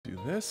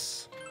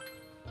this.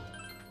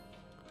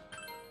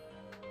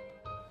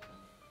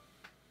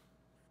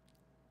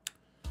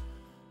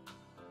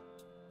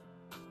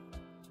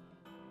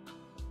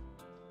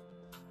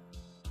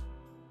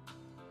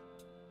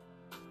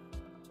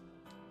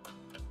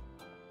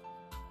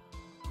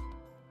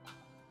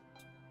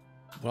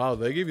 Wow,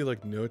 they give you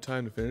like no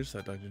time to finish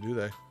that dungeon, do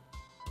they?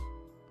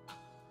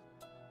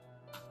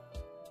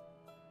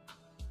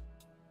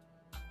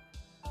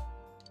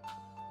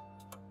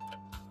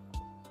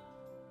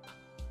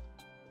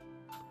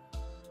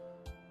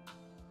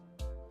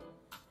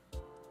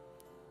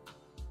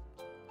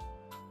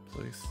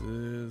 Place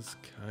is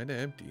kind of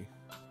empty.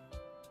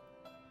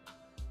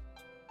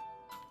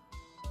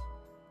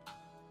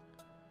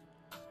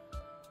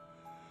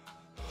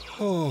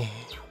 Oh,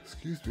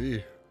 excuse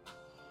me.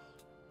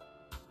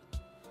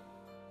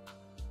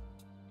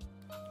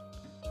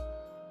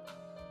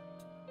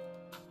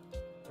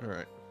 All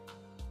right.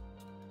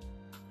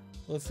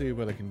 Let's see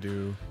what I can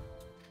do.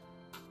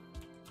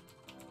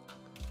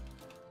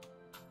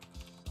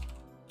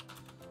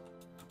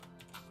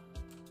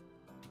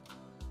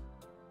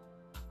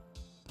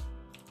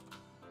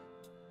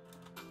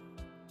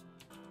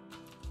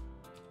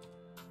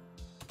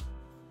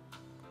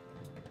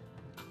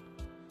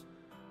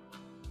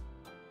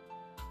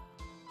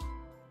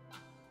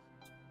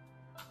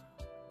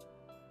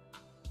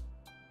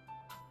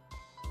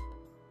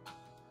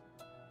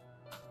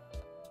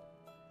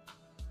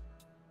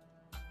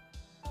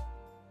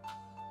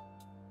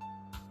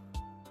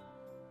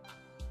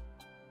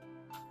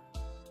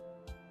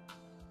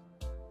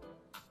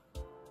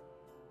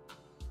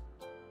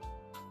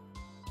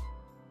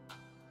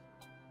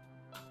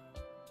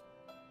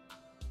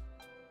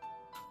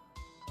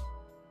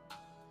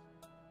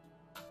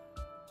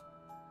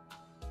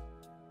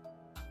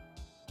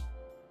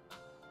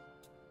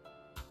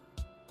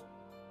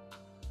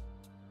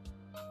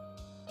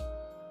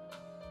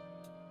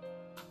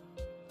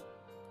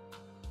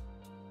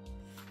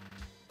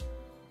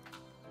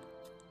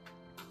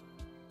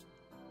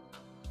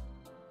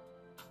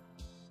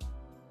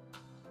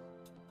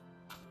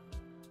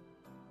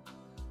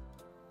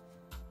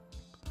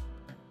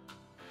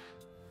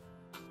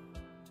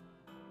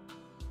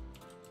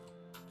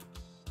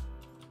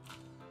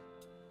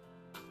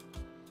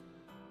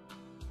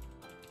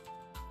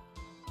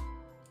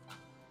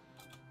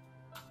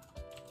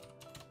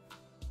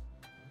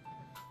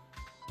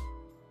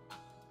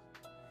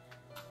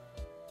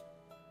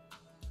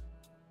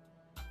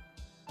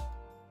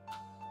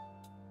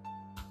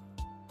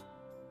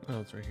 Oh,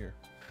 it's right here.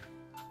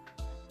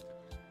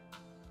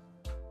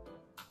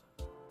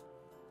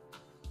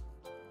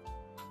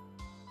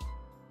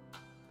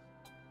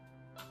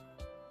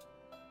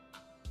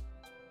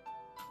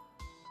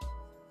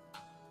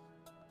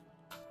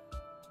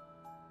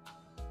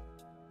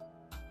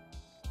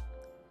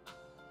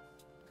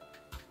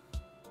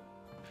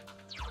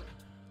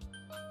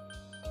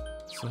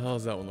 So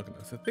how's that one looking?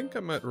 I think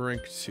I'm at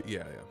rank 2.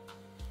 Yeah.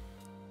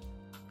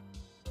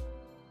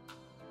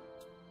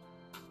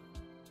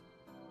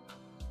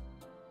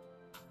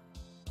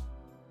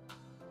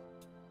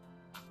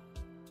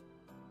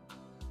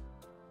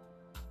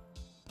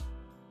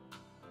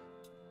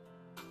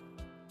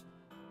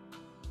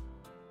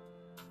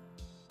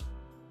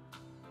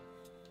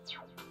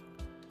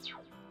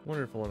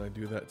 Wonder if I want to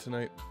do that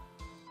tonight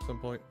at some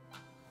point.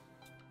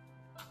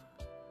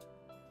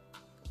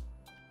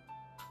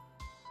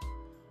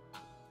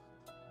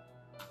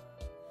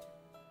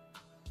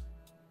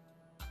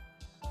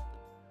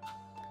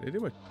 Can I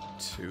do a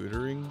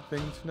tutoring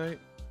thing tonight?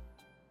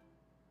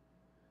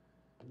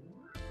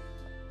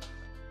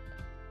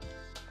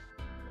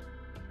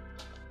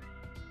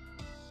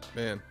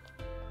 Man.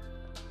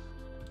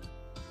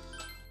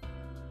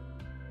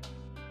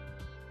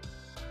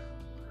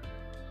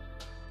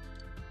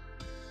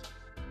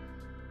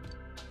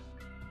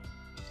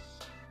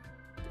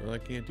 Well, I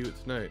can't do it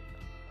tonight.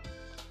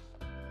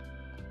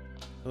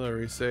 Hello,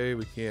 Rise.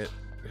 We can't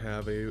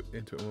have a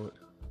into it.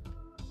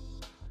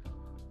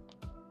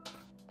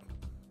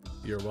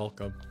 You're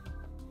welcome.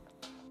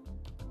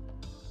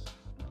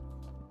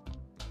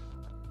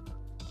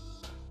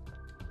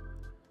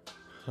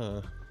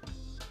 Huh.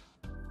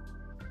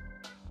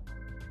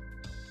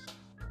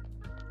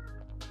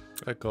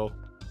 Echo.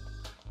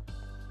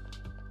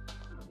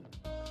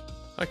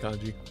 Hi,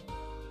 Kanji. You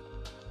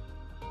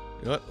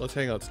know what? Let's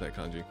hang out tonight,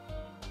 Kanji.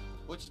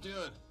 What you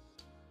doing?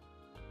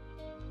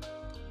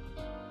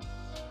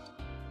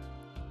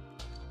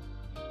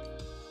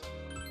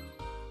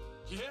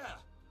 Yeah.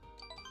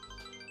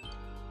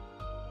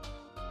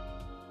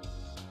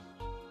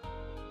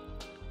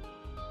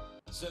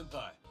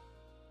 Senpai.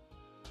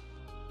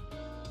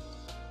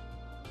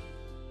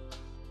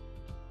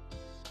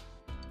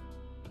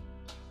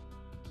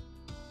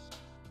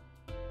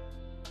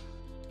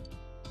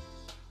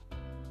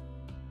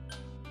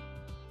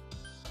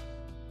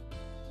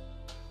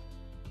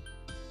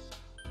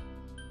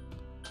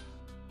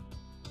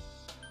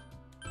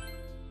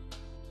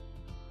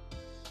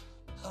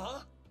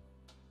 Huh?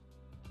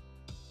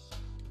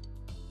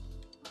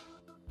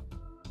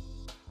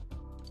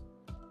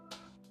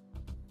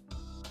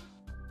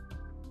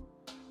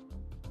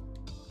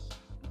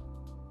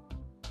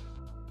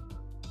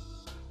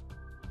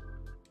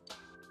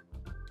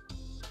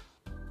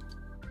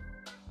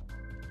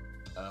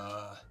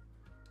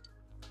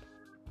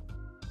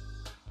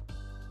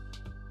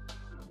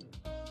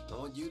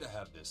 want you to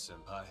have this,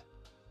 Senpai.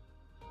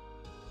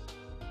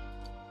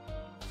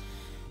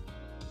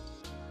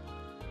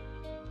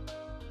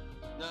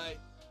 Night.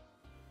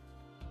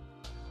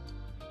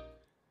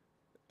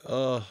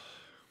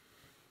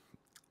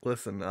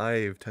 Listen,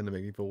 I tend to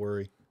make people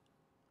worry.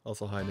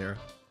 Also, hi, Nara.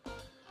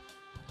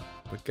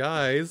 But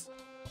guys,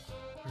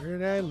 where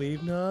did I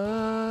leave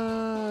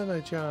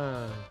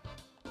Nana-chan?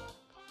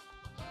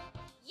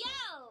 Yo!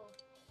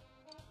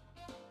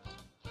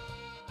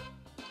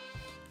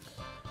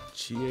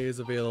 Chie is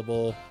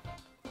available.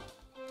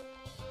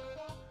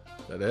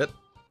 Is that it?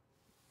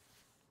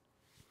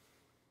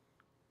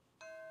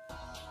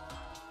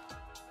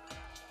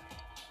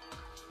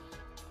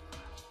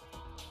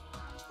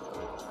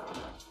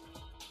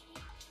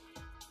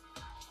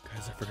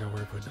 Guys, I forgot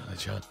where I put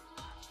Nana-chan.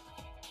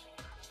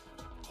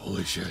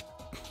 Holy shit.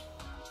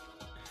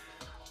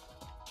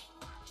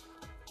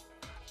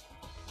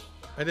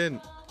 I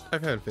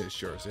haven't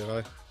finished yours, have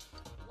I?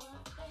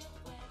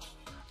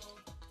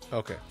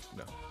 Okay,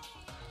 no.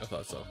 I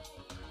thought so.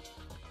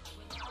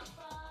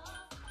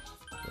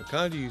 Well,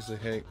 Kanji usually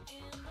hang.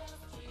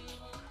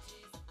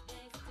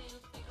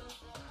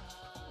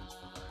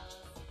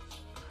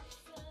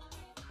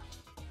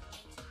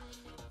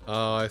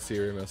 Oh, I see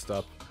where you messed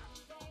up.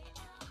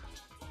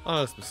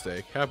 Honest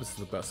mistake. Happens to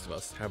the best of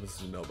us. Happens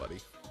to nobody.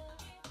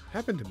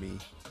 Happened to me.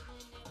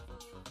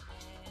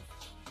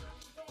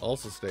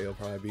 Also, today will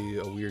probably be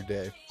a weird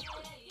day.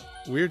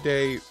 Weird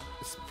day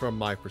from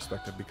my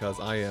perspective because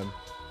I am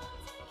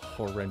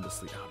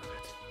horrendously out of it.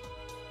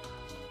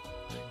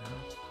 Right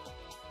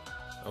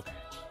now? Okay.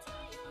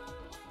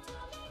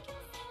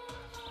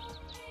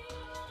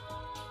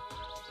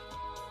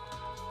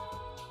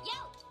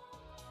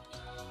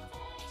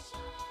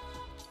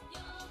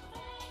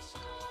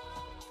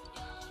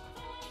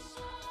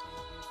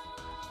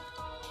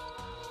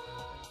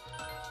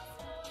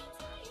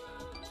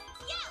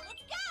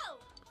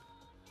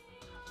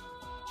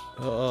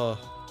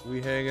 We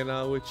hanging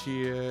out with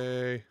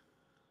Chie.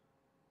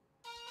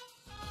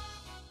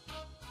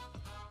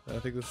 I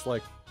think this is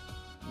like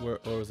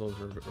what was those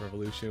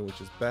Revolution, which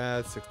is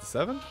bad. 6 to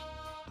 7.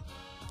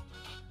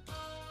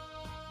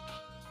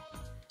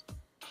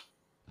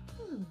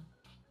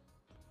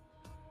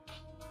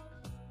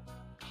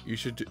 You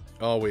should do,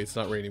 oh wait, it's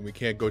not raining. We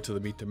can't go to the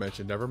meat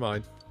dimension. Never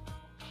mind.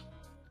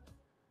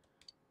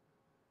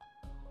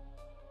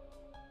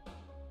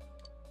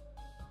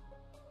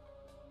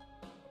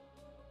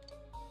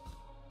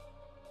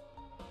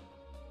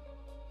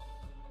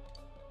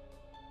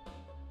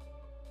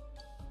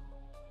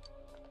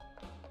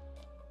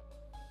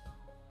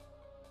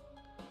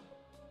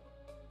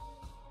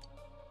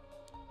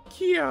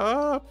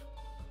 Yup.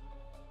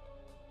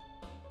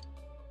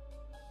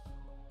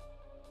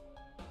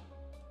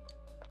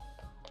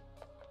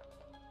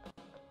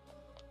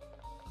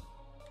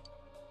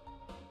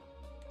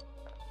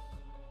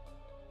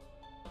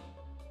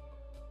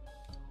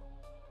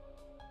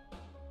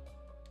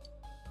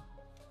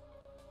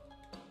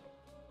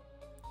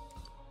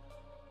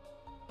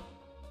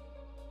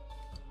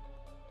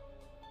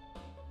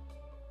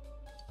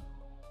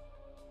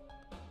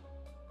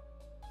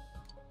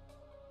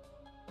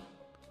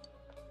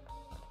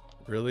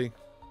 Really?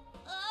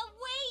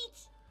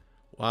 Wait!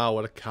 Wow,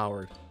 what a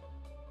coward.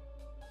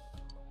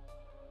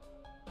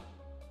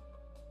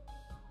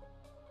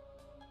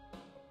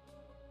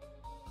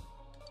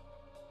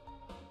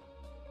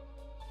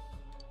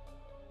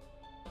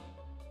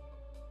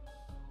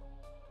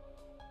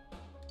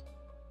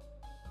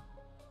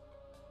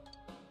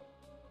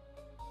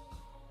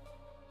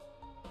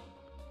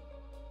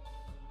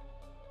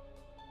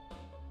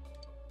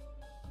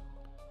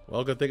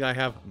 Well, good thing I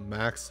have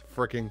max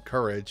freaking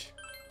courage.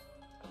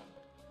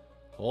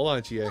 Hold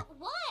on, Chie.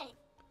 What?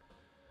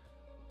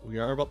 We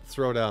are about to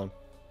throw down.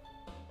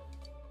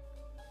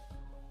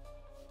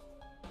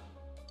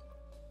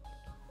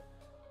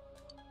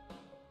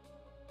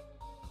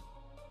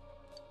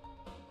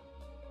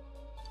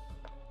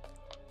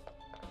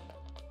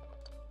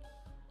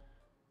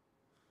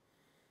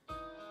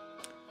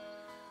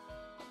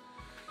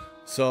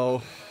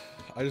 So,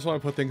 I just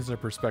want to put things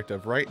into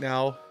perspective. Right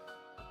now,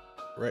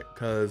 right,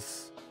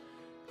 because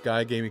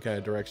Guy gave me kind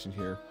of direction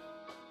here.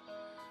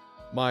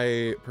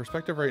 My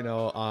perspective right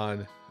now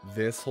on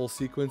this whole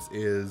sequence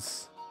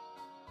is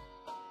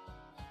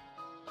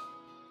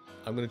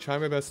I'm going to try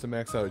my best to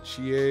max out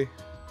Chie,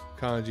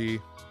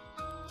 Kanji,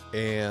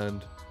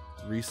 and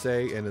Rise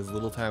in as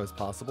little time as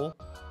possible.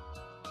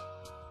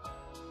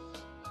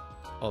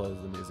 Oh, that was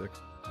the music.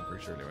 I'm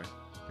pretty sure anyway.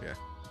 Yeah.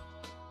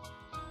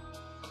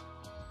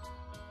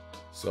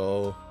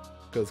 So,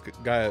 because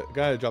Guy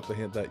dropped the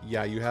hint that,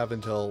 yeah, you have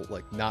until,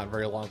 like, not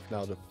very long from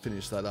now to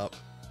finish that up.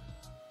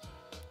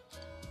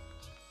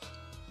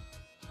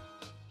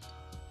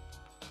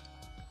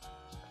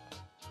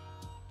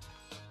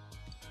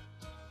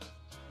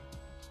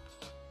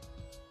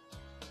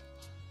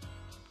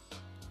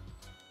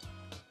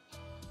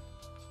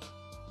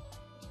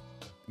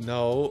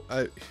 No,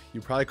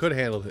 you probably could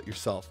handle it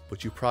yourself,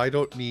 but you probably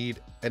don't need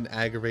an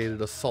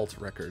aggravated assault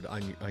record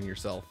on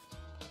yourself.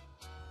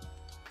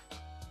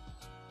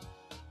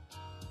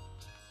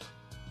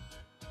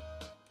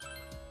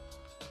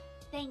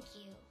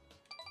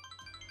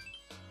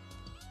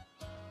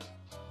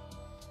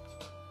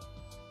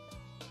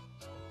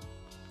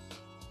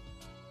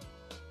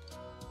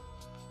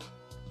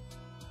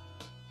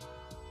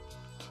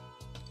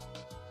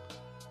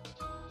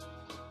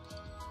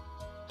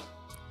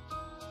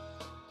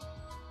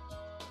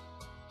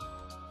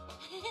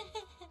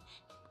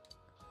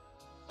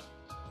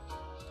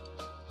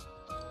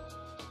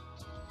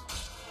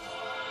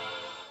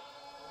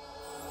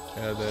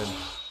 And then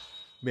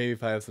maybe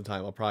if I have some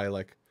time, I'll probably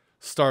like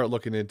start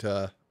looking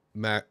into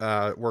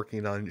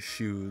working on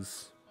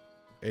shoes,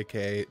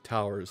 aka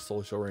towers,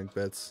 social rank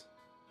bits.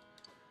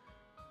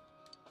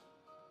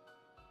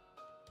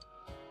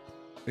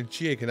 And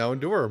Chie can now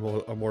endure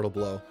a mortal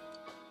blow.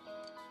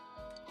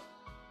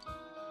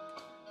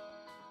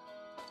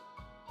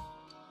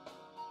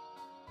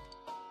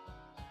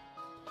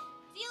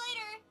 See you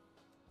later.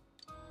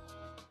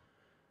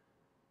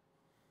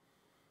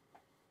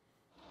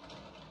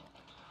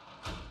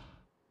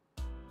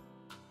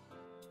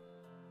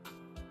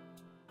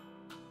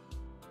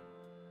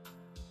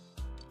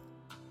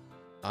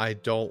 I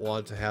don't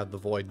want to have the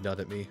void nut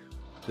at me.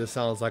 This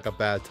sounds like a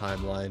bad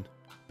timeline.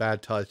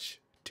 Bad touch.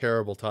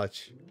 Terrible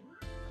touch.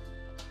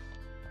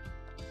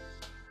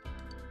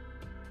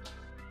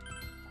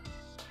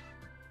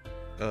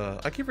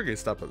 I keep forgetting to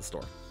stop at the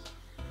store.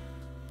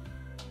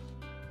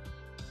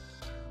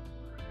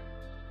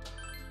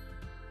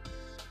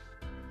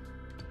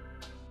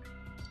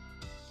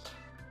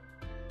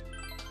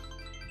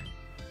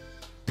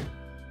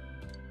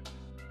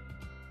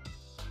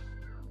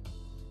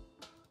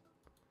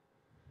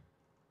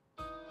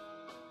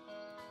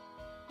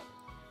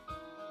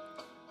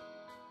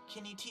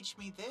 Can you teach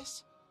me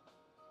this?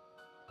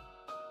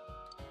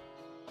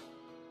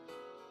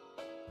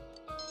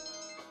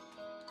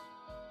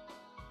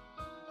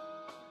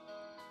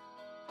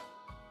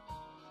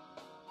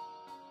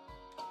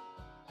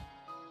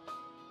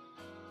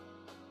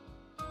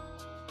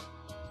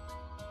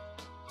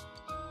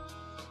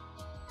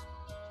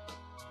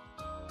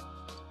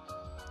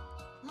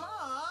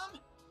 Mom!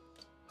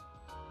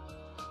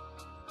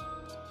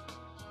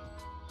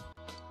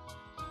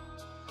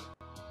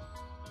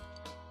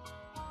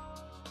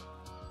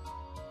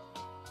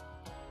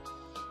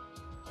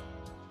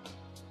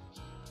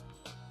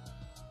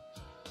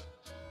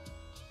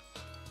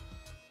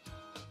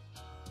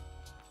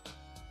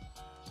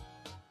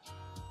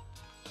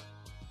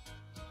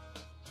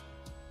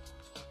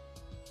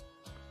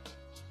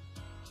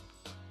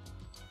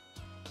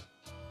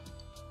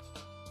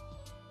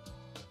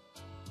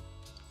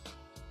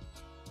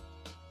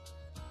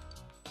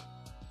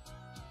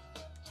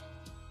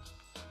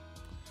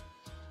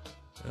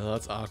 Well,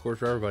 that's awkward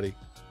for everybody.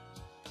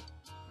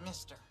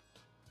 Mister.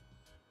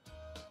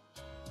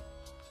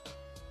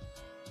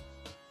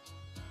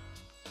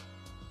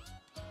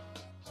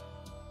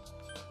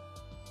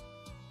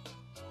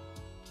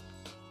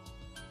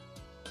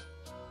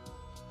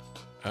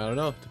 I don't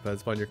know.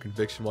 Depends upon your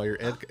conviction while you're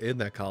in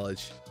that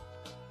college.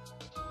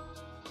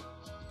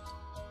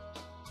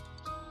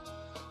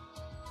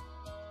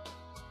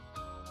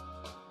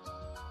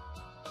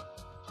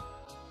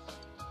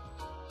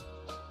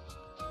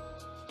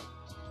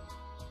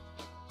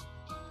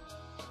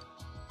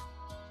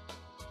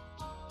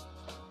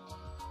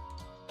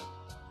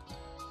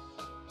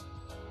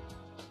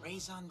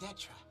 Raison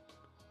d'etre.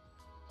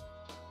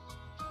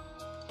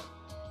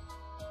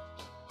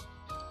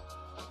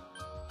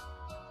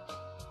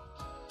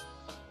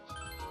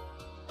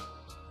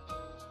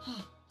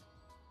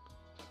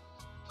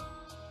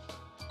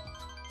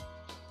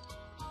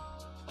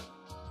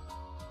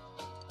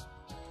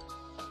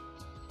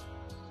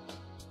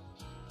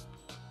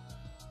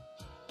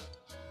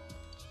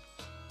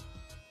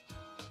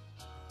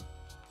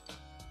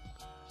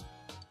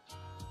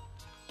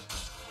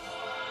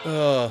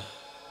 Ugh.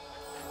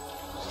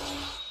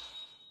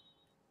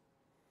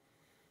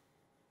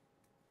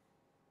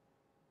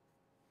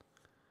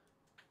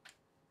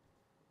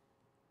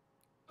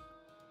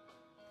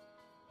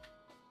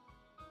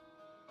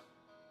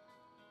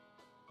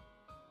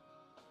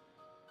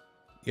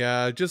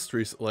 Yeah, I just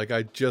recently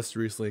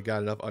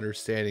got enough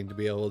understanding to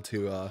be able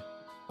to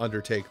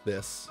undertake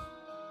this.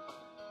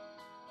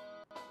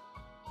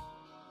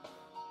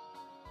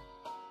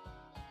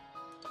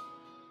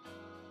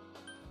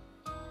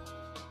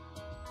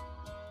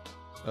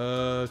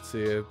 Let's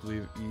see, I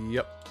believe,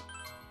 yep.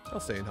 I'll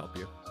stay and help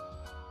you.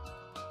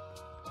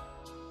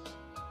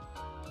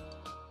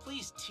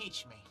 Please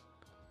teach me.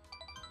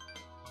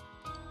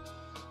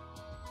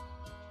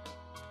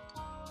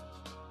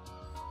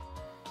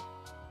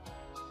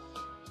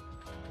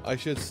 I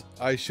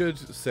should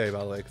say, by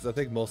the way, because I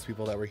think most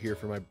people that were here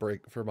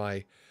for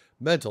my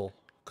mental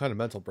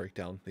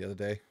breakdown the other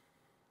day.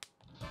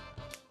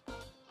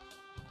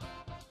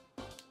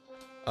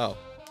 Oh.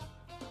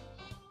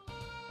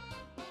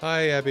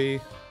 Hi, Abby.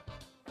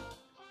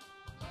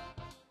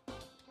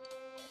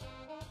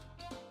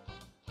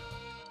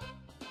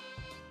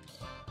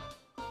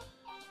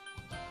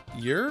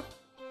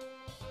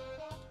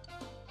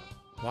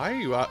 Why are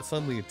you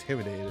suddenly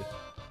intimidated?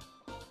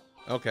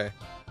 Okay.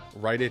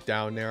 Write it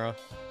down, Nara.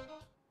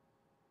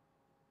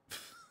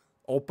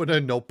 Open a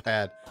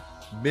notepad.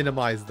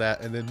 Minimize that,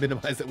 and then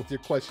minimize it with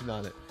your question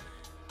on it.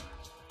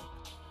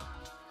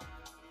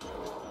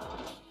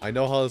 I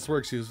know how this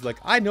works. She was like,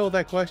 I know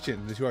that question.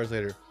 And then 2 hours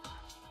later.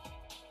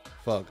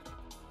 Fuck.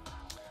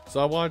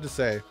 So I wanted to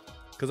say,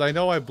 because I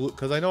know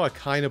I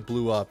kind of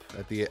blew up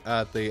at the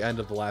end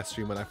of the last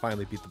stream when I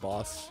finally beat the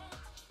boss.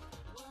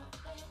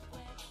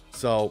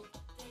 So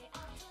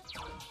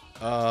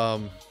Yeah,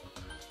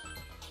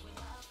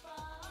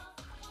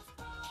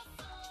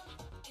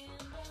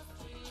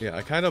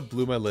 I kind of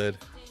blew my lid,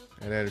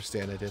 and I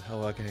understand I did.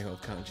 Oh, I can hang out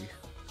with Kanji.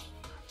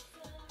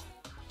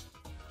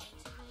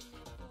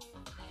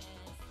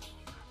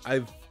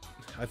 I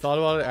thought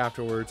about it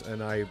afterwards,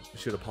 and I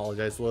should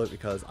apologize a little bit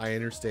because I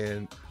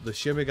understand the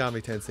Shin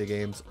Megami Tensei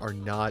games are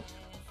not,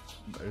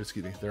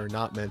 excuse me, they're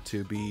not meant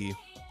to be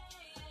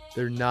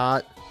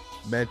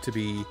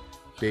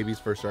baby's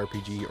first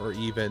RPG or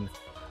even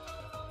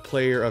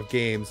player of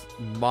games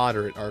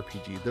moderate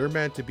RPG. They're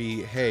meant to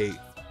be, hey,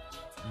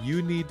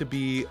 you need to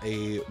be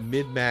a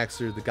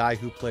mid-maxer, the guy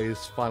who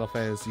plays Final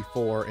Fantasy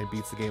IV and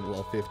beats the game at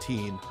level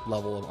 15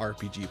 level of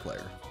RPG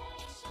player.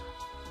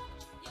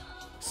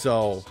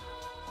 So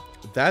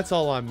that's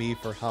all on me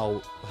for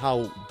how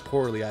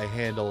poorly I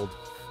handled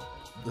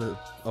the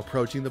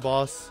approaching the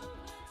boss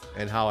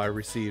and how I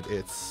received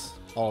its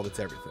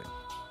everything.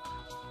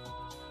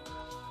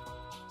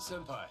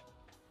 Senpai.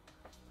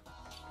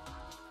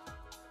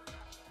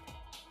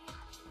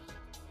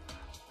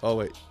 Oh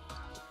wait.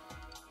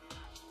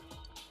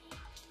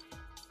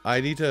 I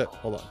need to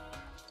hold on.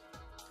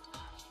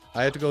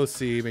 I have to go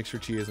see, make sure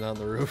Chi is not on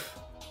the roof.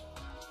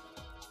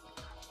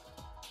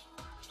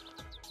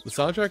 The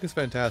soundtrack is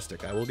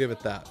fantastic. I will give it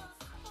that.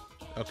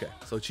 Okay,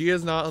 so Chi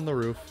is not on the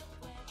roof.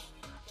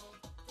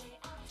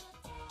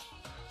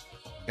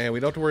 And we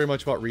don't have to worry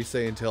much about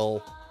Risei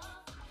until...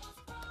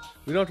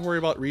 We don't have to worry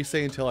about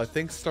Risei until I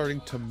think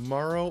starting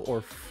tomorrow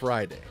or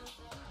Friday.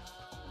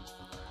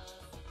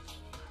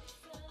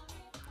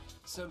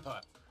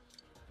 Senpai.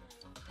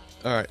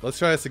 Alright, let's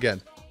try this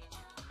again.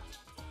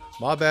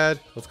 My bad.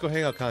 Let's go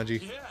hang out,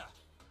 Kanji. Yeah.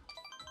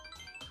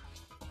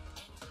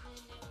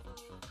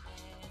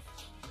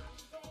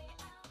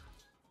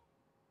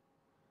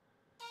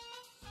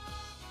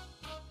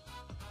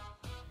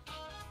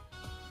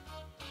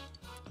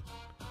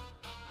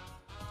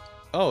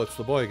 Oh, it's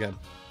the boy again.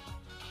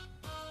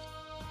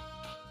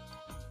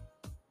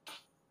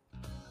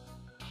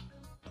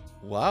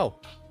 Wow.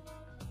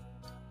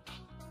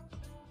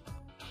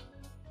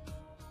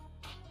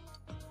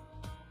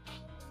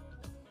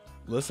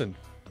 Listen,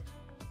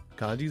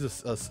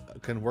 Kanji's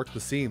can work the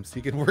seams.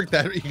 He can work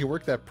that. He can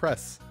work that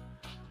press.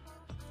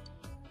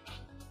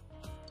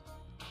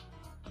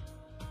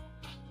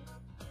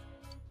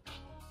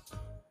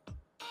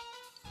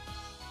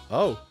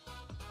 Oh.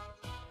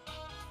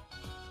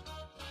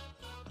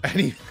 And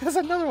he has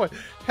another one.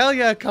 Hell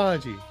yeah,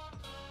 Kanji.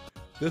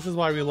 This is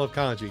why we love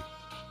Kanji.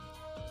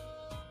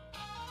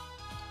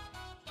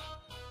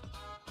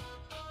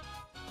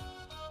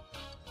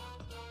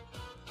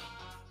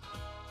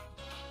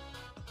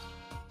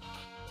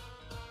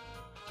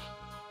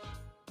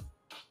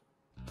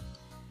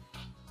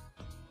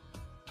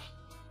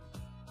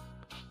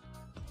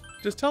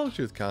 Just tell the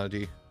truth,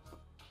 Kanji.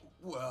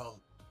 Well.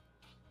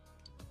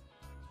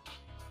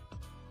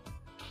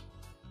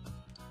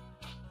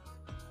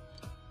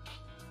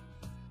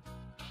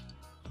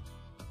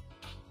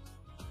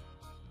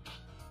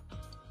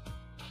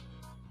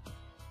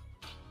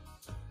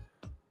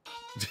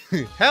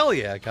 Hell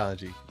yeah,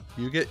 Kanji.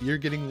 You're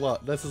getting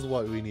what? This is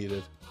what we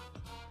needed.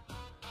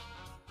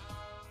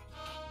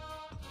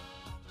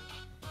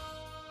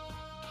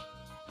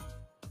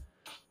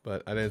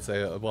 But I didn't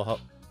say well. How,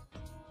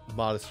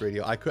 Modest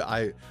Radio. I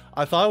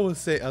thought it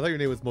was I thought your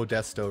name was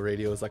Modesto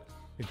Radio. It was like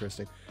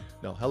interesting.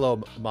 No,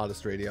 hello,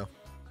 Modest Radio.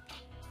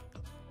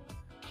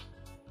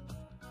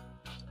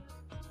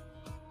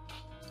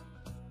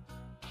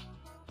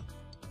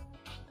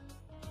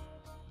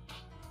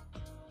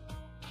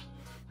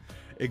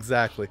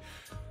 Exactly.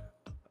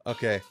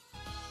 Okay.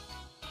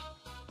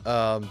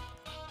 Sorry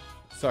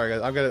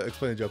guys, I'm gonna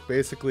explain the joke.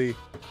 Basically,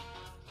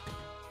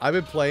 I've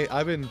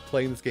been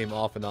playing this game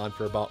off and on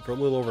for a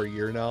little over a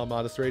year now on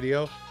Modest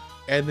Radio,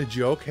 and the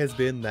joke has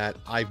been that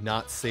I've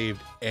not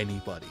saved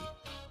anybody.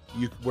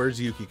 Where's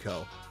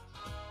Yukiko?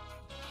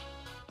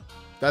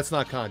 That's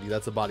not Kanji,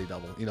 that's a body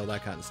double, you know,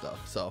 that kind of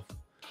stuff. So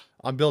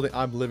I'm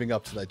living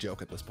up to that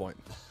joke at this point.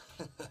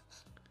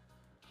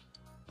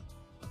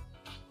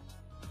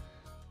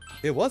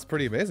 It was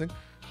pretty amazing.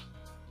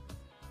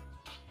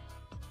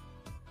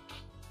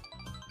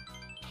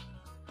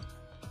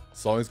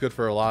 Song's good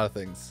for a lot of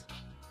things.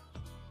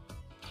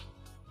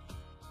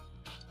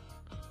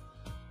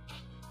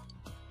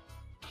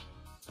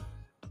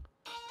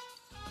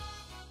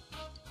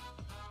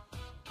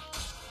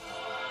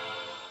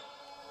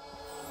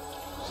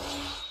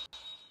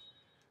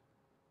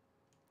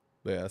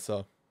 But yeah,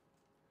 so.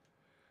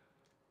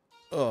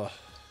 Ugh.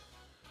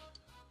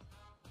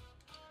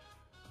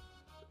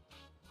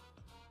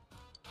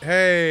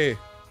 Hey!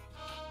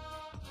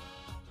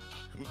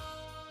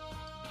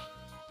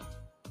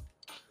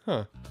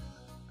 Huh.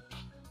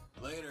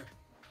 Later.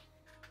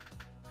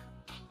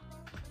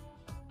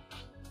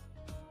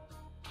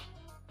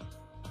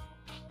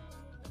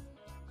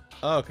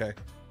 Oh, okay.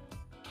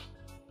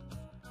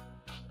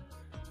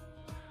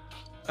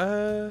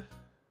 I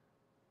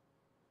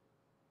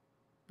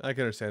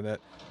can understand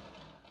that.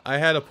 I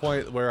had a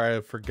point where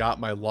I forgot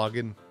my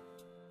login.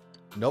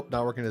 Nope,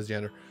 not working as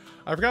janitor.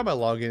 I forgot my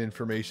login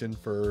information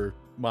for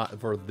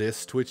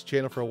this Twitch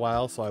channel for a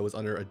while, so I was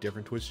under a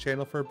different Twitch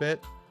channel for a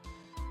bit.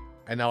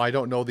 And now I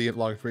don't know the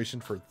login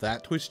information for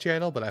that Twitch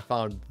channel, but I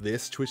found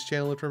this Twitch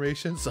channel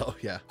information, so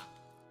yeah.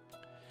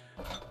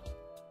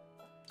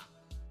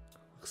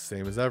 Looks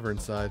same as ever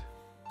inside.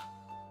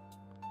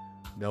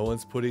 No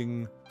one's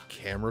putting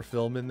camera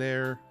film in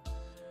there.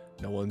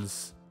 No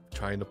one's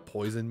trying to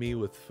poison me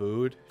with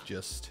food.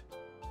 Just,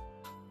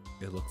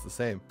 it looks the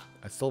same.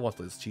 I still want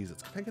those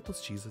Cheez-Its. Can I get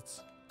those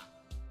Cheez-Its?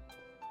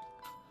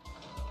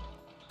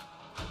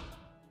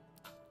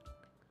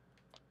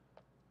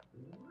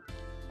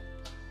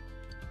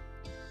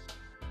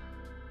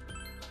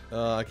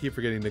 I keep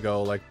forgetting to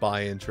go like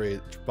buy, trade,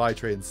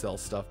 and sell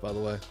stuff, by the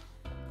way.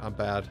 I'm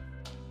bad.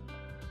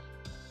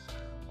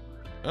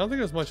 I don't think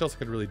there's much else I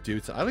could really do.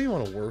 I don't even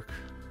want to work.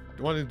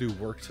 I want to do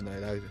work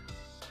tonight.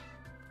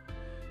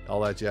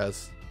 All that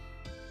jazz.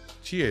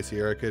 Chie's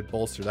here. I could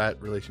bolster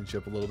that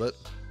relationship a little bit.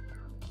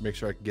 Make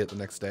sure I can get the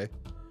next day.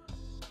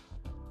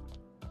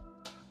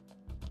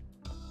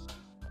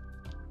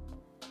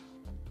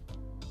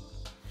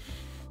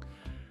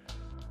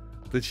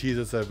 The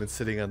Cheez-Its have been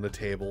sitting on the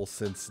table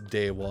since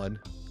day one.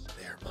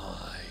 They're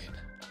mine.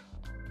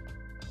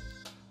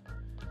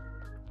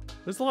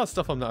 There's a lot of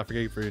stuff I'm not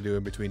forgetting for you to do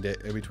in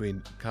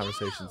between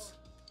conversations.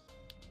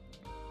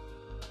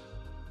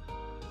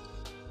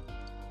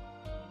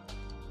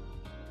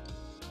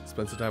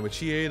 Spend some time with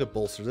Chie to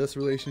bolster this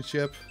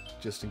relationship,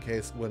 just in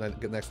case when I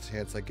get next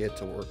chance I get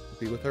to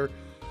be with her.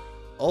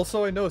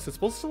 Also, I noticed it's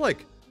supposed to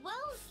like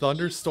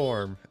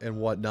thunderstorm and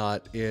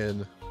whatnot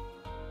in,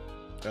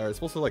 or it's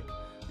supposed to like,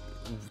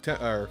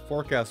 or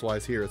forecast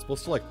wise here, it's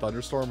supposed to like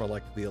thunderstorm on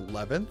like the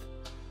 11th.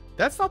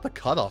 That's not the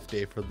cutoff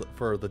date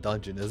for the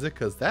dungeon, is it?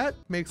 Because that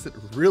makes it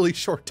really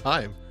short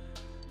time.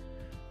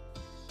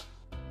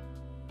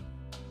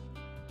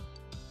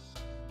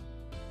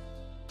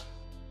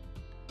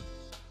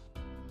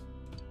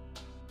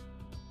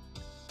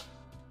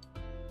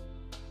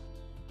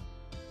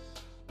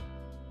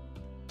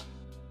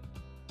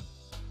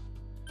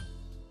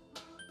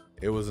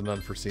 It was an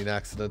unforeseen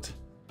accident.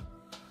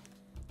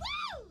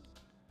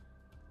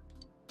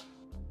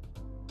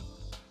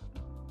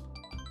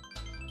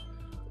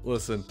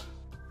 Listen.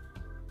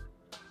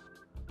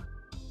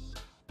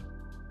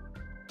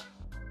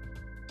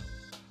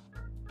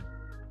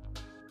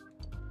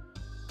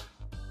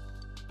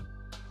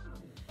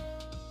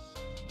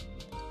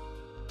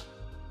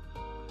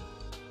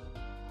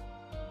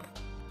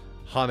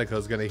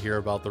 Hanako's gonna hear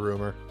about the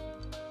rumor.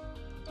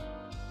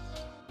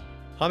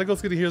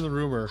 Hanako's gonna hear the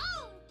rumor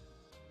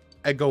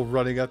and go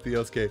running up to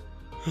Yosuke.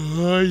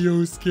 Hi,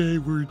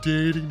 Yosuke, we're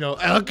dating now.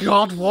 Oh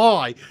god,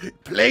 why?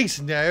 Please,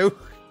 no.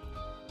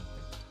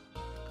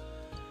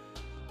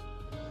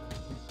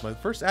 My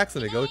first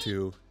accent I go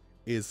to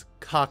is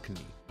Cockney,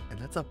 and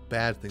that's a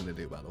bad thing to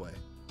do, by the way.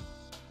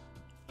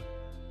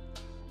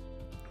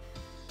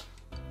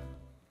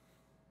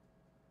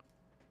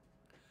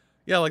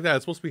 Yeah, like that.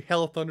 It's supposed to be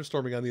hella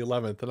thunderstorming on the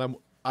 11th, and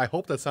I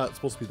hope that's not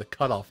supposed to be the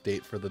cutoff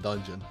date for the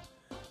dungeon,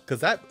 because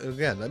that,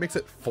 again, that makes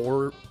it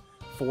four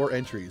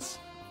entries.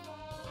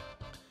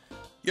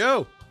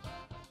 Yo.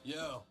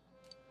 Yo.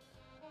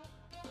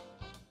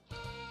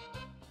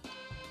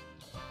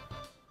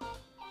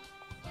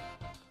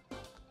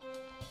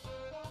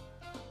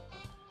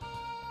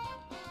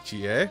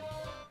 Chie? Yo!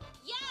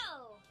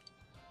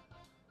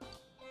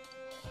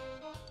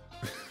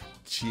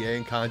 Chie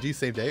and Kanji,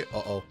 same day?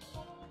 Uh-oh.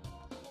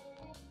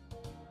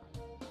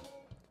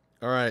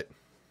 Alright.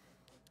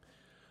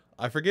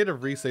 I forget if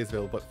Risei's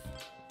available, but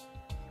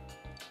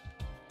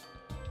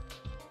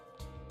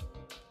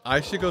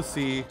I should go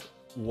see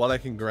what I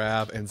can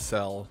grab and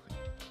sell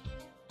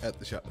at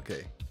the shop.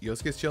 Okay.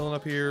 Yosuke's chilling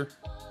up here.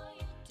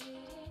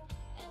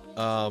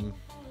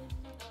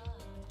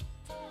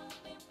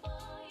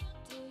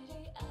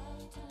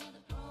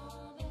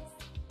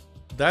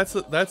 That's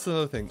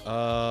another thing.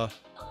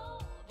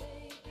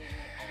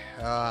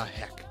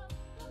 Heck.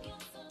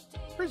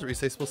 Where's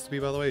Risei supposed to be,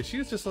 by the way? She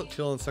was just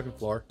chilling on the second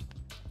floor.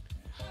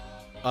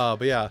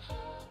 But yeah.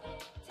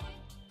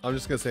 I'm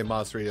just gonna say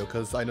Moss Radio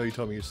because I know you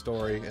told me your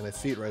story and I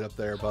see it right up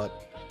there, but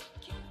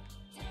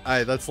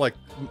that's like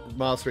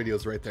Moss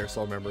Radio's right there, so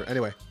I'll remember.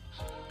 Anyway.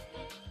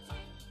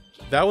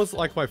 That was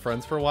like my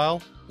friends for a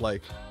while.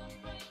 Like,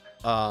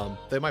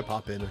 they might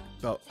pop in.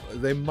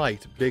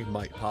 Big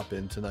might pop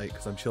in tonight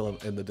because I'm chilling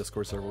in the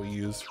Discord server we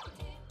use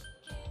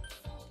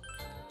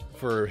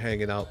for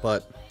hanging out.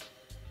 But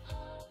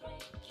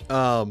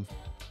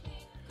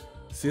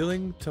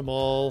Ceiling,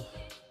 Tamal,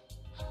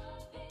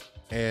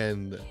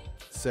 and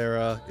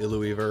Sarah,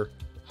 Illuweaver,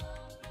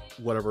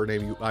 whatever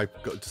name I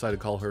decided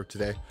to call her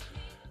today,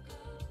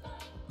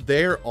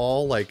 they're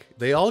all like,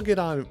 they all get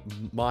on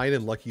mine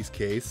and Lucky's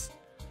case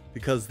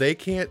because they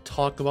can't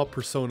talk about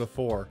Persona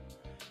 4.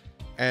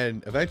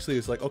 And eventually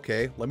it's like,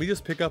 okay, let me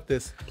just pick up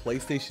this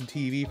PlayStation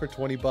TV for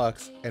 20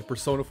 bucks and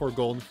Persona 4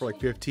 Golden for like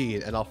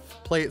 15 and I'll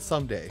play it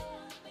someday.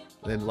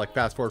 And then like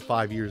fast forward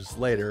 5 years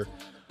later,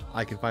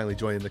 I can finally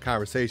join in the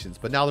conversations.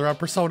 But now they're on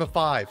Persona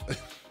 5.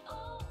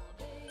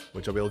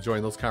 which I'll be able to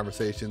join those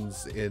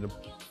conversations in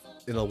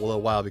a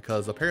little while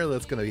because apparently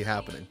that's going to be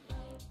happening.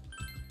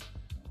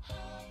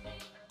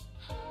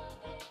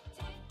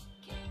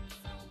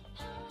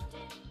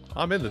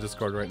 I'm in the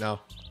Discord right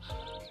now.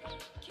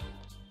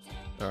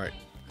 Alright.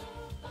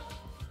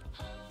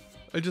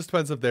 It just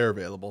depends if they're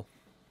available.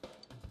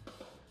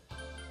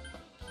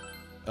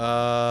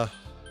 Talk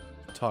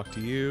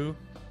to you.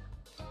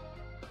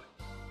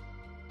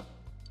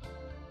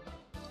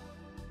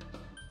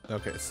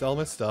 Okay, sell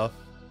my stuff.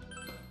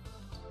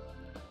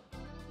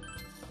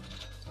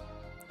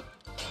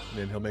 And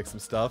then he'll make some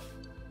stuff.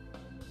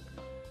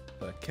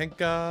 The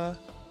Kenka.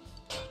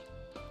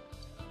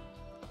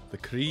 The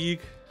Krieg.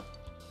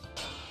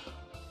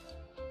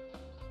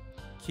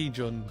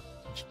 Kijin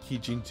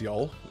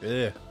Jiao.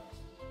 Eh.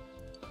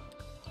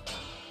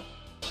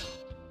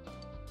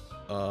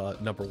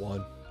 Number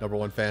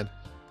one fan.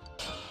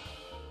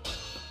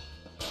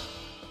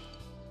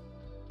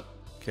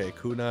 Okay,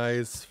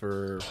 kunais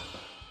for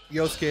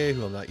Yosuke,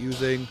 who I'm not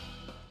using.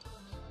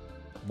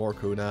 More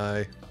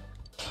kunai.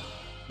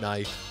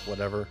 Knife,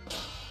 whatever.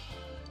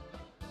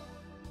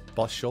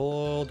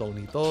 Basho, don't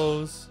need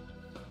those.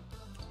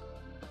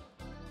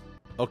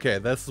 Okay,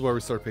 this is where we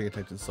start paying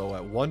attention. So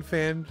at 1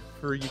 fan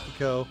for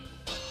Yukiko.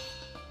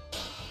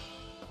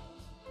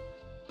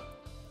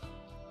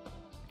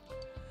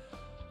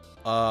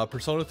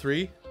 Persona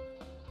 3.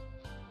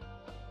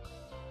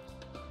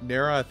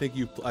 Nara, I think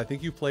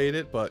you played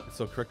it, but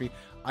so correct me.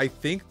 I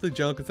think the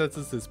general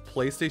consensus is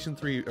PlayStation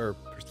 3 or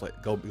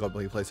go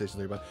play PlayStation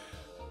 3, but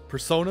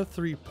Persona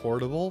 3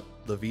 Portable,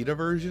 the Vita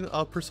version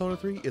of Persona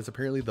 3, is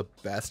apparently the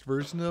best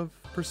version of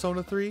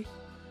Persona 3.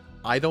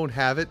 I don't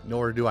have it,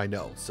 nor do I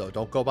know, so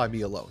don't go by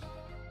me alone.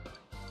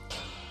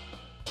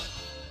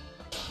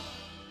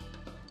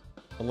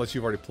 Unless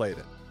you've already played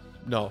it.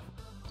 No.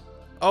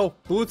 Oh,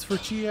 boots for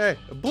Chie.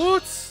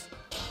 Boots!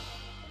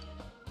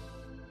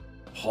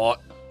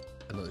 Hot.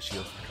 Another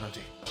shield for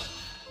Kanji.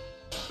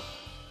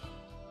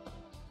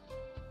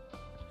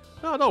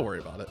 No, don't worry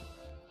about it.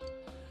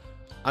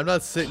 I'm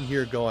not sitting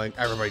here going,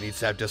 everybody needs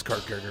to have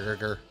Discord.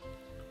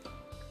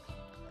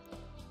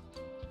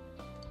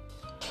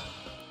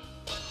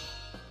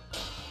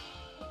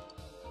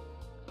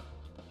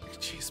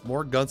 Jeez,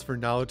 more guns for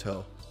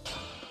Naoto.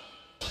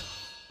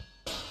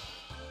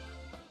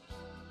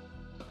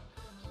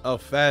 Oh,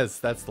 Fez,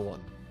 that's the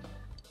one.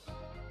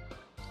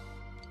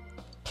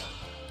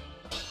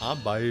 I'm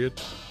buying.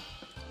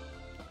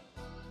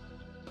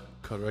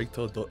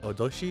 Correcto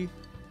Odoshi.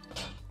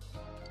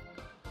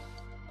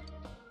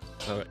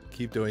 Alright,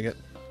 keep doing it.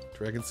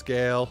 Dragon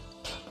Scale.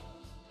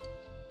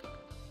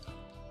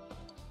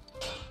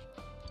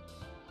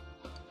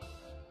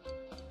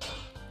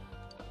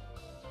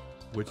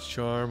 Witch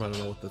Charm, I don't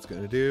know what that's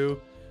gonna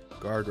do.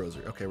 Guard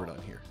Rosary. Okay, we're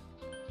done here.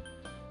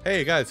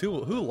 Hey guys,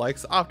 who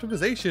likes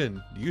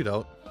optimization? You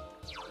don't.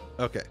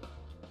 Okay.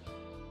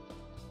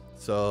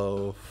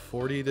 So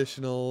 40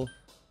 additional,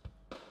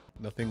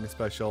 nothing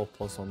special,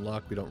 plus 1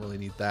 luck. We don't really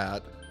need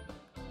that.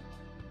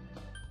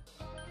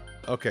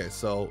 Okay,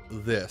 so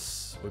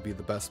this would be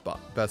the best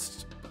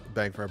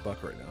bang for our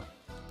buck right now.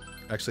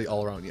 Actually,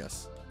 all around,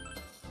 yes.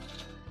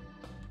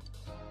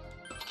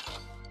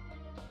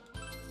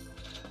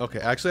 Okay,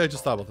 actually, I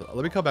just thought about that.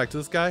 Let me come back to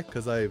this guy,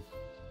 because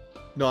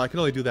no, I can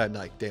only do that at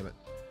night. Damn it.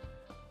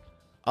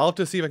 I'll have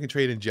to see if I can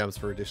trade in gems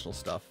for additional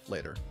stuff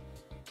later.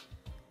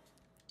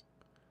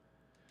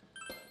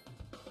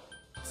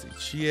 Let's see,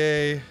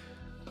 Chie.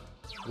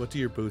 What do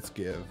your boots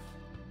give?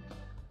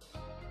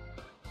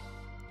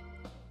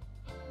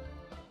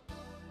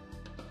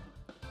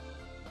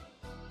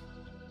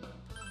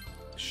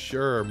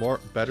 Sure,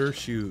 better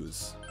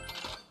shoes.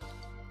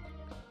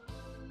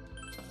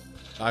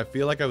 I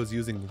feel like I was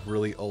using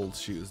really old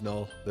shoes.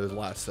 No, the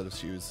last set of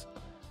shoes.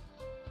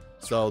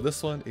 So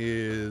this one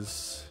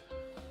is...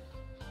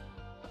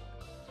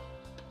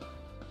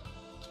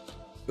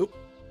 Oop.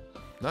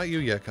 Not you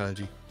yet,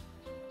 Kanji.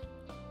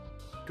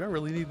 Do I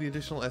really need the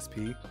additional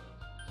SP?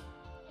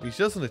 I mean,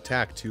 she doesn't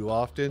attack too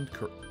often.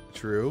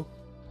 True.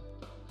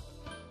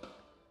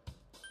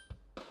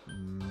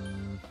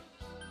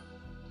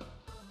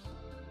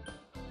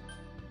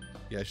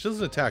 Yeah, she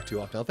doesn't attack too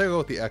often. I'll think I'll go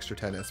with the extra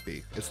 10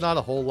 SP. It's not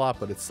a whole lot,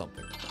 but it's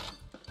something.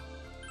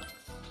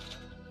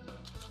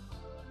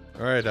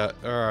 Alright,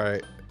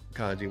 alright.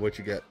 Kanji, what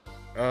you get?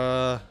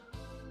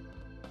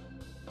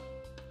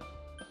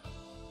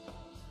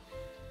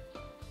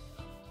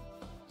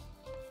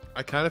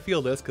 I kind of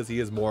feel this because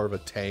he is more of a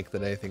tank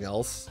than anything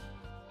else.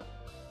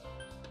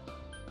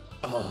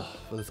 Oh,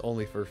 but it's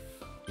only for...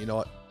 You know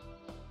what?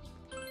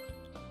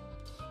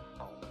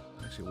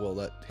 Actually, well,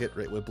 that hit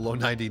rate went below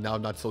 90. Now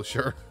I'm not so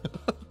sure.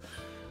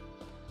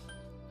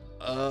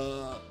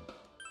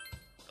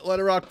 Let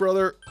it rock,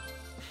 brother.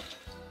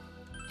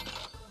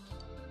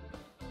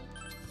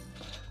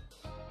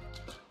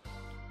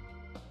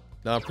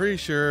 Now, I'm pretty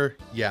sure...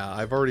 Yeah,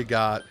 I've already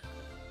got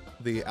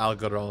the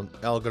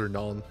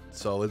Algernon,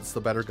 so it's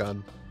the better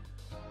gun.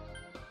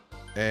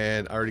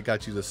 And I already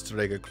got you the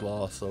Strega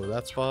Claw, so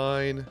that's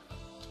fine.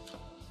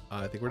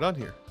 I think we're done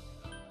here.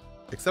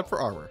 Except for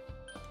armor.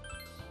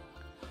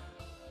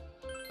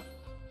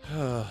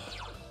 But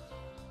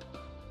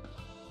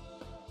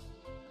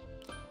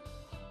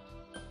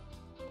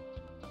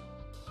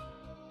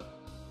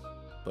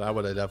that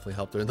would have definitely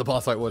helped during the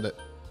boss fight, wouldn't it?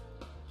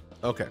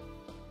 Okay.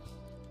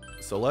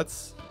 So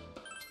let's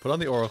put on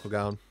the Oracle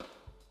Gown.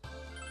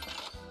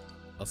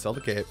 I'll sell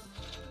the cape.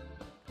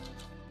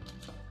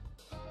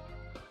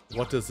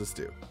 What does this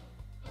do?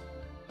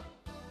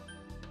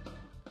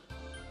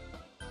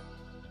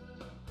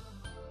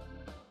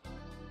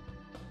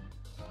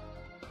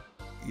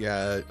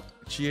 Yeah,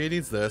 Chie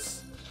needs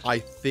this. I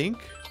think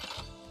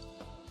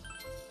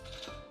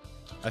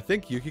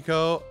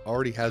Yukiko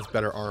already has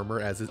better armor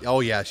as is.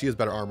 Oh yeah, she has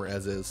better armor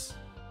as is.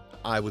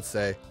 I would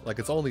say. Like,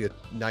 it's only a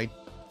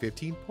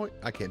 15 point?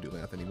 I can't do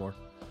math anymore.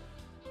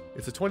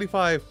 It's a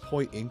 25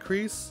 point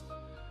increase,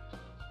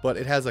 but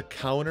it has a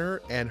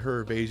counter and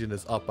her evasion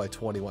is up by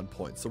 21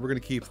 points. So we're going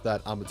to keep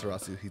that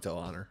Amaterasu Hito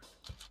on her.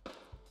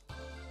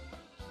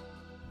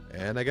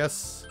 And I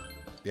guess,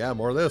 yeah,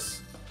 more of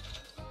this.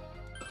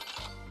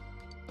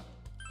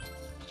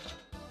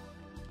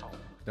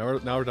 Now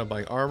we're done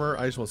buying armor.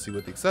 I just want to see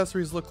what the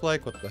accessories look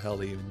like, what the hell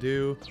they even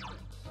do.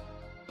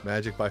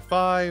 Magic by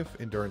 5,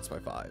 endurance by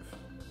 5.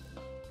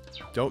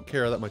 Don't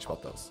care that much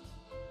about those.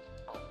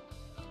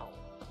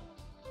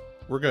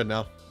 We're good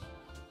now.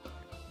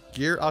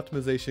 Gear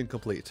optimization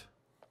complete.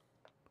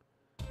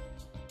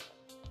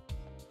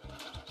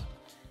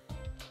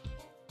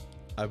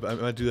 I'm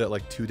gonna do that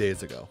like 2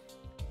 days ago.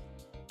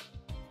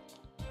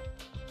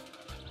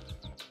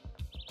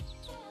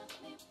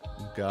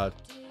 Oh God,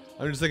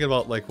 I'm just thinking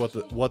about like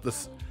what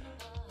this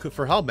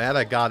for how mad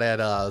I got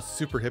at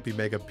Super Hippie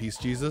Mega Peace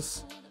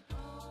Jesus.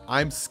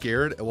 I'm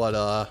scared at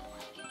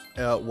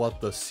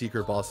what the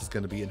secret boss is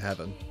gonna be in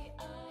heaven.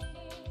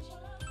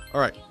 All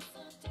right.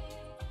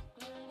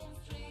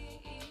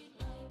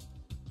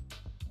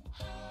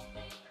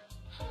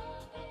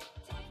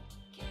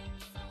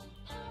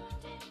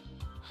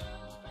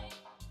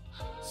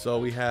 So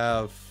we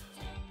have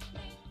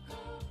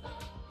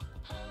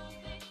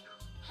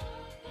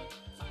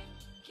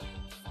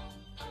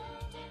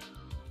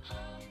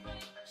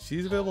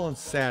she's available on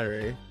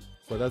Saturday,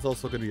 but that's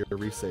also going to be a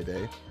resale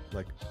day.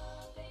 Like,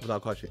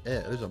 without question.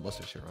 There's a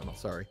mustache here, Ronald.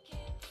 Sorry.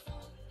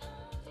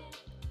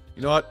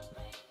 You know what?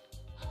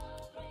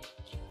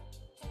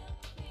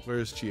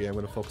 Where's Chie? I'm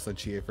going to focus on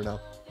Chie for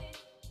now.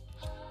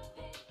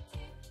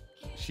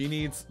 She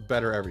needs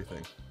better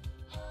everything.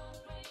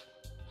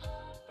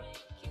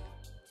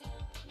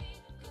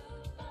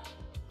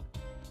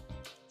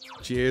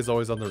 Chie is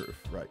always on the roof.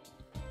 Right.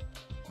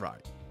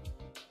 Right.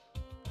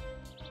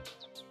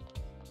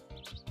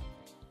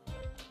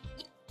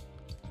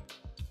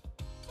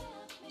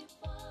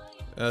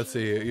 Let's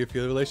see. If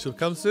your relationship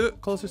comes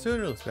closer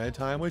sooner, let's spend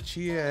time with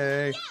Chie.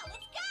 Yeah, let's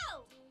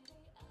go.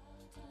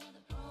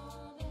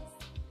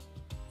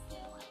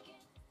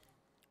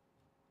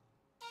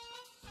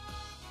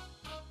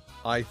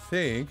 I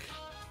think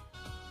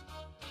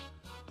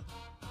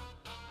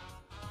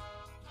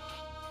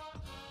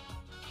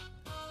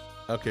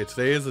okay,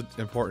 today is an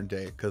important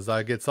day because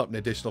I get something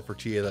additional for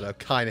Chie that I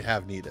kind of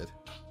have needed.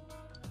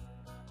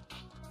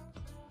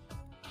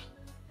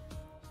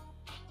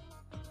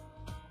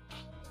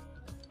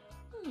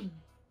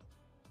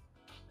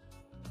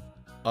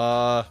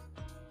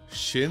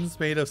 Shins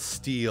made of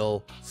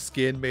steel,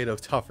 skin made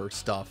of tougher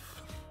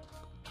stuff.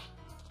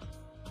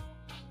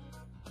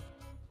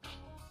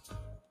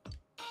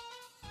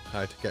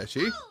 Hi,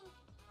 Takeshi.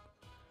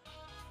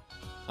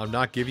 I'm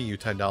not giving you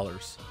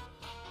 $10.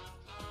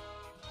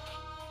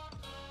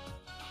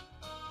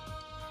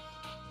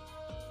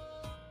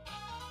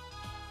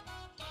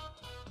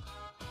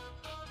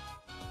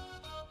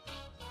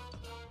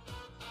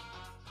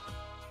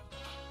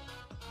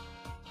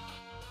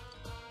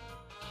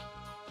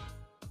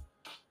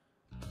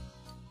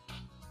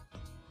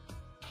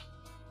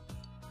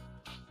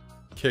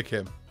 Kick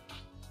him.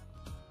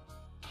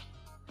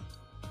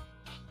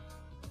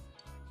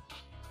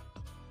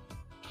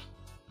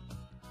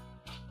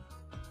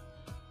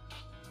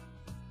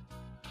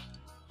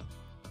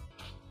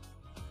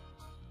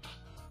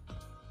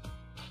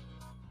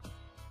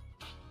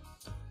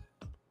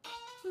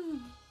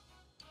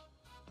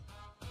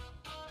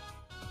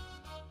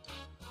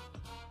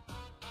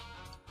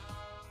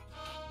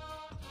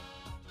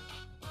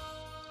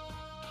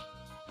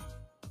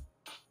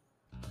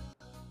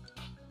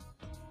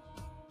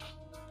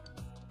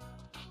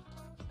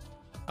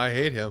 I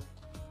hate him.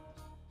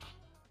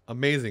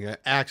 Amazing. I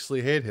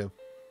actually hate him.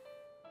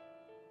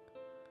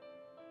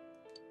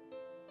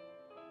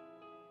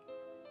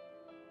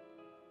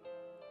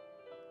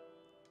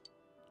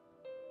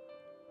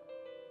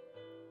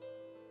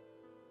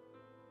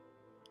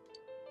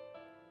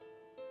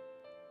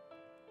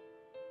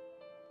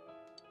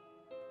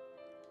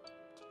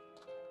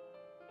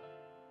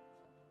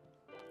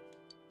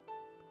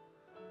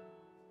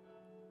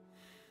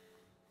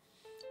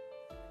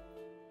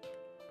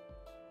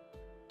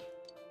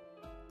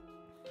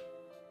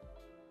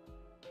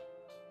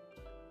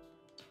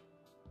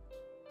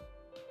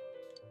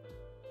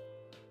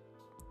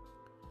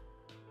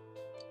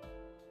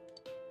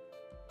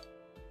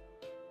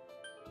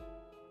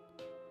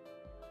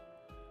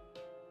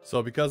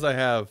 So because I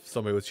have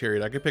somebody with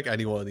Chariot, I can pick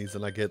any one of these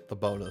and I get the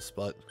bonus,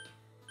 but...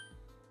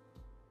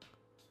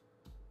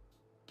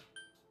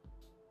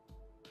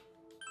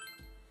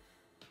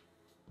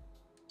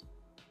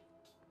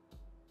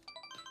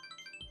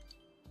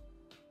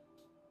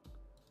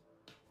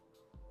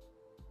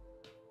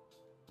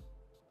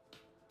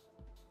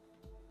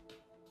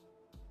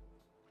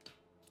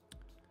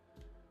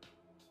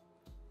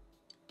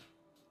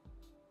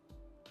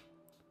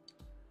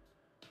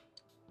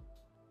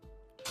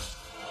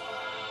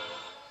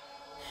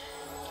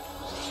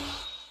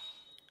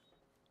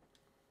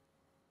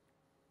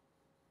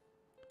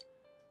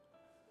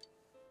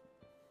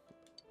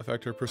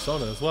 affect her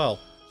persona as well.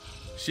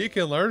 She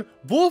can learn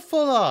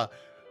Bufala!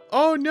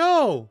 Oh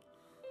no!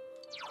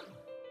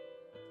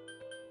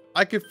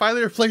 I can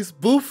finally replace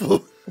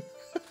Bufu!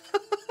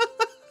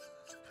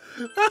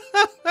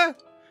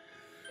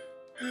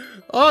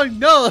 Oh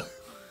no!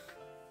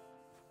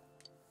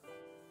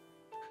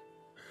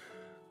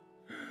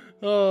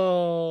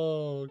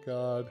 Oh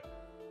god.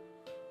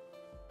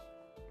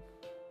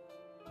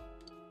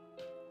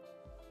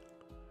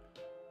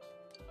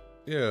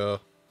 Yeah.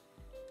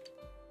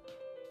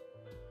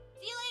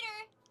 See you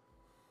later.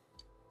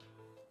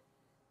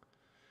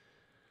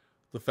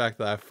 The fact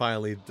that I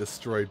finally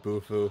destroyed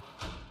Bufu.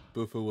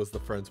 Bufu was the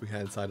friends we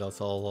had inside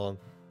us all along.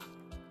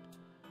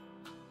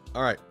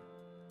 Alright.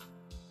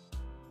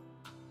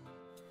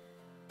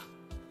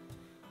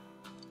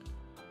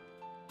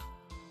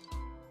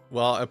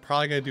 Well, I'm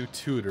probably going to do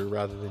Tutor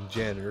rather than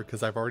Janitor,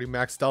 because I've already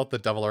maxed out the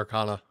Devil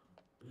Arcana.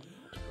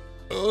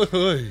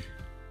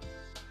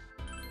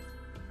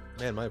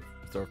 Man, my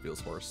throat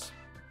feels worse.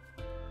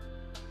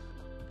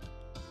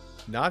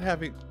 Not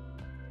having...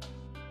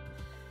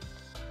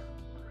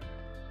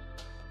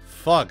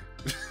 Fuck.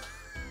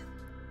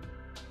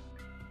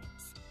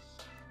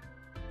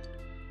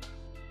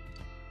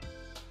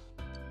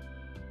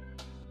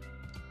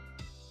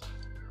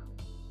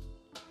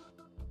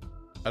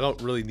 I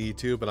don't really need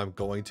to, but I'm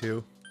going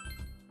to.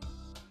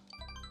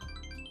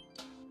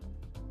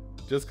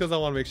 Just because I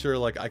want to make sure,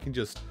 like, I can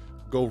just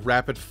go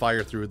rapid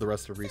fire through the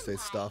rest of Rise's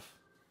stuff.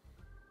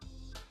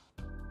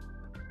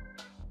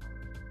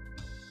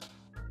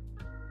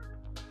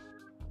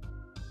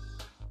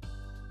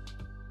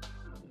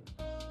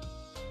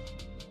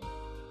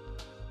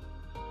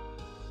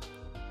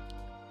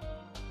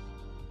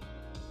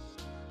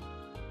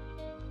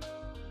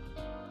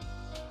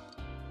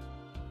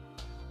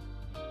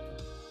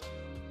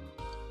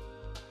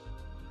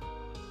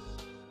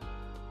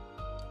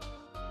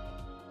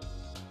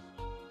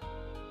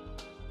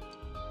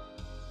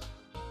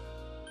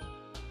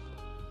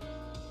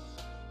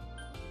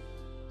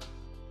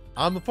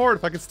 On the fort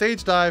if I can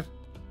stage dive.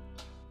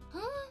 Huh?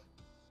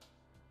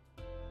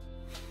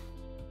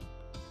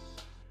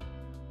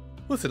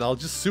 Listen, I'll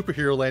just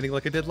superhero landing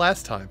like I did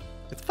last time.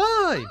 It's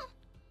fine.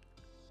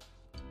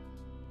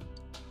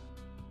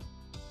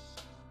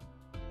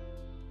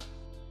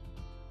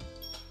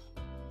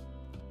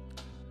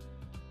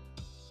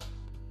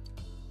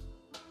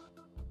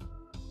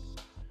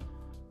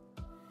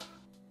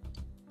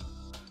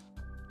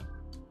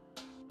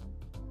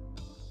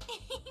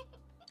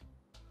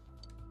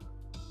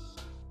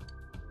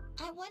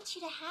 I want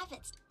you to have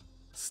it.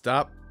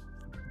 Stop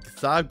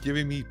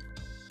giving me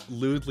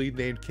lewdly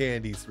named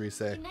candies, Rise.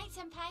 Good night,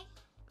 Senpai.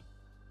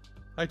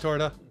 Hi,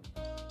 Torta.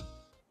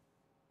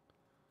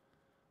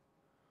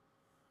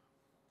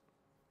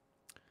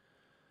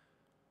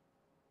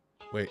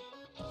 Wait.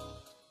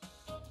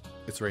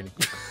 It's raining.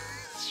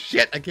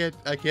 Shit, I can't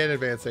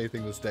advance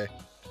anything this day.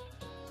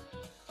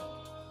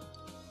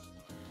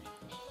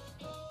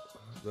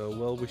 The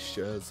well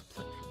wishes.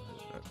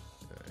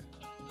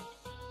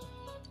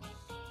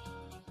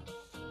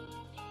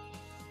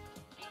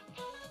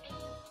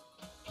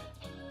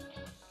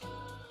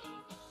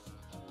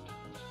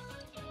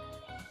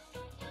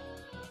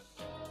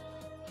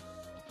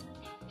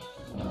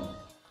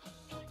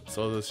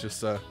 So that's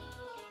just I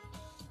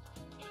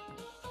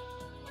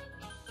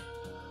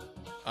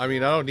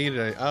mean, I don't need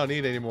it. I don't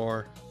need any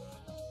more.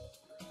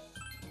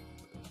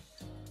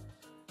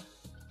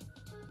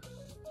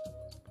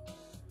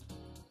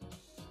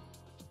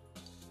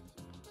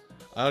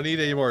 I don't need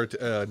any more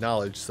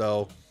knowledge,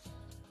 so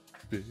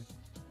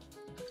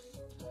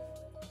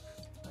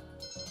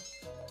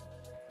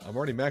I'm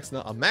already maxed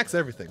now. I'll max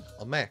everything.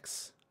 I'll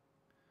max.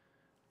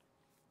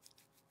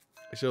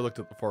 I should have looked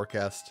at the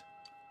forecast.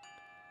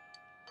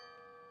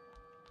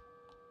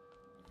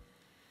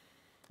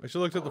 I should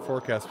have looked at the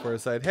forecast before I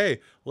decided, hey,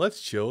 let's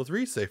chill with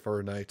Rise for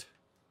a night.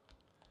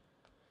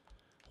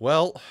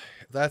 Well,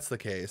 if that's the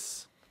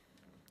case.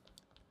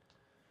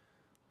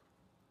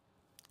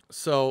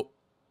 So,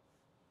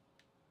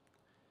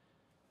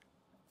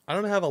 I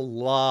don't have a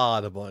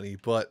lot of money,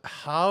 but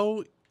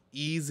how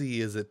easy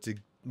is it to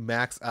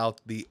max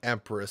out the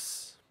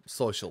Empress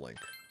social link?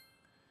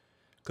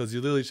 Because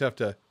you literally just have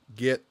to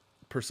get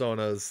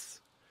personas,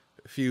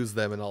 fuse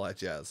them, and all that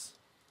jazz.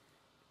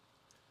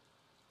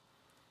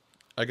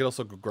 I could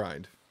also go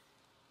grind,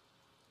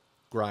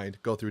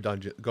 go through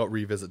dungeon, go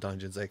revisit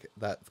dungeons, like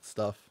that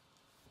stuff.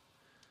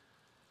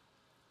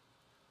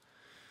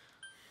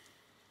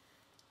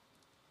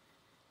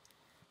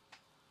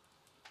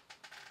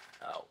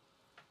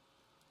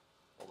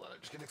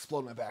 just gonna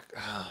explode my back.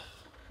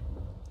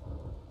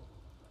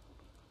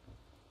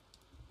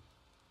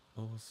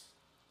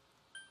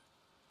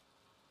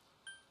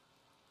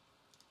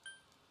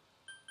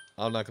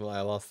 I'm not gonna lie,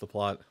 I lost the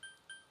plot.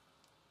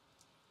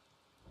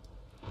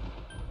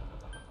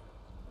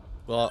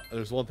 Well,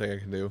 there's one thing I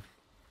can do.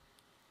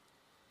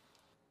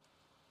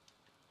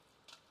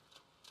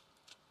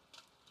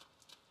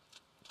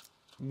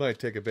 It might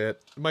take a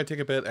bit. It might take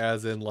a bit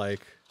as in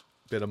like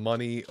a bit of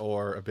money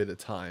or a bit of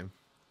time.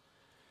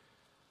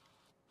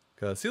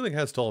 Because Ceiling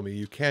has told me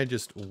you can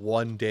just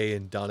one day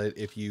and done it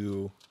if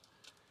you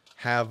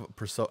have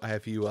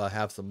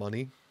have some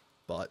money,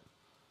 but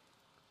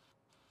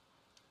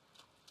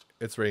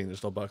it's raining.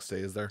 There's no buck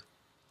stay, is there?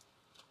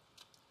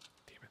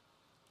 Damn it!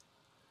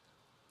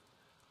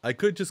 I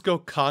could just go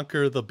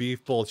conquer the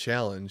Beef Bowl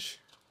challenge.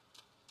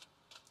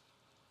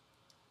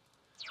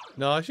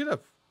 No, I should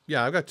have.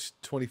 Yeah, I've got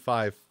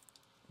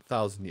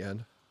 25,000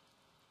 yen.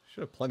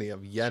 Should have plenty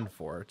of yen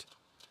for it.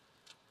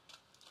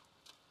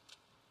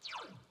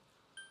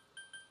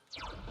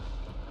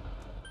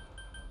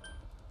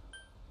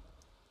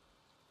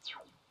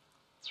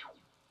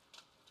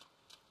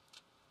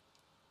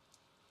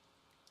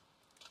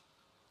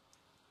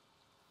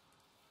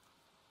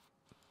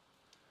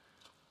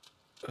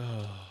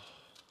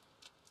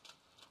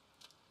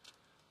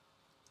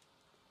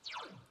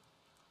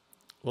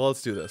 Well,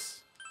 let's do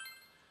this.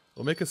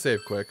 We'll make a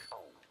save quick.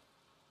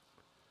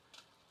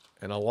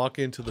 And I'll walk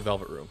into the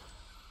Velvet Room.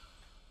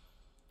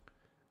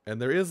 And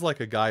there is like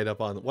a guide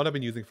up on what I've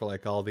been using for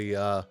like all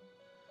the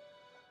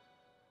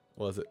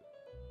what is it?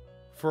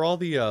 For all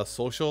the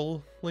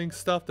social link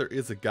stuff, there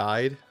is a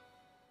guide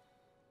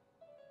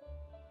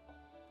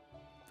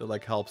that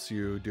like helps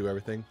you do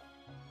everything.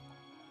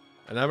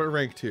 And I'm at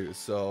rank 2,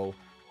 so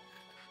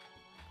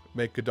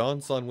make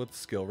Gadon Sun with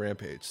skill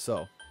Rampage.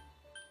 So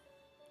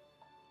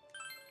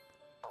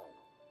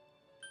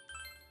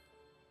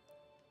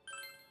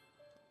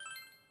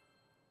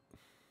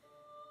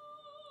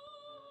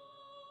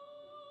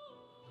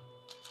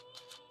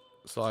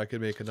I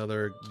can make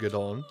another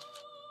Gadon.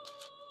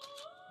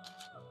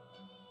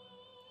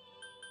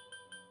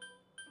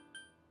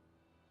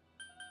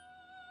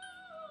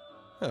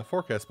 Yeah,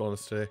 forecast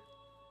bonus today.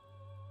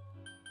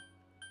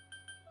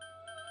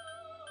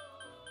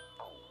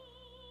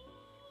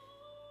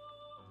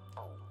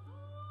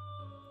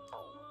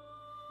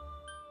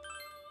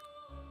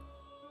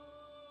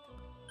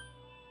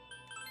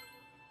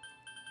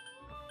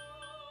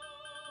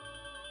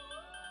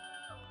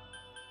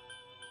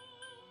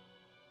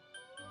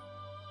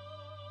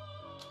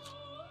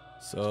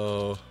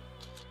 So,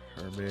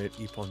 Hermit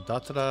Ipon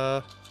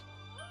Datara.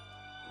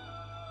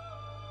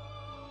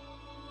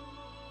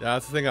 Yeah,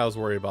 that's the thing I was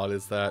worried about,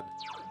 is that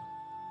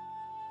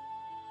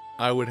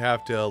I would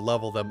have to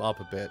level them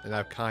up a bit, and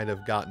I've kind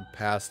of gotten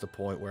past the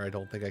point where I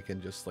don't think I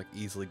can just like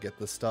easily get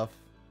this stuff.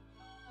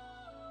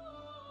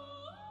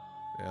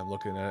 Yeah, I'm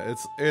looking at it.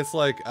 It's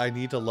like I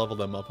need to level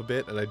them up a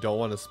bit, and I don't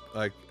want to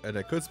like, and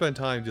I could spend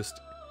time just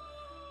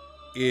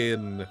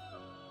in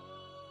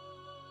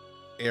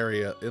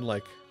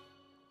like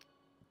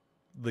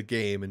the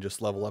game and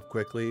just level up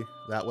quickly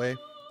that way.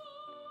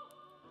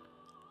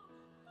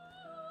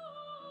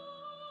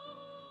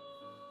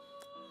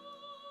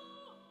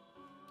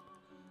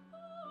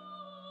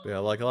 But yeah,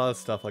 like a lot of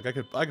stuff, like I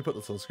could put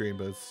this on screen,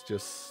 but it's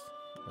just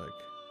like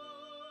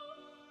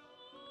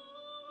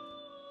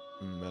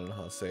I don't know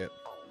how to say it.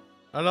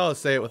 I don't know how to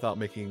say it without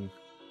making.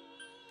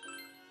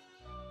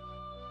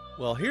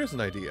 Well, here's an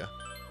idea.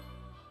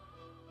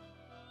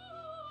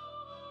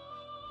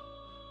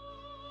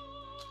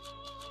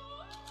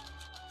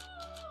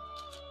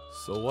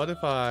 So what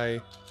if I...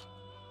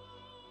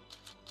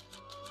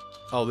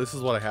 Oh, this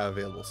is what I have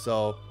available.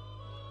 So...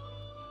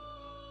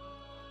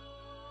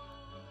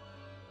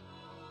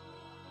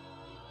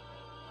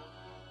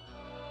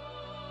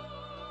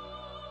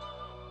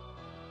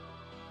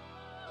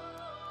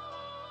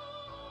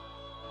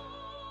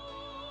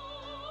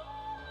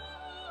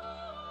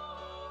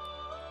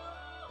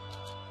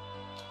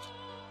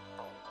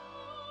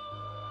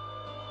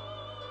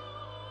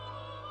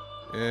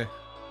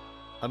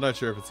 I'm not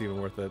sure if it's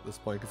even worth it at this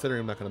point, considering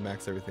I'm not going to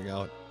max everything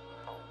out.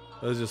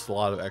 There's just a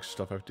lot of extra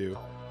stuff I have to do.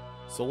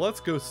 So let's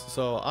go.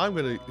 So I'm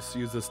going to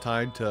use this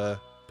time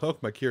to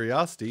poke my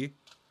curiosity.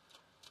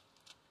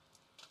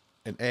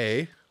 And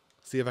A,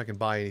 see if I can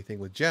buy anything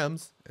with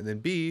gems. And then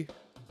B,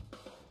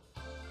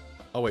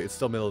 oh wait, it's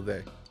still middle of the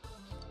day.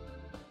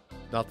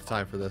 Not the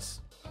time for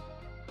this.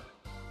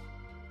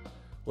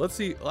 Let's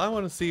see. I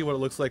want to see what it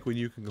looks like when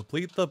you can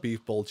complete the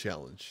Beef Bowl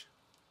challenge.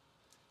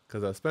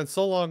 Because I've spent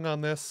so long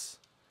on this,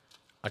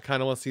 I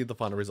kind of want to see the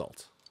final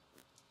result.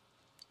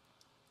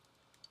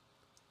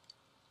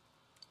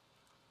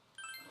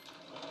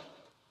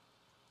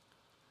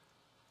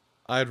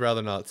 I'd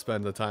rather not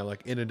spend the time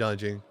like in a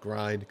dungeon,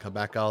 grind, come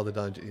back out of the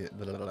dungeon.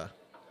 Blah, blah, blah.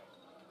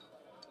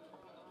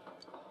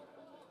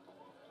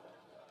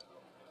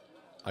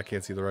 I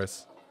can't see the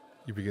rice.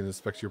 You begin to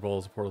inspect your bowl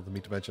as a portal of the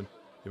meat dimension.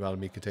 The amount of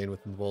meat contained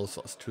within the bowl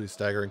is truly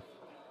staggering.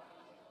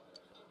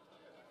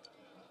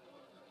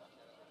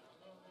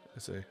 I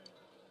see.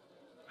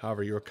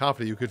 However, you were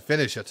confident you could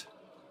finish it.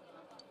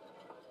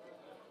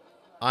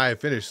 I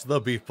finished the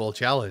Beef Bowl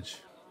challenge.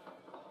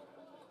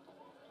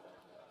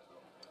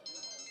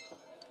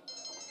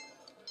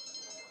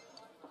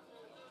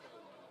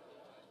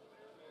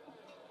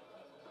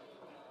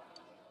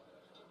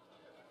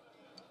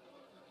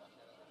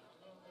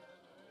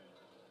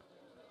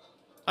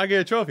 I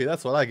get a trophy,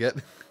 that's what I get.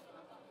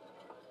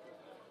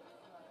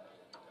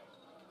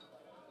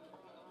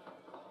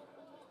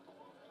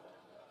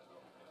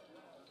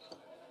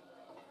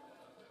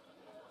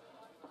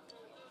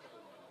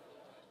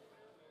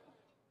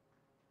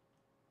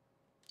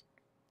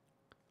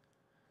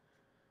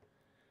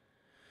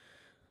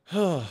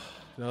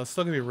 No, it's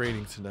still gonna be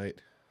raining tonight.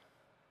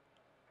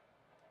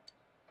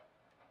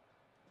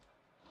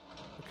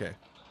 Okay.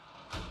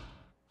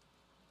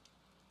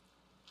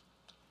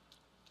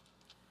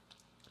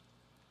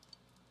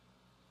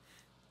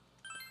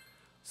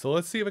 So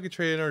let's see if I can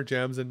trade in our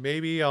gems, and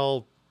maybe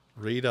I'll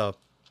read up.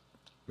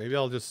 Maybe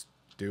I'll just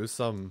do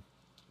some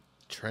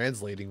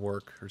translating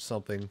work or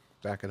something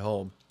back at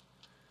home.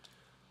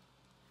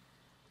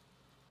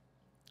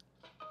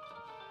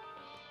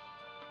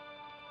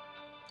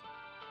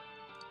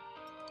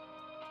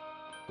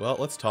 Well,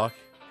 let's talk.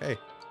 Hey,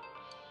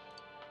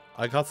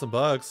 I caught some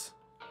bugs.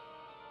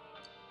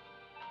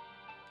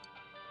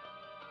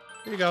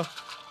 Here you go.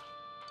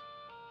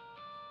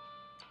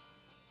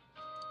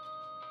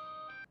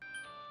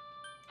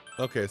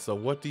 Okay, so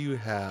what do you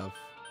have?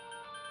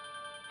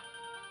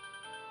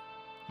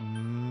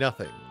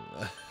 Nothing.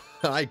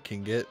 I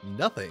can get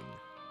nothing.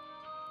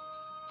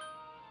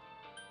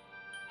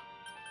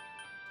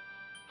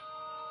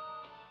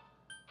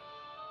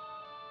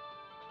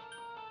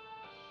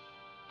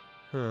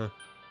 Huh.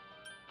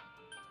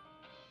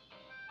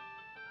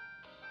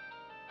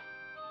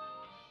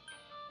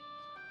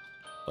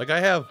 Like, I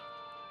have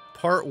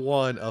part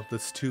 1 of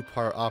this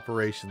 2-part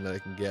operation that I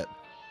can get.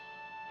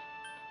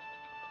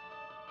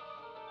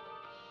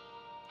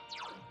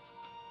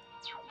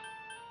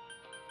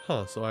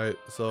 Huh, so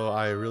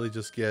I really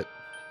just get...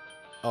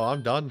 Oh,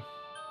 I'm done.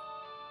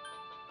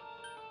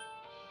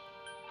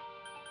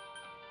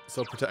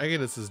 So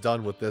protagonist is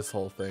done with this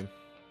whole thing.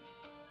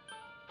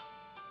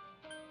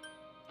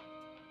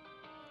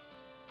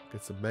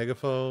 Get some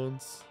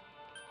megaphones.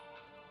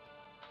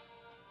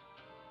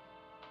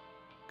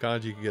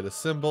 Kanji can get a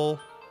symbol.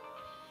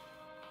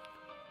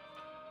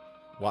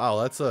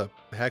 Wow, that's a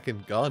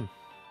heckin' gun.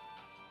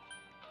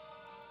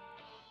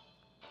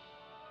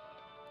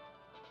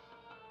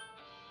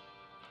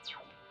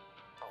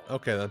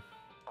 Okay then.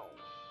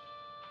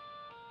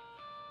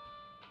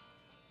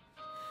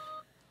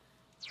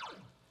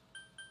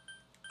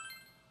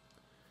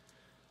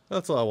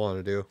 That's all I want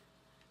to do.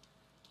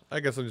 I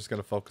guess I'm just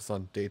gonna focus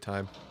on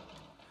daytime.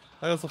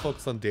 I also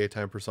focus on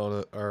daytime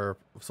persona or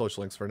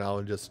social links for now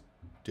and just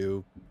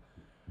do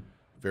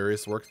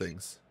various work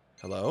things.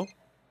 Hello?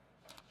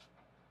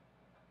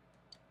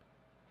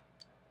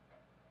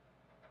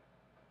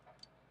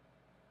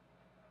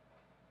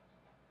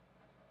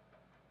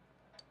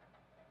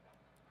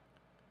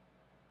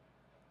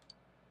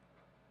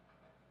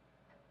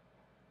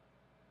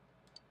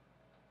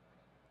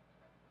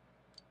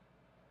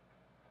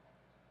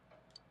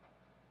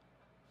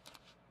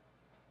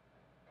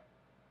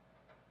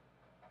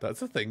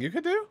 That's a thing you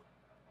could do?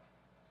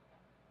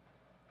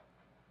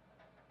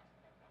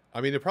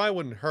 I mean, it probably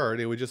wouldn't hurt.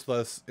 It would just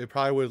less. It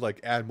probably would like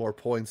add more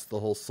points to the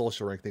whole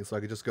social rank thing. So I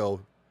could just go,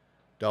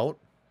 don't.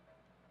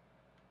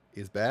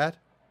 Is bad.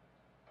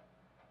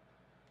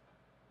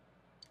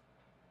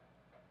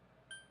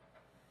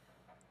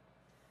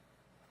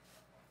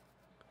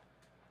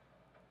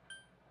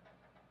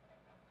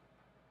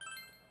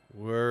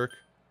 Work.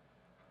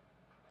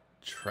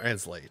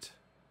 Translate.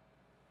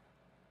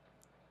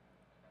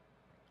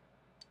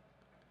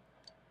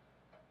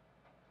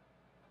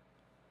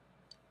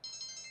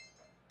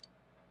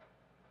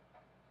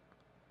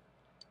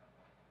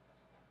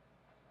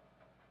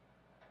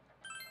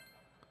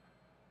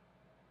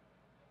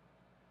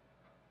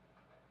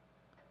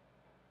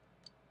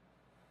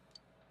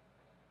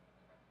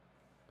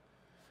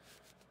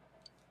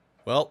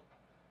 Well,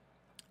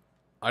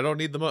 I don't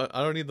need the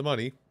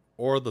money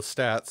or the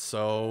stats,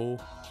 so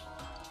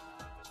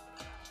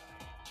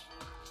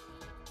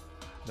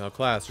now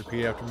class,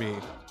 repeat after me.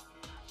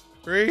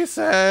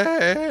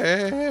 Resay.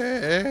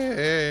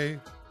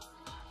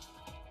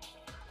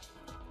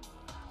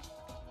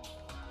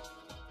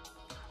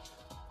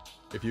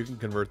 If you can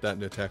convert that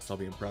into text, I'll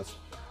be impressed.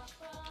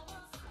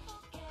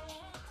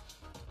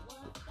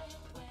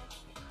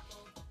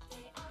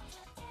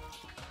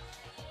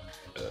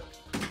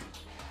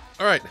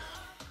 All right,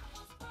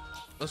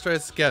 let's try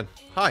this again.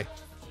 Hi.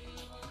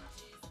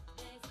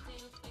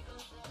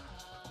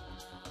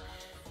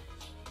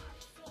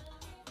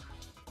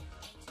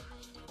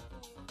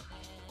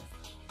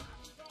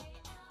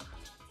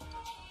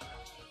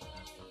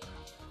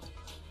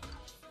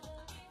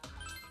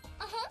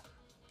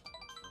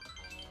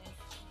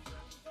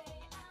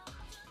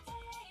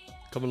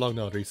 Come along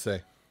now, Rise.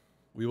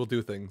 We will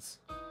do things.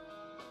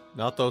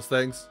 Not those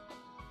things.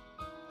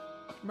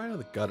 Get him out of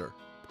the gutter.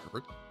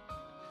 Pervert.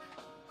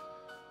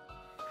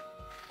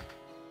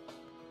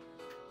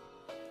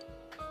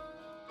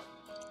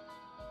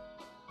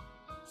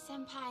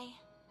 Senpai,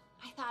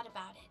 I thought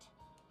about it.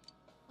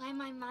 Why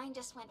my mind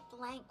just went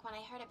blank when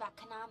I heard about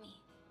Konami.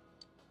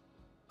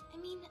 I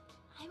mean,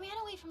 I ran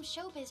away from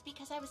showbiz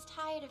because I was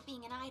tired of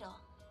being an idol.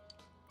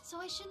 So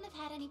I shouldn't have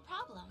had any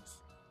problems.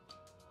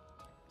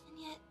 And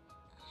yet,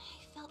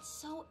 I felt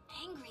so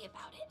angry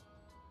about it.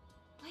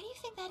 Why do you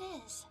think that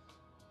is?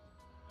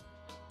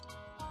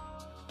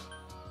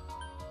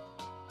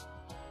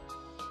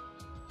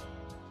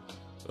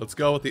 Let's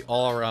go with the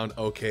all-around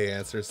okay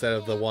answer instead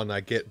of the one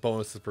I get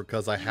bonuses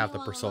because I have the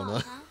all persona.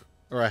 along, huh?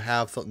 Or I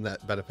have something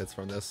that benefits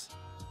from this.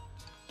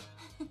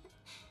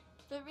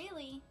 But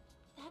really,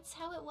 that's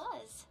how it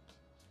was.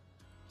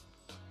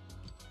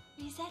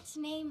 Rizette's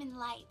name in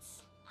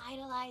lights,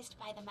 idolized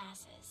by the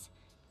masses.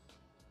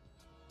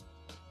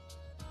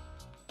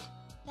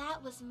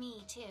 That was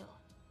me, too.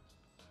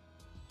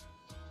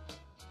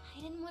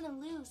 I didn't want to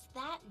lose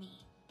that me.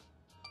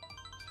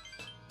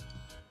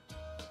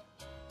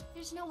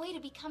 There's no way to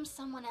become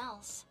someone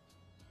else.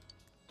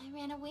 I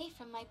ran away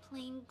from my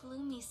plain,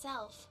 gloomy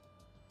self.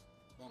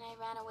 Then I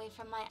ran away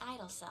from my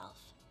idol self.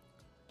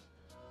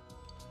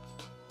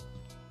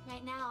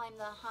 Right now, I'm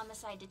the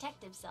homicide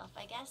detective self,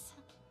 I guess.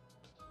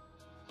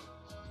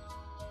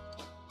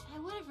 I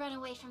would have run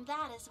away from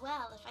that as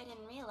well if I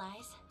didn't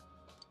realize.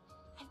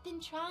 I've been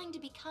trying to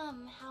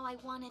become how I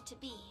wanted to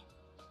be.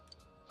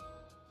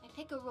 I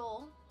pick a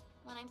role.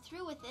 When I'm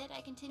through with it, I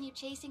continue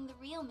chasing the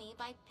real me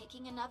by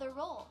picking another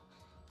role.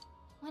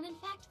 When in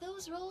fact,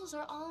 those roles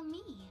are all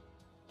me.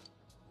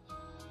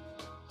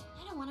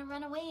 I don't want to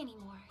run away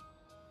anymore.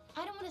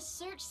 I don't want to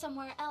search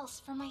somewhere else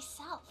for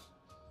myself.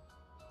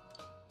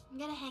 I'm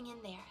gonna hang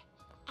in there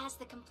as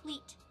the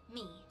complete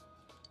me.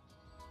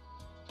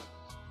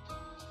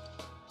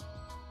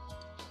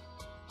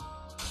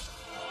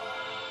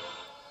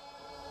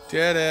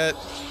 Did it!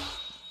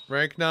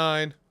 Rank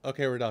 9.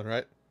 Okay, we're done,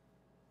 right?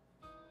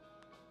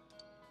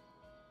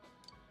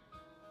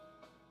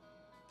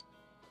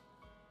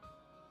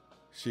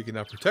 She can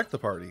now protect the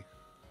party.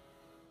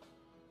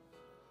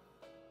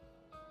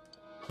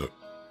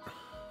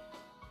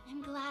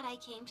 I'm glad I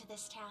came to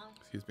this town.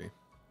 Excuse me.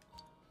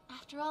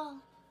 After all,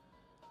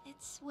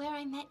 it's where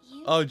I met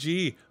you. Oh,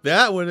 gee.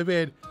 That would have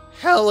been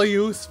hella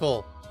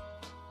useful.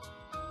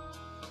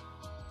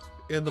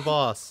 In the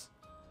boss.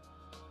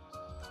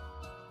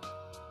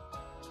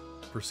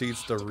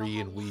 Proceeds to re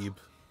and weeb.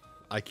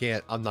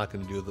 I'm not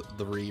going to do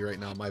the re right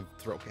now. My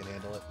throat can't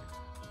handle it.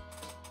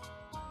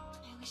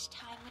 I wish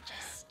time would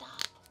just stop.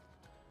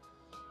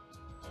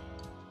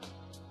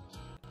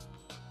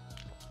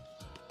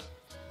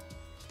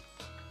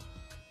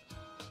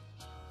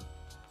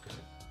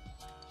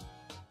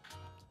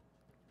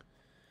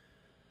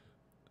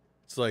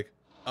 It's like,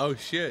 oh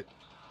shit.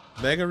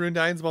 Mega Rune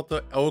 9's about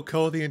to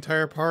OHKO the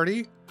entire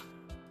party?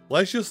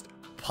 Let's just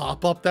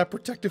pop up that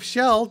protective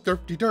shell,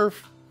 derp-de-derf.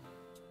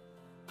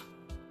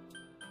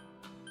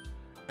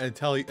 And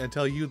tell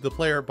you, the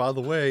player, by the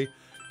way,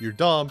 you're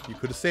dumb. You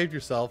could have saved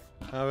yourself.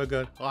 Have a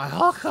good.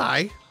 Oh,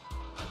 okay.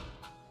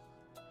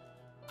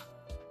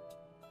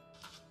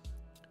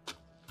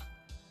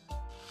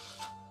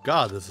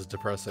 God, this is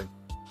depressing.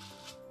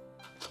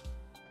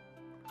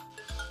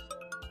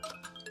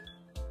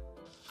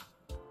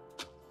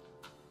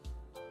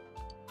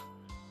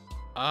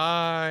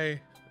 I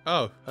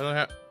don't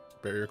have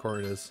barrier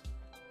corn. Is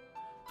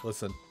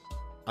listen.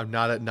 I'm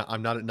not at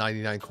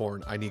 99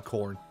 corn. I need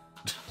corn.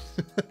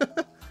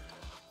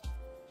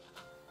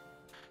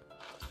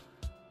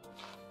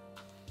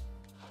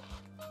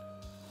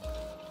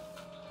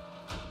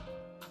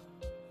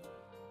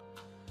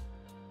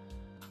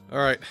 All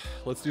right,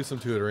 let's do some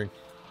tutoring.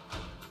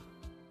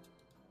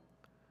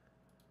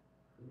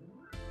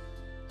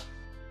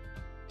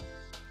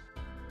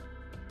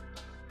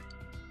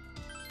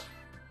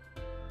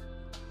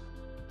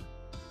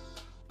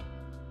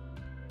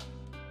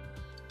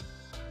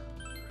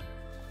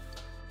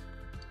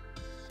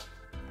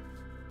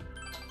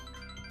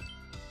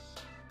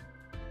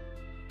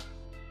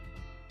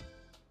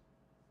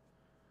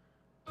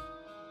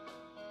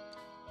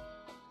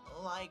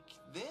 Like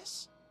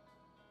this?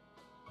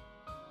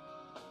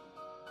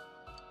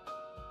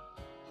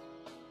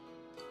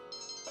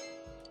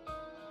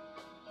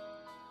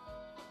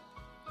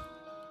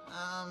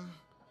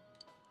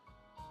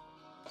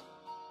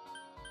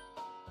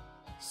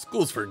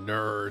 School's for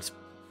nerds.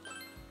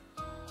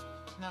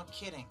 No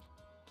kidding.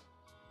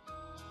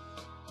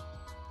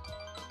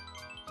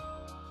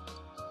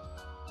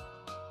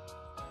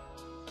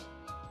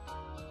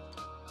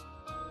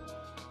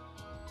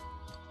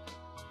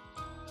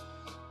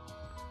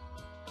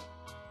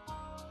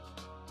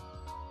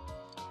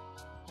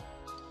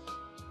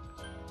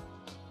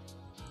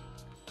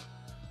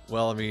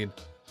 Well, I mean,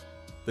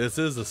 this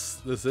is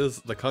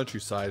the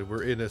countryside.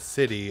 We're in a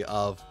city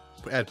of,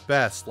 at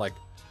best, like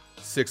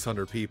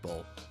 600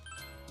 people.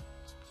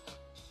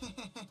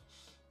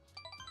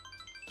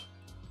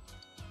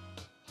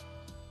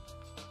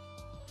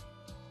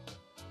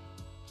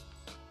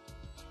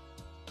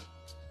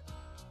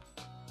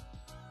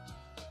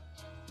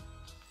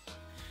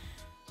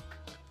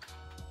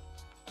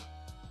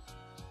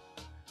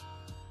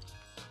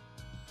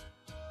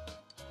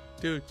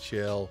 Dude,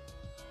 chill.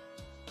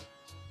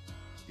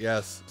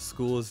 Yes,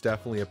 school is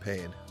definitely a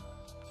pain.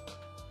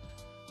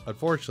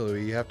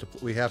 Unfortunately,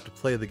 we have to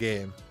play the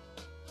game.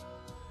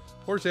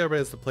 Fortunately, everybody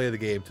has to play the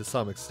game to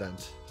some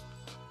extent.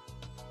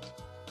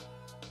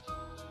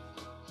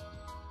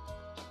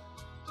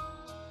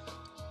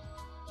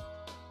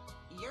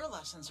 Your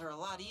lessons are a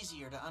lot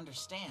easier to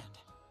understand.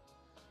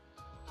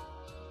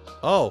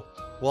 Oh,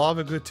 well, I'm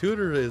a good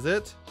tutor, is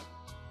it?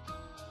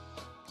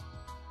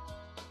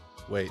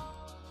 Wait.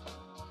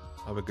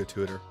 I'm a good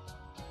tutor.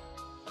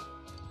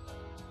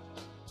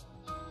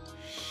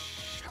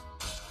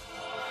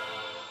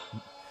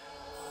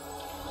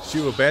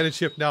 Shoot, abandon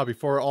ship now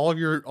before all of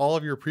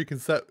your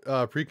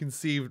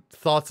preconceived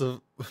thoughts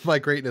of my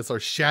greatness are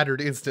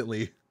shattered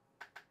instantly.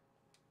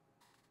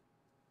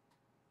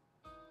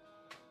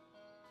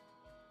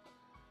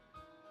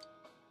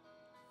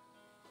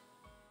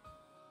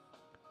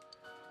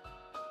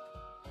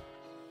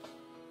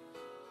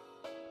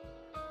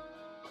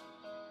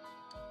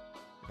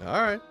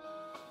 All right,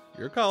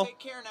 your call. Take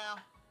care now.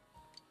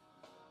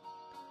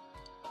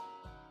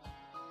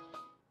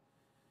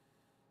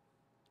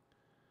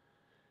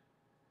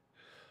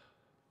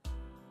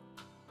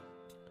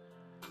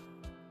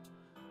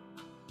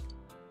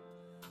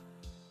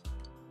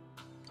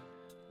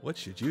 What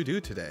should you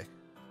do today?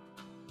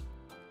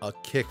 A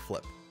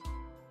kickflip.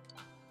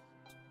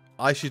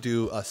 I should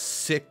do a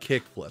sick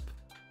kickflip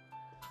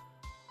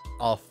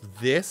off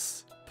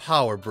this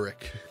power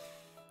brick.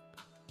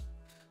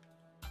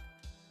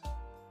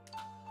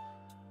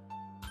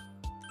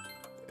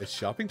 It's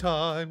shopping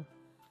time.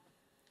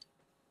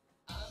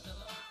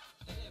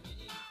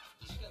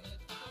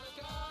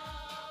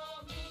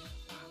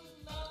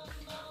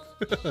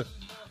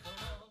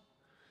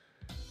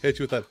 Hit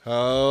you with that.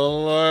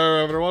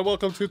 Hello, everyone.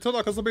 Welcome to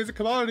Nanako's Amazing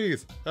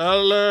Commodities.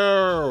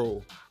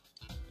 Hello.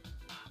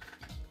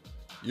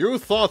 You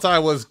thought I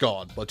was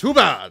gone, but too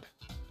bad.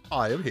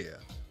 I am here.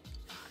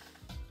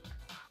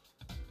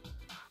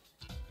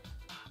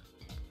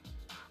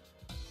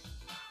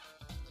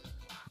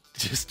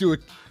 Just do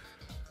it.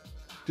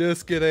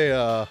 Just get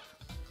a,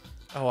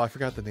 oh, I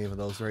forgot the name of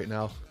those right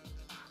now.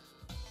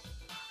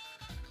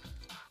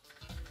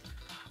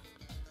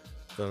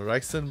 The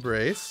Rexen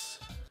brace.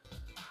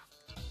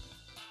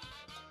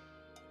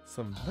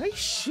 Some nice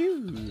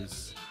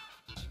shoes.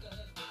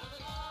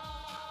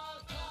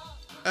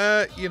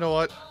 You know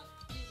what?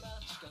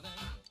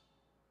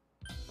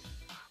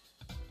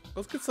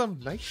 Let's get some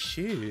nice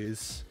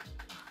shoes.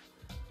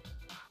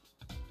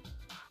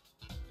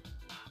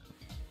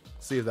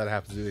 See if that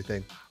happens to do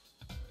anything.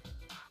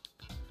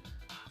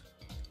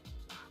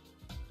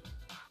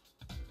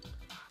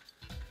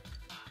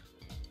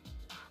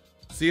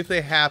 See if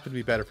they happen to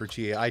be better for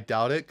Chie. I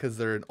doubt it because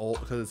they're an old.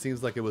 Because it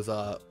seems like it was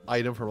a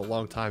item from a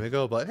long time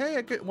ago. But hey,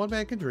 one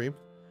man can dream.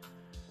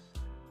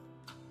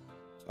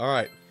 All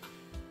right.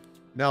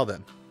 Now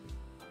then.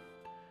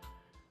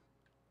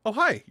 Oh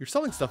hi! You're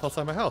selling stuff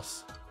outside my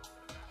house.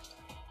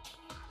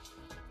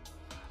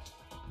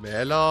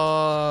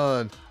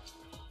 Melon.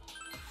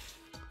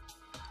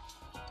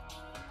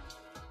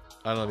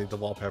 I don't need the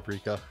wall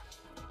paprika.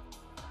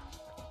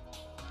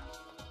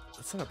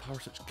 That's not a power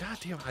switch. God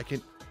damn! I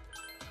can.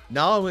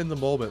 Now I'm in the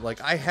moment.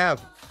 Like I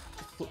have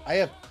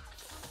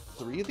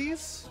 3 of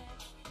these.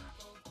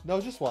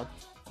 No, just 1.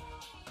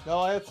 No,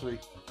 I have 3.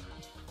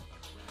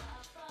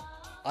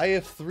 I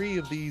have 3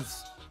 of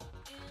these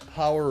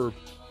power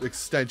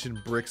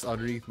extension bricks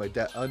underneath my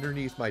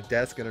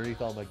desk,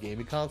 underneath all my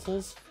gaming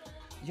consoles.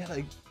 Yeah,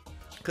 like,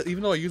 cause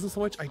even though I use them so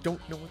much, I don't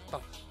know what the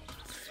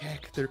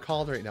heck they're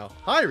called right now.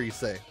 Hi,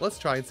 Risei. Let's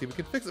try and see if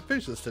we can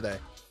finish this today.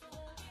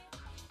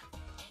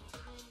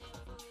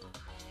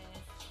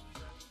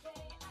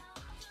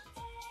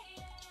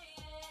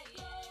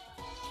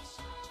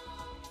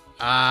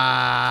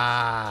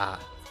 Ah.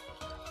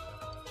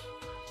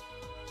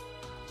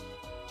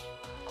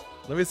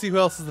 Let me see who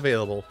else is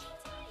available.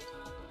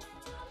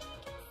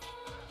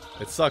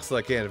 It sucks that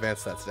I can't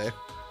advance that today.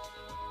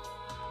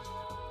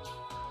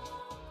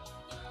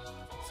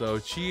 So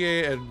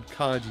Chie and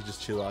Kanji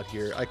just chill out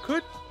here. I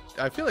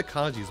feel like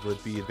Kanji's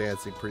would be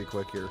advancing pretty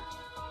quick here.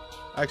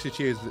 Actually,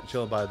 Chie is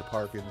chilling by the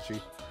park, isn't she?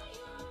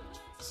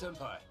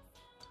 Senpai.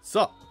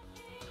 Sup?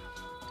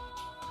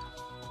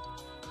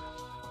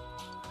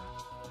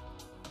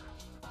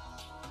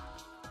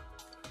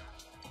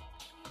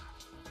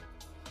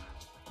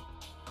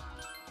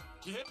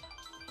 Get.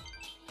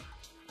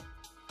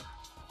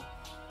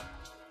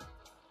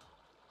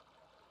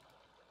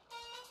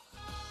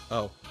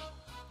 Oh.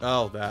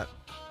 Oh, that.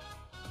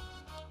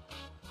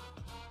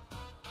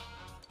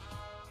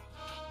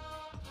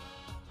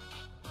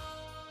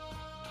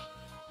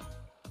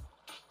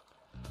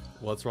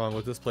 What's wrong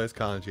with this place,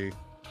 Kanji?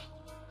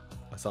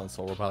 I sound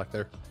so robotic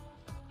there.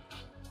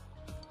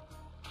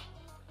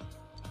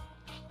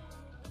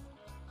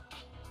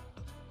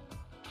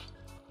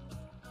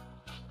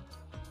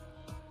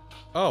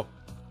 Oh.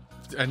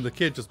 And the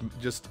kid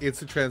just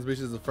instant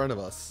transmissions in front of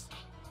us.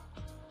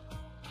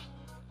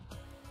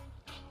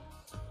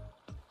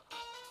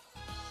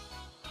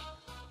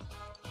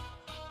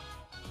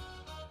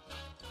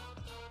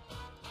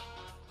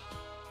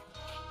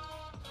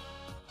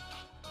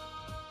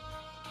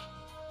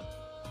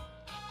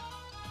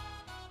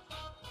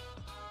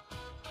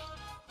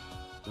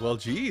 Well,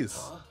 geez.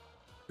 Huh?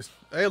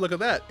 Hey, look at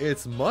that.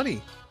 It's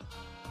money.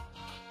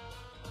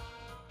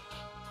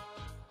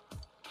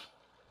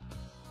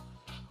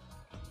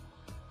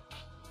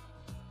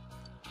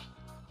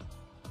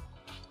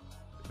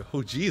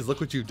 Oh, geez. Look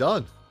what you've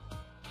done.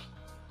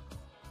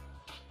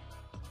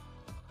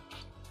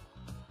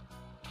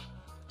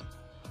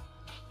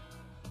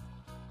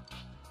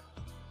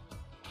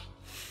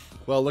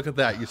 Well, look at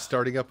that. You're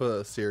starting up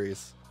a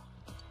series.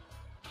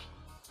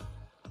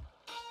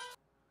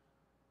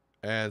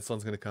 And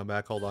someone's going to come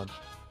back. Hold on.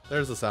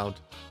 There's the sound.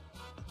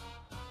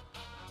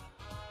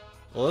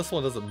 Well, this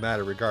one doesn't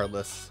matter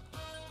regardless.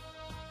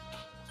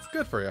 It's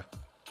good for you.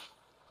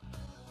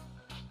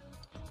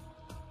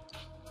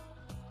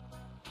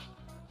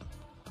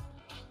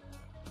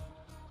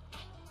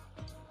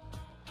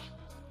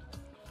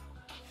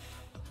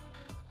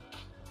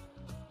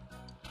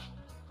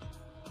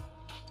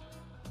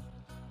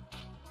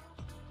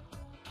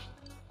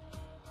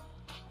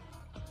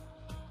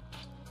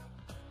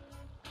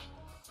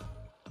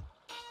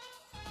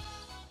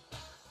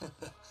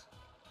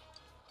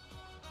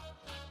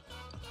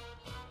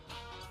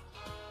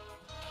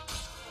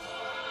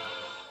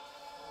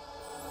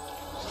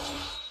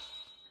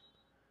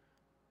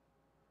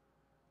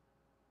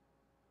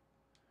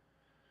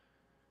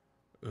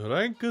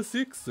 Rank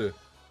 6.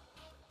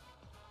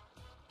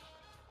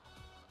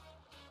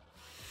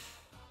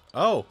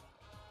 Oh.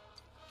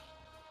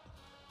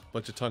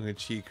 Bunch of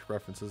tongue-in-cheek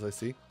references, I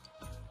see.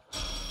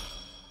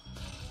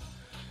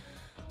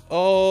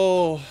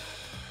 Oh.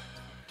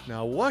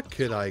 Now what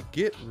could I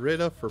get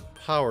rid of for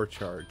power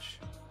charge?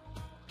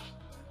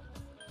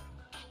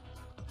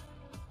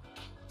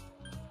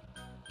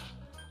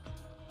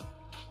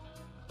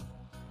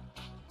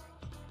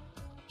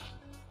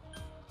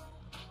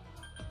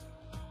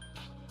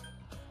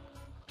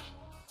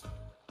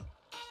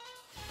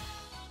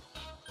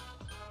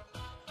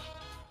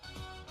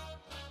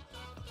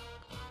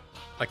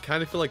 I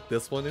kind of feel like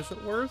this one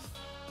isn't worth.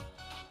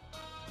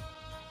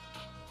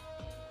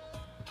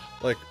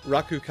 Like,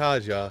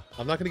 Rakukaja,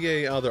 I'm not going to get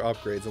any other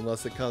upgrades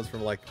unless it comes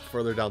from, like,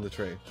 further down the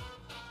train.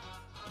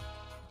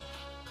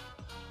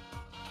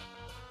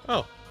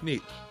 Oh,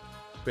 neat.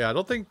 But yeah, I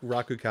don't think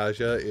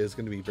Rakukaja is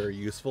going to be very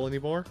useful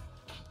anymore.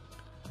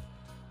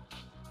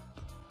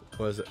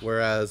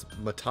 Whereas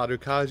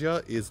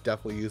Matarukaja is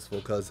definitely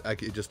useful because I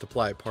could just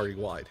apply it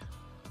party-wide.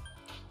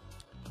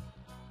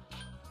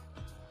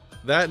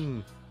 That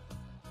and...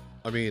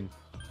 I mean...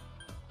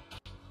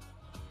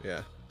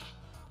 yeah.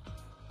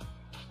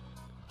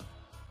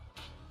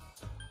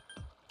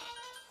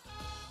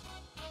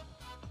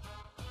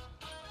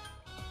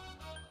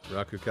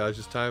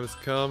 Rakukaja's time has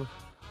come.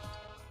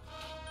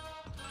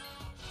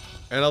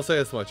 And I'll say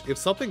this much. If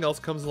something else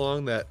comes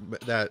along that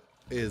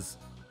is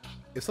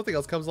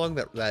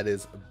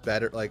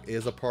better, like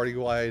is a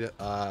party-wide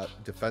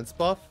defense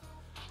buff,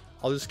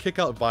 I'll just kick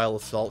out Vile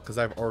Assault because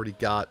I've already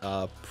got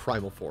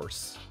Primal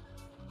Force.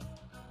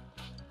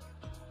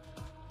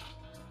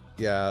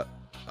 Yeah,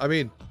 I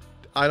mean,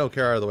 I don't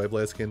care either way,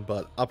 Blaziken,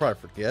 but I'll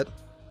probably forget.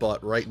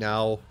 But right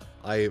now,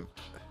 I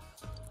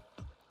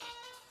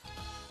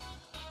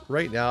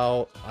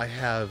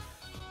have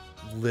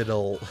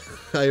little,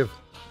 I have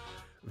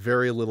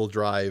very little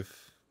drive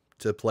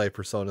to play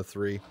Persona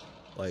 3.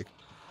 Like,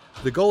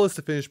 the goal is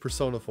to finish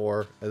Persona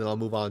 4, and then I'll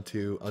move on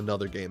to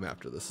another game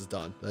after this is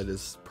done. That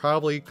is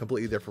probably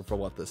completely different from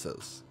what this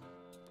is.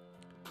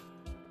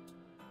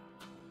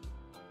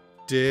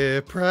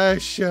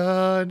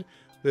 Depression!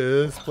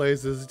 This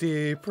place is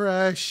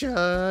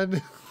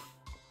depression!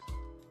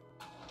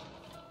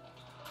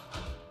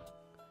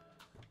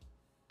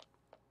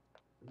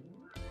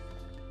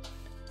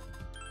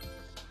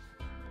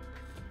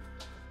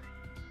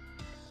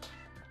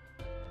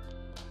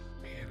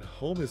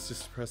 Home is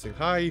just depressing.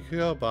 Hi,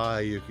 Yukiko.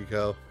 Bye,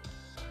 Yukiko.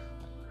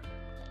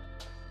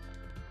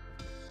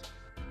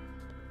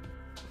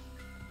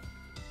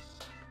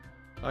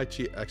 Hi,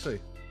 actually.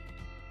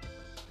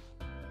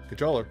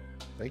 Controller.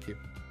 Thank you.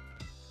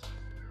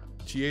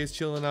 Chie's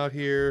chilling out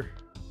here.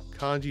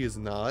 Kanji is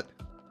not.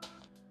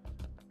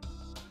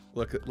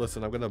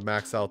 Listen, I'm going to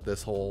max out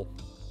this whole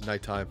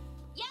nighttime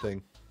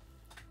thing.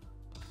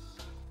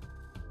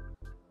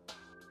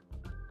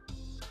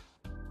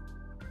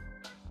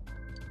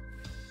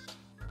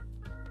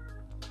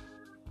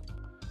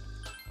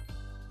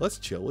 Let's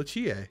chill with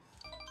Chie.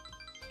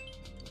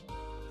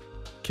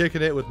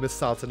 Kicking it with Miss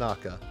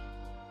Tanaka.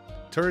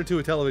 Turn it into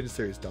a television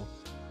series, don't.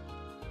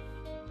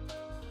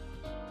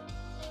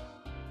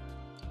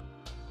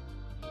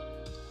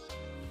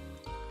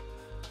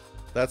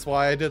 That's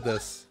why I did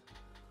this.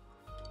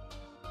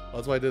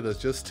 That's why I did this,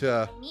 just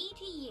to... Me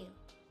to you.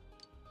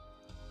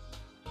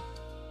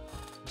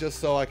 Just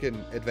so I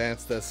can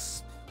advance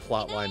this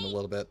plot line a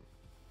little bit.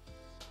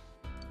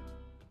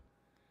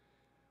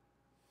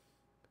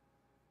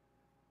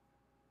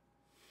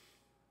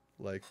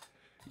 Like,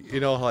 you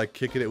know how like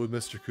kicking it with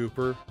Mr.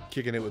 Cooper,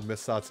 kicking it with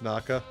Miss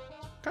Satsunaka,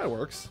 kind of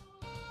works.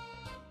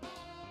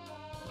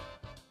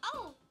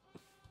 Oh.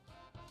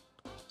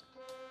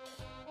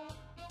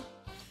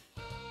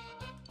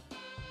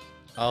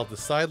 I'll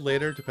decide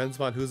later. Depends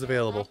on who's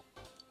available.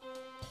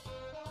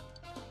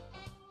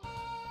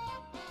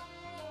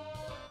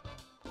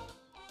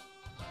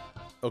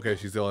 Okay,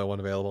 she's the only one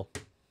available.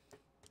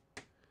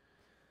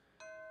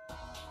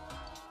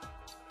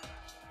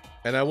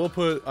 And I will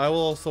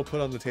also put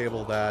on the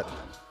table that...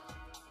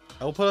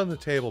 I will put on the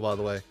table, by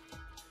the way,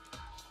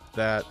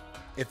 that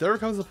if there ever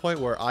comes a point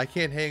where I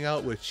can't hang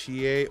out with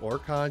Chie or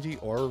Kanji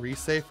or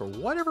Rise for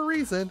whatever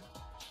reason,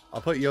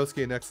 I'll put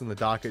Yosuke next in the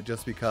docket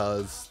just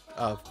because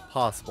of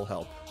possible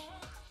help.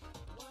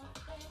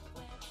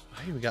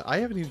 I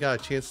haven't even got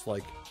a chance to,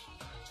 like,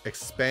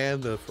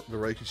 expand the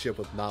relationship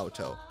with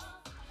Naoto.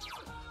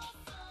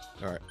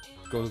 Alright,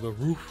 go to the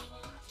roof.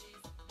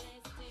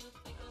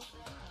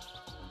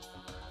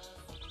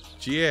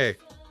 GA.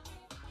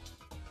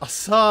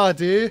 Asa,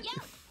 dude. Yeah.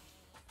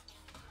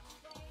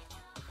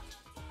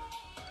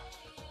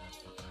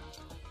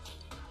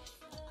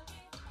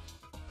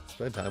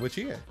 Spend time with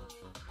GA.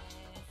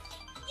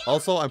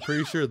 Also, I'm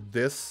pretty sure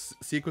this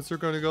sequence we're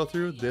going to go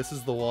through, this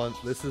is the one,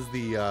 this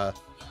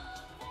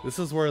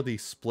is where the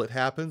split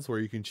happens, where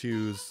you can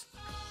choose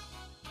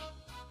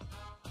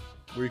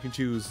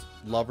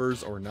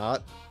lovers or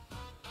not.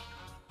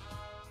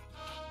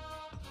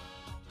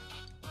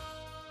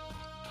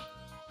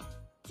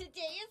 Today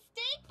is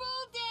steak bowl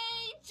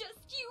day. Just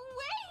you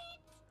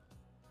wait.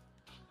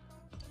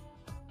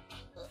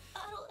 I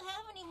don't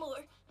have any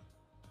more.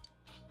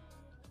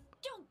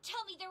 Don't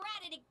tell me they're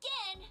at it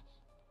again.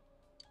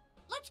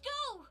 Let's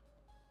go.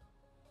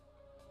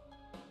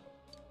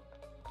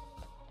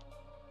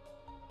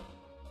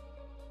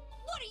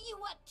 What are you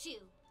up to?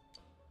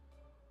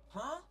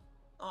 Huh?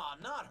 Aw,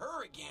 not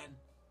her again.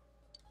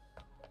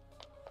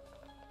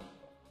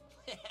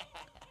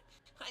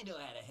 I know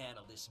how to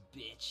handle this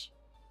bitch.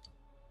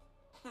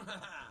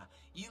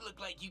 You look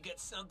like you got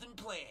something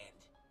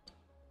planned.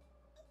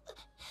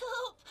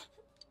 Help!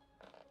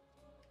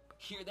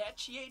 Hear that,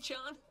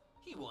 Chie-chan?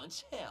 He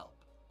wants help.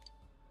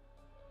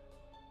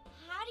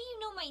 How do you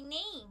know my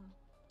name?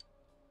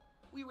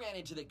 We ran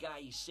into the guy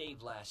you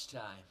saved last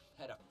time.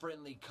 Had a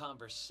friendly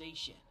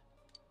conversation.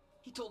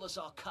 He told us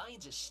all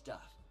kinds of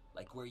stuff.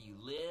 Like where you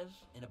live,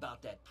 and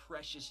about that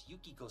precious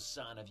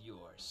Yukiko-san of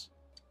yours.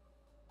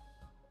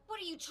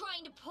 What are you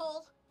trying to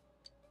pull?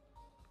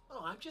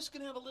 Oh, I'm just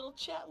gonna have a little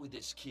chat with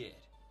this kid.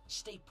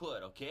 Stay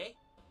put, okay?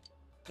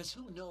 Cause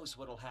who knows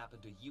what'll happen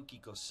to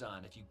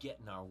Yukiko-san if you get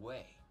in our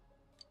way.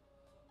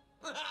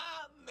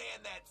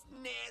 Man, that's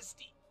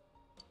nasty.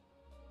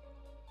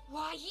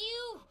 Why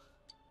you?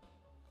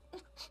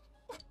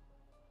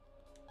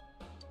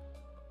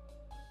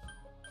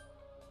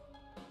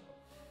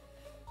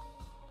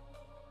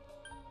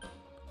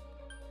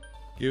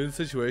 Given the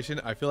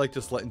situation, I feel like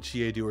just letting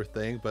Chie do her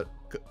thing, but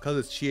because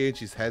it's Chie and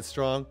she's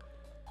headstrong,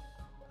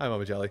 hi,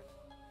 Mama Jelly.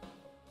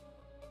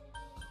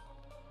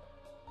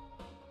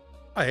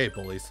 I hate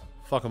bullies.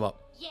 Fuck them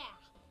up. Yeah,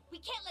 we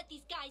can't let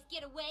these guys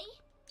get away.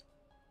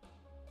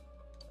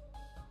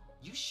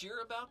 You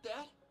sure about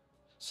that?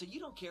 So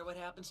you don't care what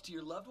happens to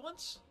your loved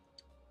ones?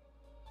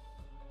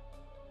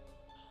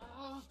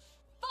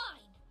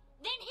 Fine,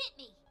 then hit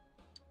me.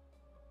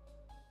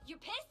 You're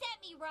pissed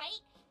at me,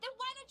 right? Then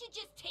why don't you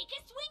just take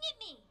a swing at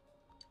me?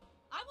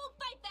 I won't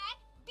fight back.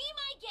 Be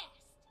my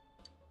guest.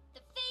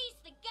 The face,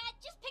 the gut,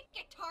 just pick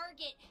a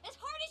target as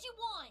hard as you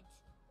want.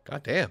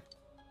 God damn.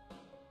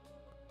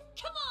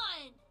 Come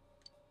on.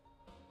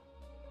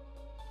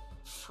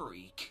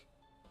 Freak.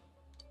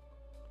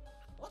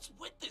 What's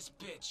with this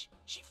bitch?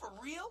 She for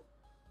real?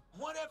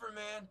 Whatever,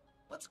 man.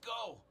 Let's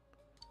go.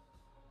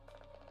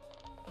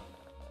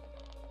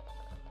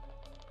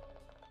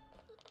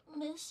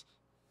 Miss,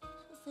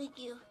 thank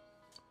you.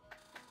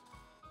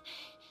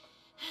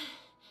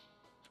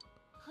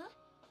 Huh?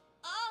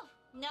 Oh,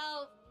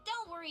 no,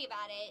 don't worry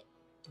about it.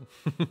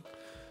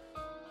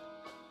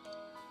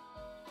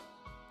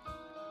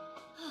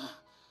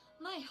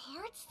 My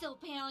heart's still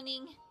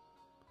pounding.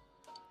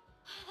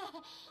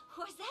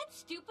 Was that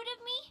stupid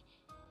of me?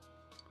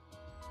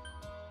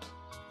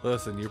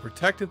 Listen, you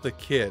protected the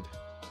kid.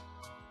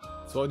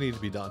 That's what needs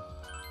to be done.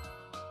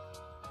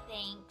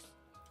 Thanks.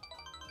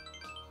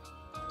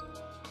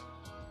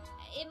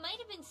 It might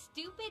have been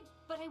stupid,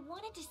 but I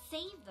wanted to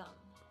save them.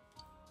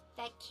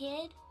 That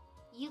kid,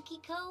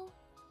 Yukiko.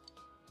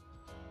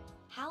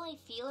 How I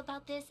feel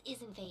about this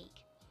isn't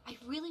vague. I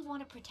really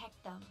want to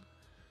protect them.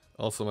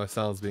 Also, my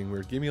sound's being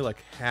weird. Give me like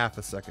half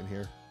a second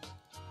here.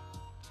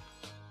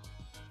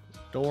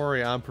 Don't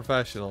worry, I'm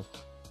professional.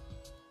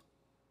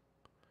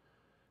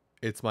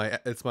 It's my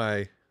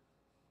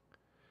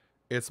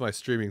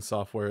streaming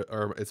software,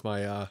 or it's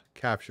my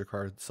capture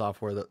card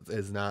software that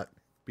is not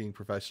being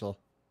professional.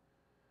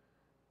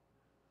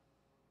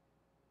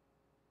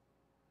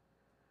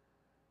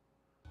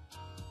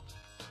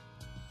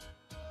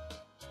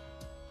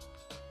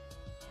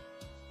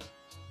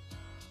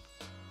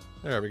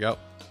 There we go.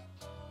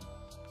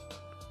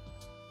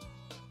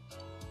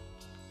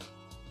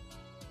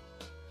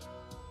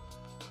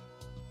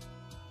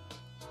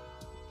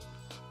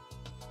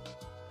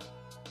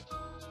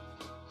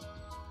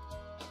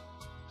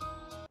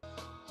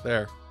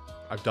 There.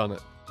 I've done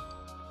it.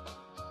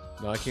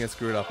 No, I can't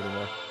screw it up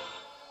anymore.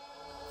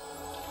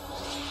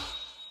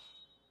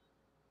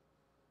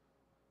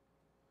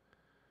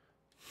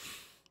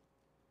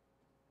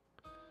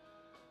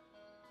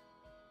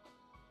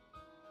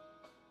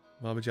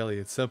 Mama Jelly,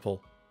 it's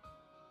simple.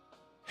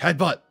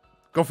 Headbutt!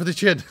 Go for the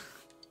chin!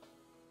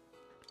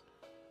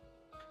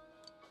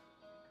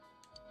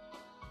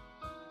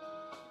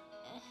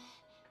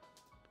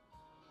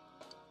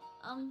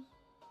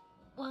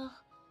 Well,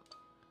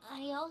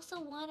 I also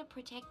want to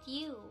protect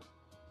you.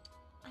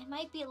 I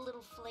might be a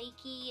little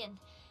flaky and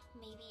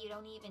maybe you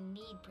don't even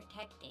need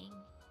protecting.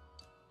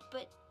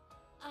 But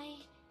I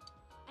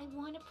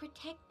want to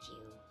protect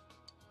you.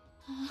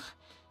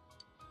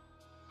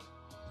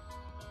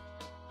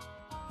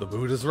 The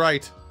mood is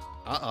right.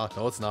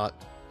 No it's not.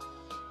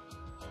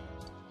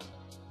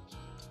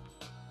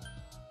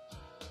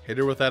 Hit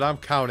her with that, I'm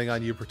counting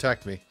on you,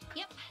 protect me.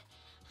 Yep,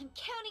 I'm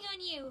counting on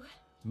you.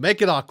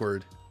 Make it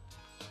awkward.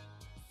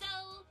 So,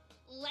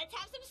 let's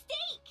have some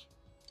steak!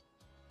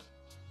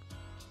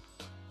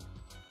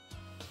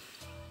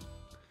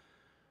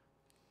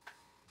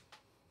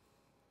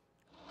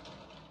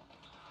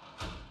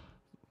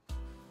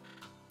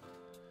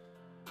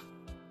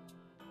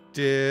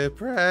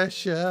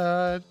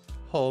 Depression.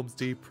 Holmes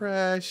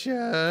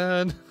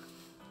depression.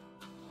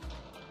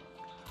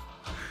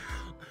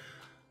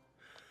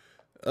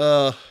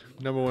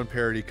 #1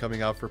 parody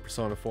coming out for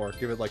Persona 4.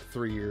 Give it like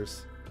 3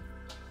 years.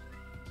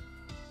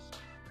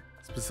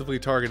 Specifically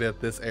targeted at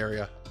this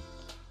area.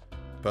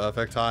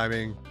 Perfect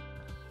timing.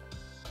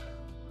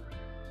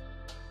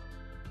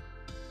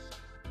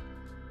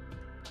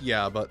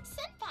 Yeah, but...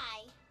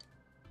 Senpai!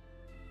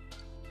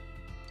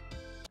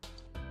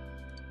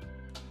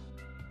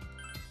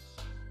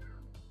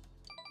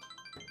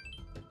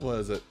 What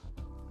is it?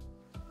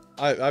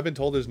 I've been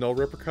told there's no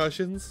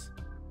repercussions.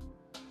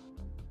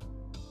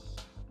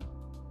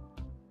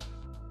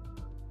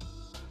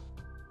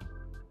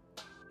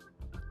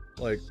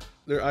 Like,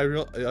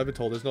 I've been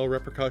told there's no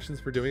repercussions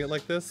for doing it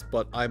like this,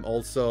 but I'm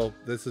also,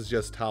 this is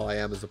just how I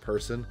am as a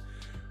person.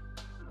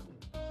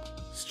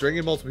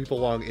 Stringing multiple people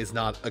along is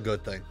not a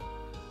good thing.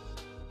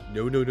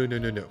 No, no, no, no,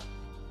 no, no.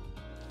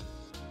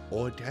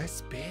 Oh,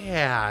 that's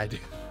bad.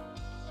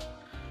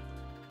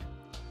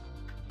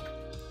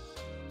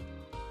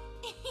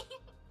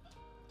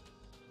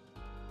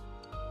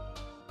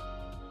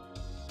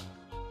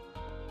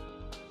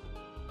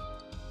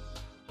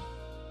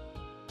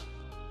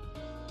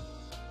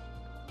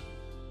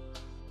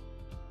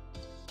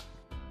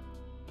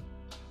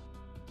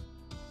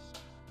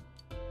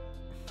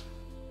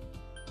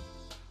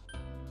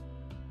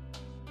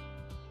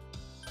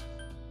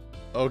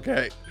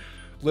 Okay,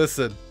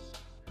 listen,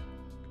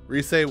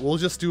 Rise, we'll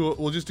just do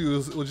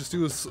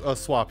a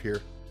swap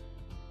here.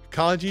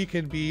 Kanji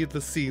can be the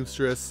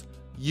seamstress.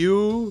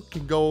 You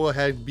can go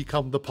ahead and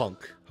become the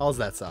punk. How's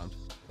that sound?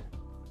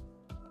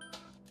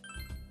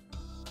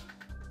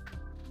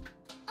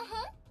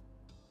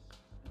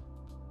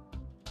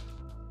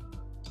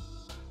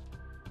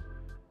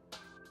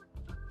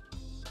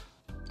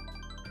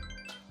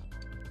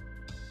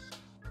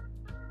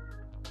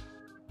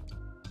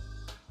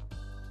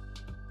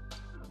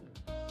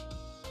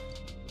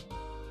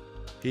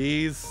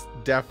 He's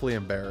definitely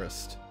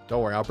embarrassed.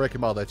 Don't worry, I'll break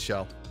him out of that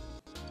shell.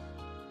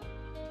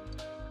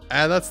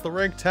 And that's the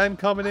rank 10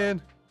 coming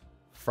in.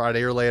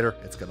 Friday or later,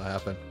 it's gonna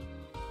happen.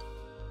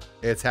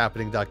 It's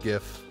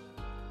happening.gif.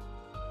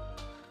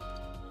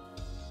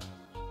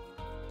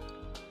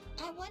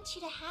 I want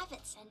you to have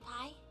it,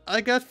 Senpai.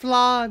 I got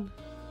flan.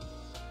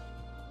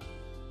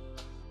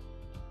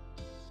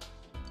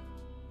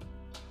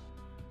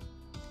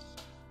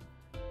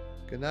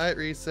 Good night,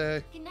 Rise.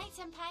 Good night,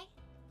 Senpai.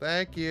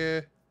 Thank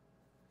you.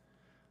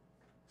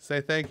 Say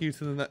thank you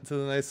to the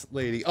nice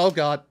lady. Oh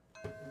God.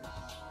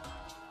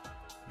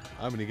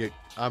 I'm gonna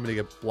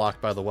get blocked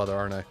by the weather,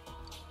 aren't I?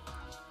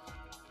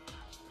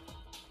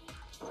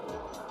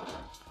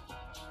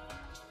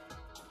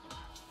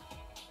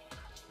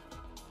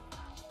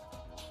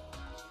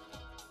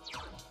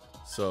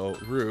 So,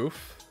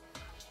 roof.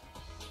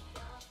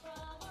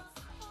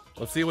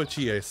 Let's see what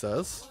Chie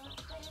says.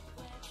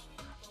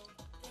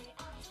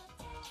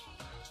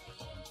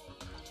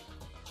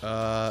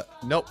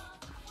 Nope.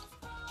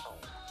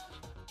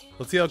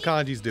 Let's see how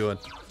Kanji's doing.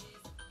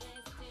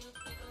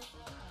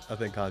 I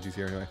think Kanji's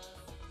here anyway.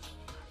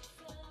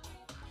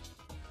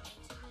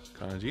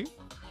 Kanji?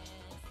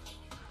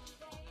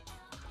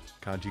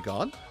 Kanji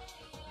gone?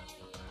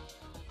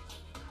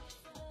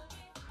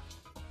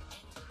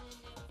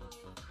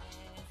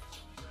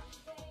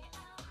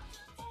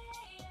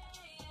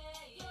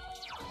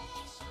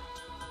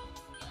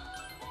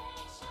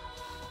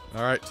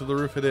 Alright, to the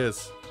roof it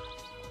is.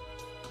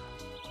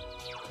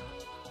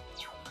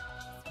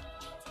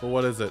 But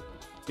what is it?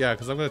 Yeah,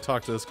 because I'm going to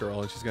talk to this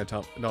girl and she's going to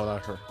tell me. No,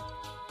 not her.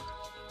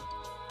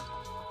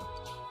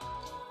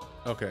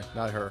 Okay,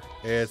 not her.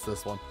 It's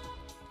this one.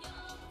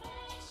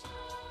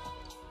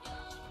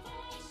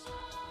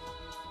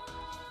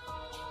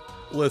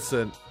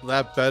 Listen,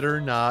 that better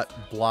not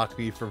block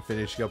me from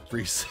finishing up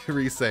Rise.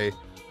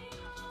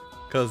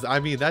 Because, I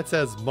mean, that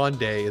says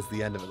Monday is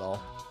the end of it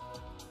all.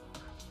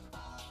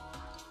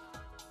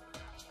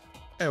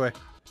 Anyway.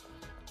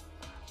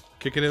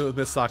 Kicking it with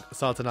Miss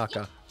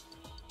Satanaka.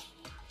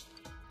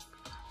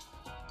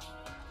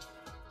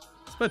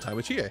 Spend time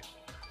with Chie.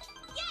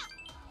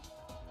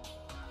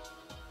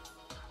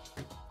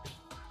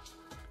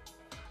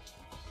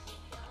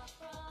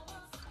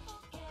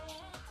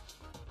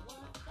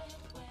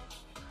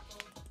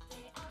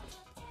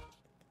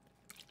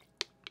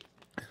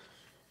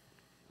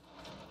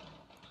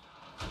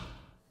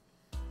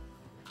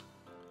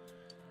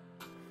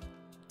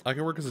 I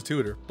can work as a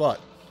tutor,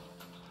 but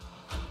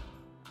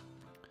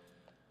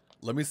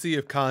let me see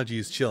if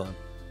Kanji's chilling.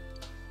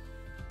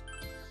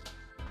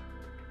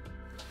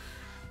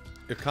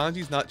 If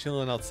Kanji's not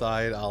chilling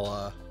outside,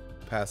 I'll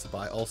pass it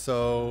by.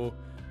 Also,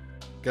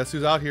 guess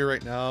who's out here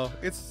right now?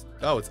 It's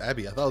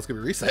Abby. I thought it was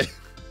gonna be Risei.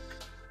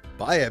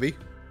 Bye, Abby.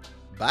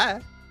 Bye.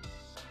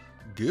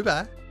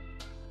 Goodbye.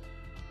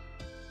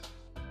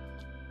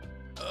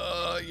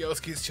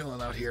 Yosuke's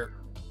chilling out here.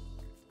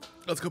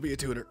 Let's go be a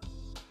tutor.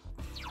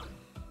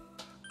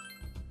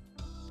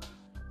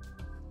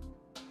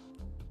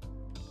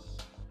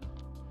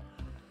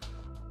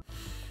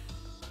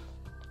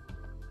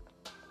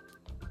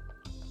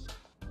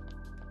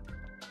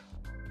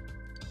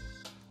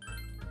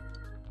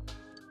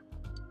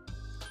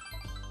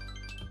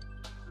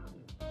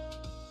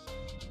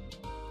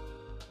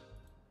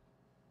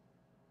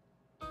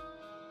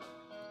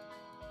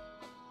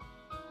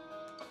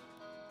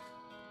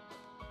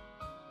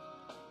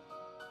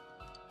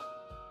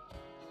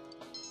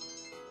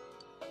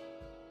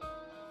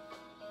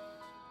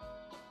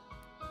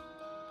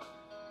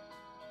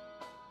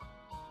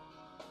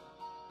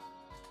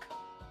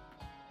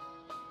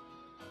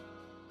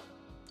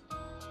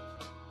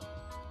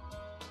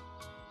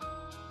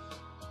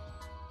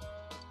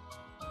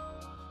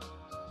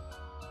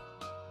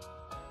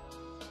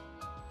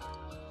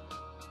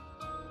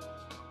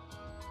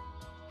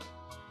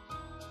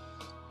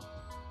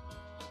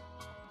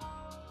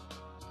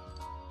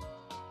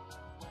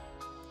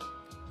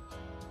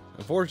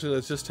 Unfortunately,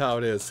 that's just how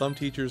it is. Some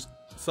teachers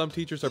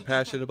are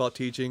passionate about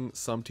teaching.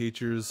 Some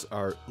teachers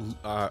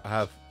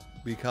have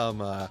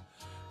become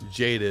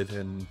jaded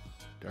and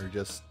are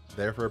just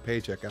there for a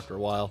paycheck after a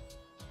while.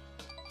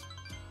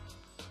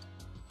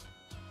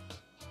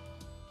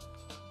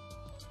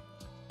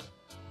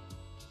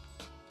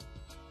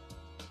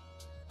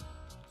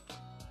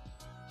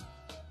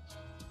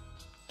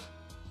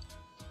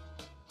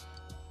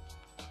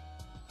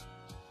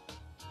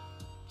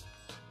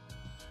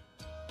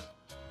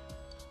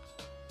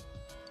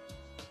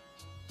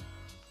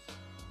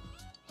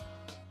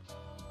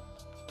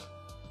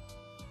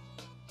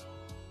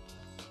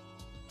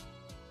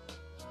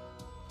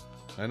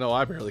 I know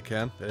I barely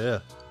can. Yeah.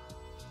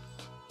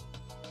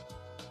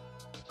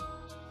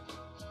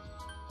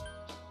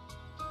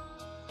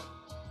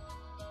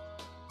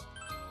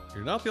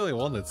 You're not the only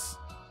one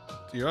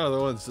you're not the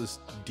one that's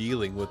just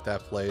dealing with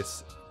that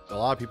place. A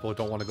lot of people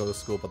don't want to go to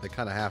school, but they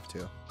kind of have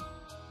to.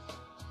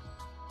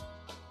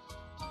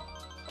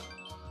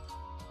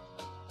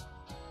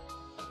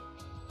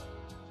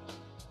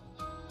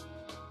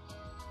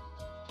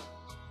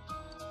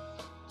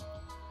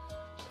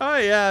 Oh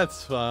yeah,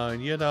 it's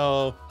fun, you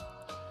know.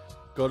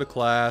 Go to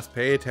class,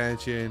 pay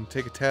attention,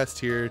 take a test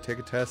here, take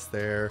a test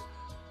there.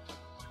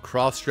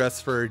 Cross-dress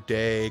for a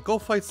day, go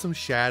fight some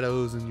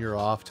shadows in your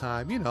off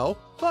time, you know,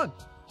 fun.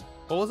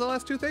 What was the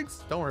last two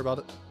things? Don't worry about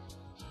it.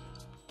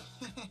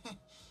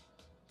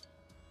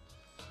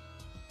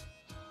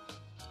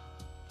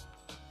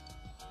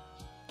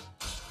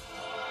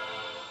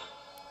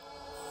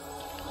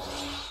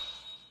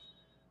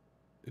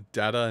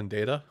 Data and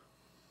data.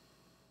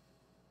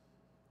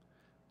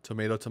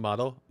 Tomato,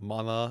 tomato.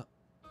 Mana,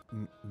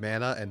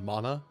 and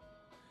mana.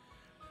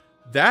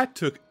 That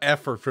took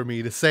effort for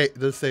me to say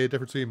the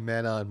difference between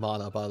mana and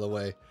mana, by the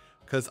way.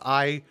 Because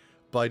I,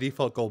 by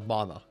default, go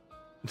mana.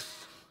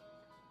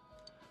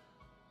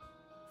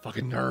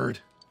 Fucking nerd.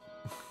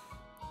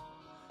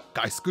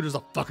 Guy Scooter's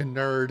a fucking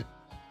nerd.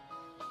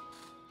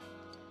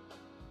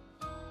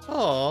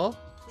 Aww.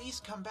 Please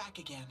come back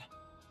again.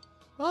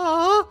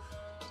 Aww.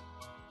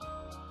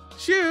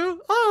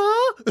 Shoo.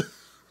 Aww.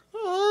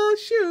 Aww,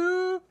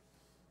 shoo.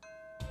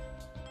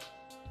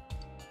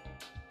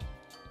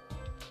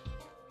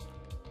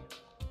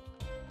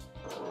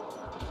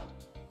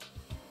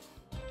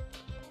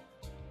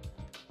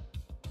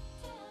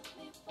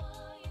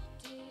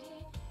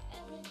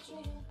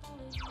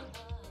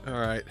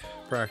 Alright,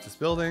 practice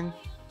building.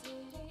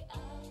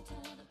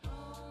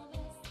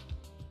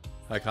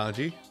 Hi,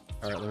 Kanji.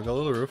 Alright, let me go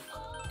to the roof.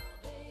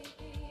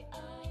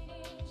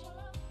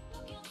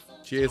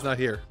 Chie's not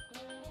here.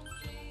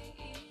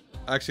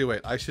 Actually,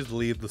 wait, I should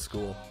leave the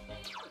school.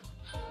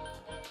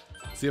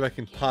 See if I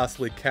can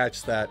possibly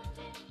catch that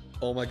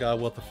oh my god,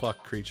 what the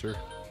fuck creature.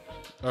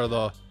 Or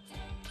the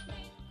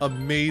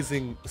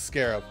amazing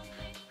scarab.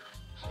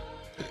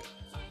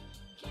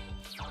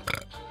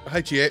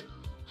 Hi, Chie.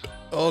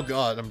 Oh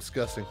god, I'm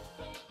disgusting.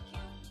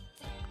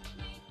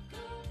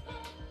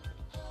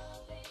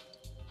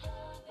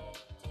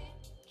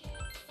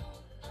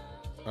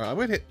 Alright, I'm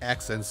gonna hit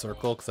X and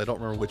circle because I don't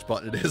remember which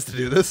button it is to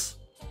do this.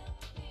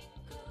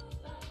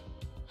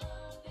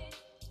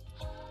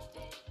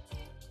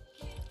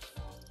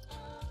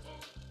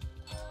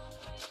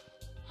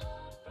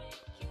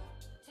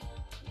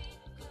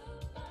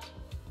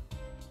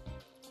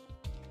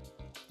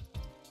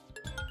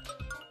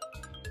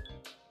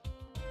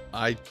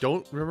 I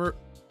don't remember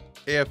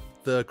if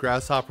the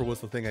grasshopper was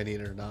the thing I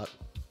needed or not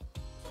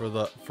for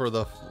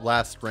the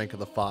last rank of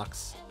the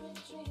fox.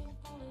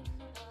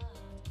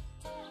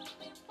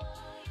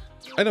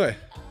 Anyway,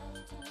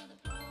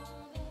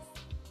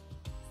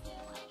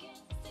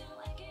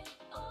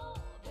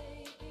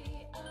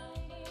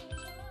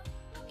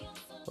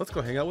 let's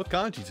go hang out with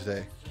Kanji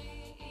today.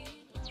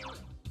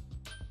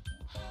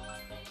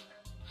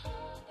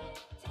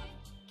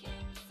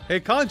 Hey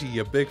Kanji,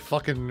 you big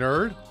fucking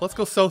nerd. Let's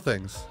go sew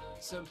things.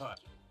 Senpai.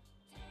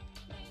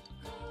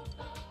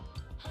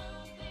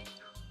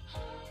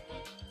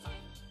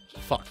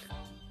 Fuck.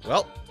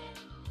 Well,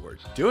 we're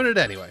doing it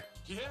anyway.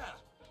 Yeah.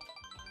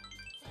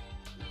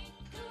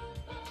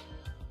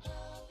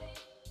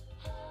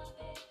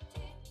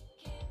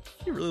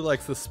 He really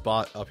likes this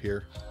spot up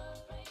here.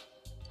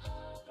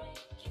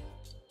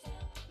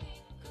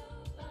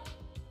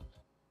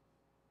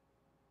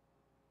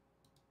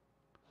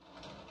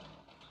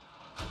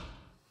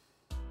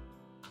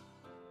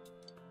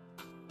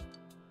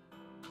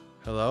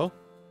 Hello?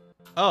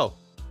 Oh,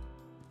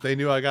 they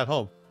knew I got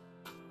home.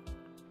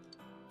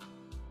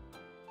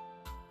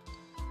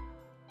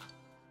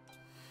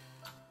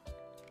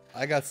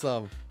 I got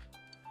some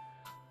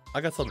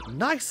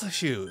nice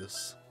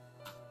shoes.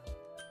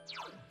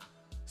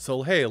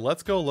 So hey,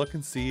 let's go look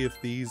and see if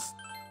these...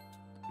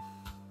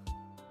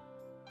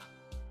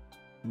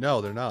 No,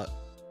 they're not.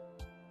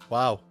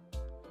 Wow.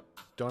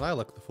 Don't I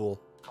look the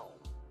fool?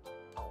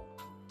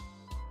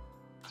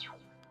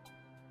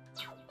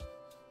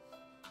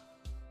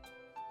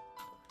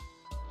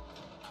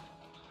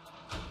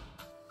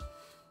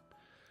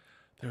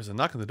 There was a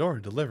knock on the door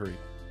and delivery.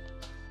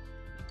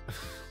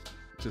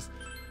 Just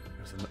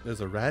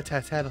there's a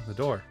rat-tat-tat on the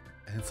door,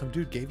 and some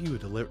dude gave you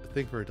a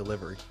thing for a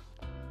delivery.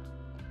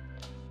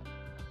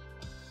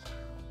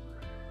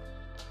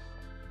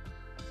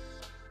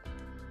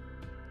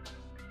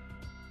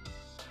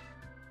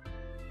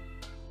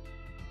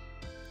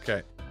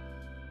 Okay,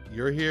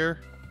 you're here,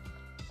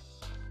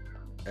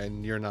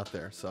 and you're not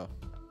there, so.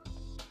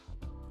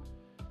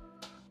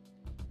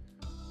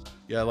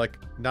 Yeah, like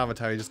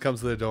Namatari just comes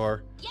to the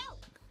door,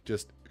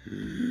 just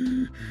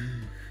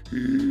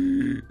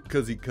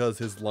because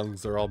his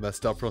lungs are all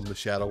messed up from the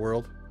shadow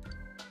world.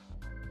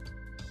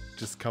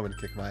 Just come and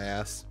kick my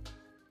ass,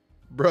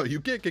 bro. You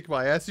can't kick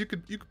my ass. You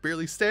could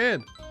barely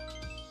stand.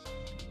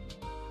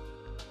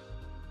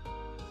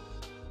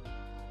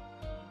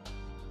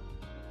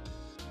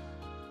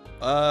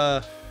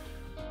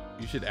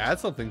 You should add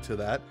something to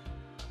that.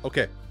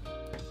 Okay.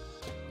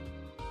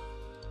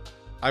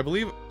 I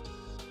believe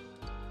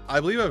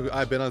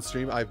I've been on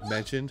stream. I've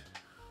mentioned.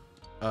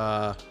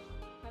 From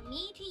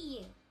me to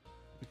you.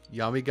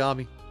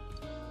 Yamigami.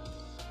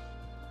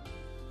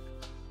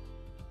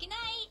 Good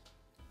night.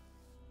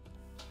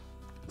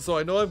 So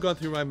I know I've gone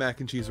through my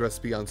mac and cheese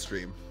recipe on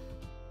stream.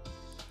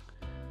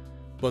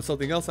 But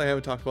something else I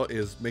haven't talked about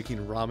is making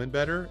ramen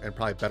better and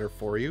probably better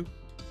for you.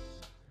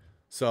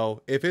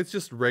 So if it's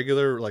just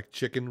regular like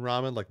chicken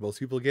ramen like most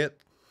people get,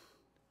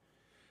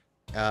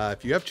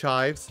 if you have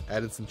chives,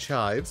 add in some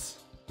chives.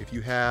 If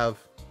you have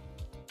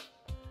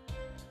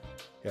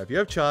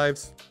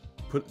chives,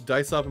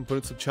 dice up and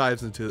put some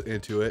chives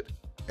into it,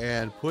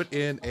 and put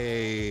in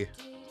I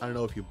don't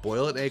know if you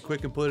boil an egg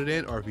quick and put it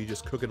in, or if you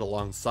just cook it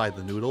alongside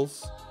the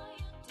noodles.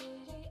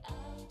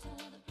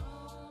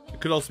 It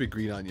could also be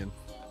green onion.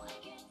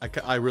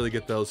 I really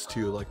get those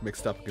two like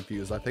mixed up and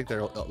confused. I think they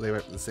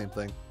might be the same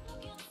thing.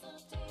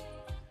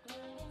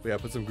 But yeah,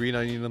 put some green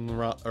onion in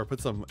the or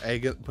put an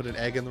egg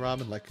in the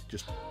ramen, like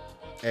just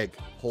egg,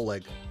 whole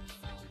egg.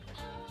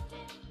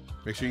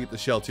 Make sure you eat the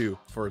shell too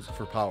for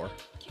power.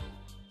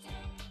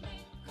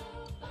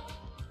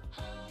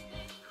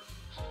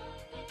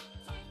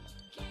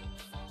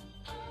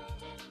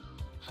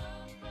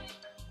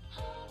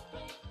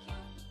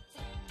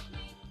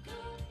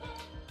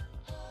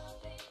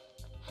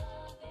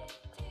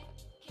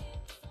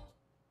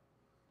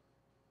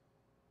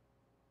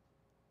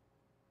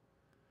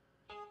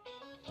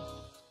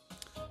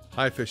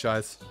 Hi, fish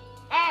eyes.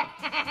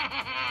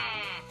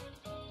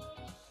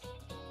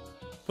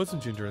 Put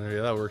some ginger in there.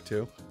 Yeah, that'll work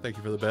too. Thank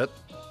you for the bet.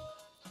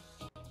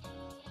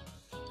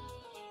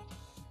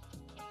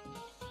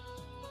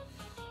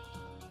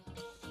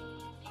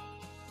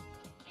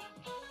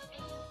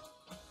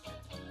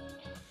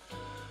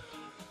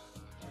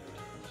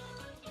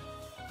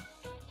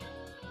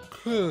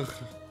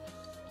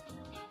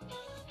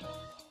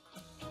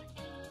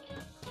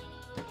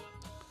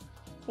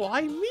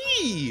 Why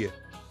me?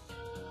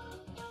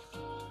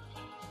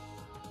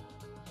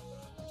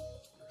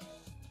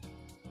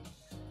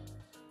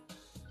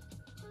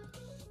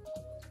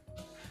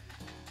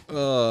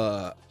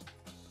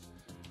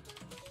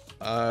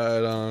 I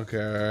don't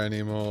care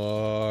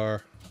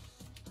anymore.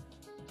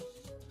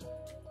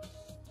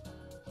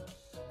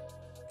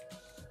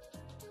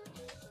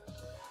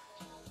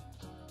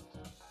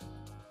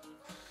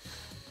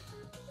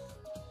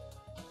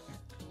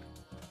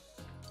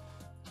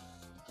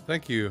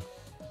 Thank you.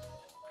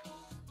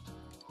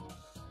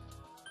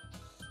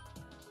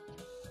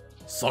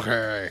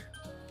 Sake.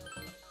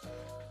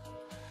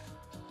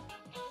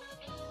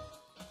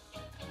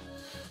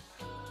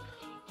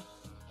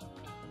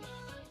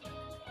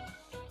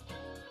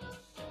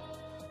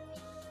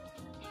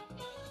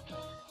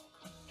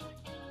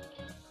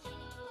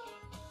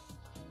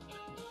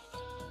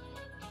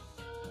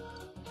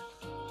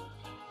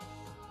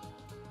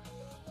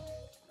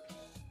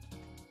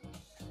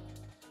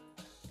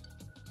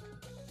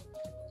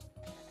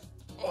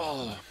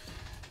 Oh.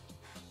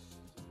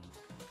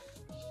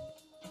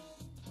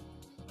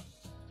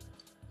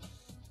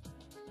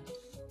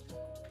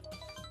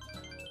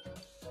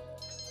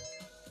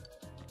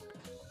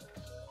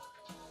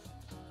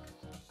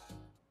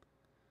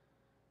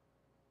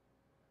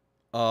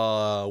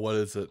 What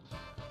is it?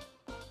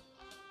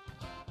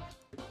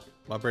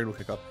 My brain will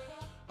kick up.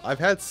 I've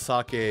had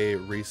sake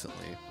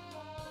recently,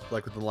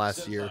 like within the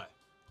last year.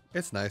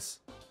 It's nice.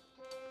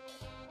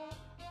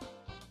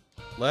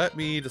 Let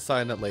me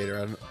decide that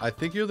later. I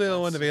think you're the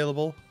only one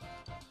available,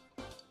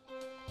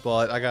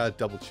 but I gotta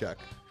double check.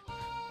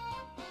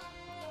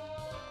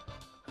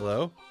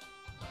 Hello?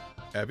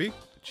 Abby?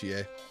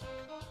 Chie.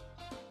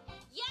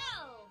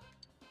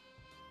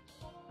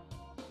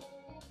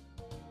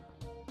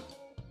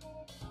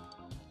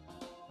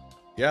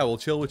 Yeah, we'll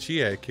chill with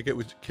Chie. Kick it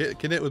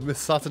with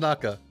Miss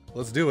Satanaka.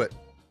 Let's do it.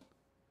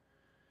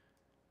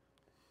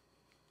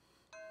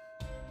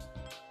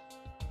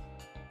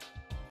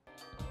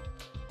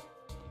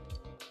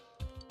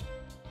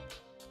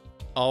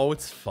 Oh,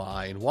 it's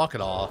fine. Walk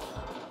it off.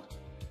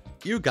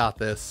 You got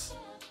this.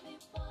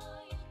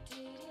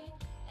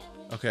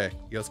 Okay,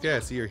 Yosuke, I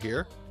see you're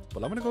here,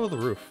 but I'm gonna go to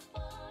the roof.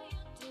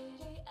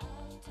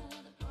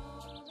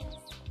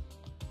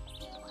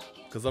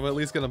 Because I'm at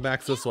least gonna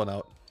max this one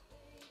out.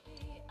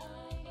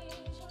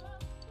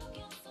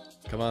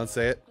 Come on,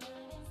 say it.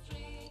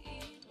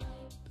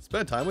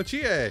 Spend time with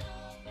Chie. Yeah,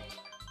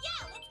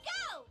 let's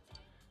go.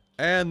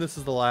 And this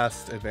is the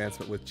last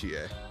advancement with Chie.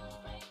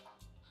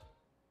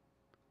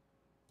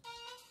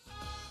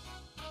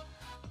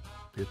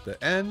 Hit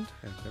the end,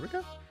 and there we go.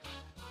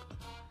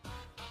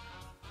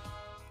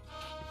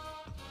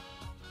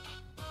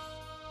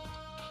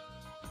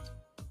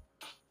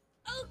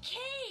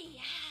 Okay,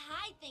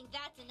 I think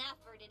that's enough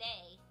for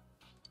today.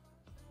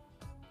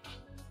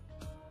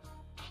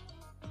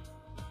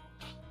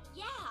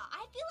 Yeah,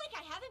 I feel like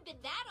I haven't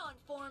been that on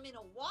form in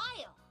a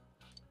while.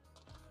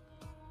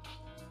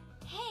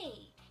 Hey,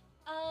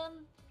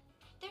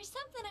 there's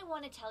something I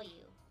want to tell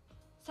you.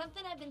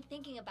 Something I've been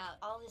thinking about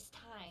all this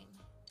time.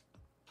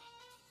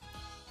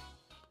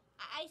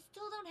 I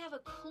still don't have a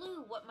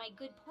clue what my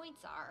good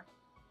points are.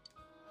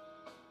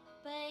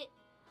 But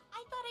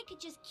I thought I could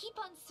just keep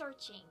on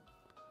searching.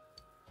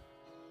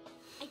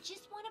 I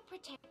just want to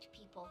protect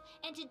people,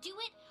 and to do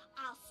it,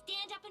 I'll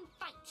stand up and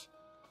fight.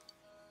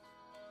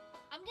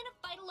 I'm gonna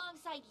fight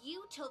alongside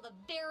you till the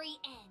very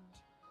end.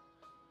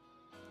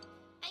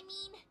 I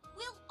mean,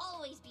 we'll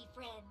always be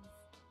friends.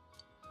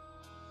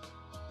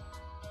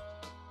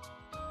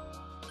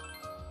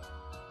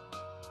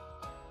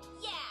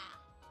 Yeah!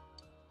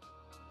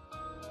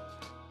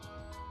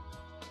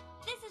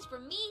 This is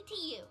from me to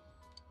you.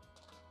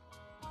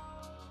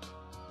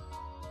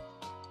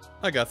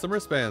 I got some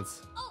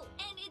wristbands. Oh,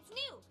 and it's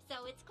new,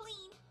 so it's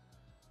clean.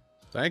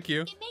 Thank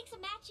you. It makes a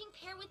matching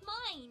pair with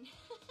mine.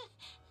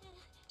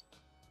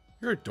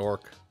 You're a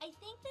dork. I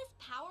think this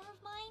power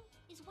of mine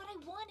is what I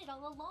wanted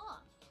all along.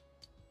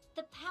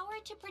 The power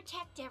to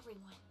protect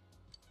everyone.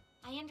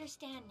 I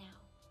understand now.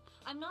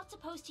 I'm not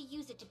supposed to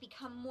use it to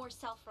become more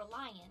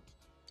self-reliant.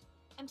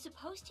 I'm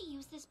supposed to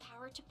use this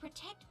power to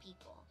protect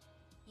people.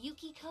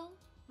 Yukiko,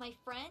 my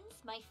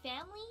friends, my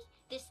family,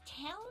 this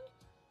town,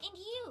 and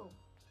you.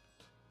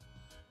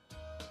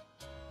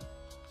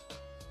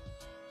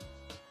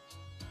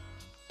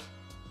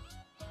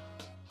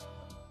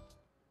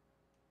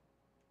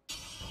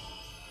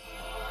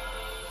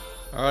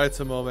 All right,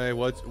 Tomome,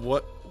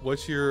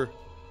 what's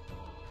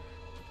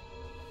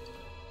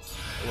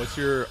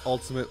your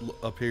ultimate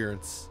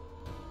appearance?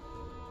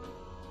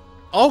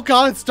 Oh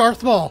God, it's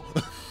Darth Maul!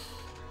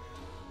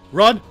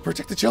 Run,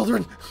 protect the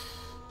children.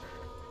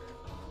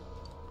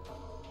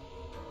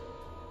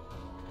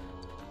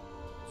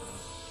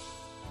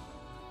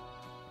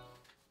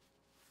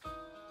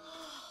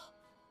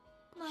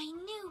 My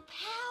new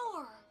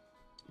power!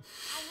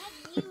 I have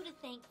you to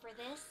thank for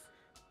this.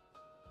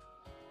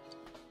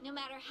 No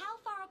matter how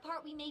far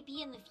apart we may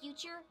be in the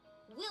future,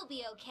 we'll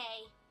be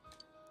okay.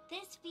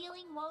 This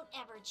feeling won't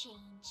ever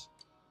change.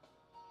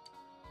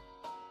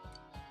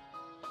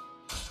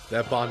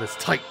 That bond is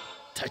tight.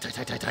 Tight, tight,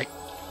 tight, tight, tight.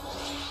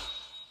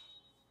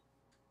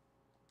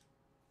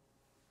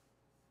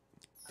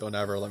 Don't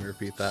ever let me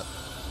repeat that.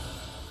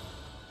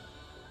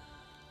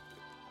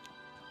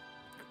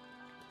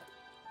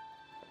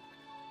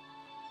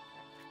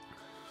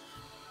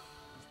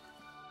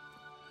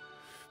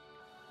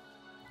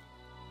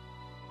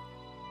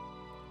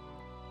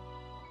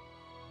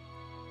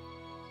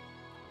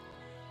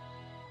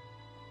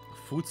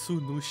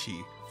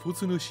 Futsunushi.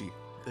 Futsunushi.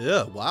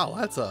 Yeah, wow,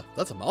 that's a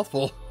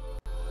mouthful.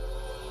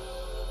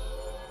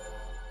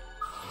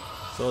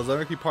 So is that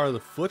going to be part of the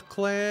Foot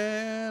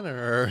Clan,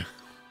 or?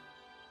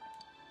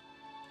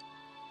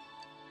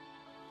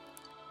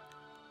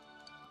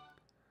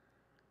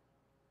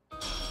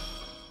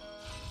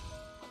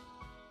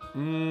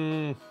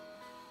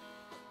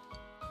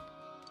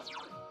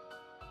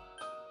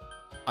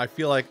 I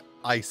feel like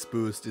Ice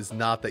Boost is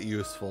not that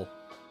useful.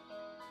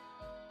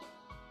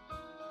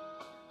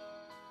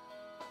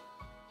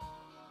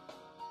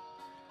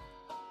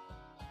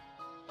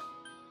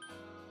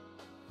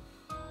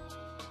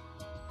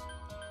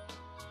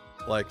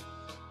 Like,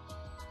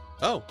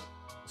 oh,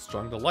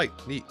 strong to light,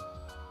 neat.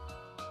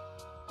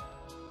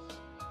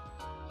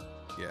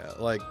 Yeah,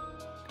 like,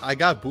 I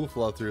got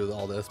Boofalo through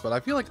all this, but I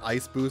feel like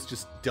Ice Boost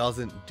just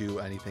doesn't do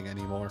anything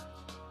anymore.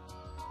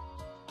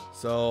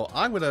 So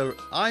I'm going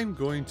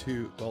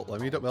to, well,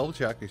 let me double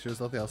check, make sure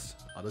there's nothing else.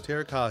 Auto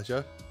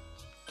Terrakaja.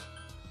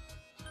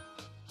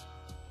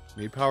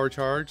 Need Power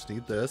Charge,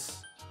 need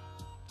this.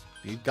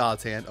 Need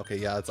God's Hand. Okay,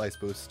 yeah, it's Ice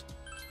Boost.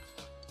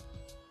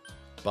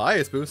 Bye,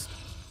 Ice Boost.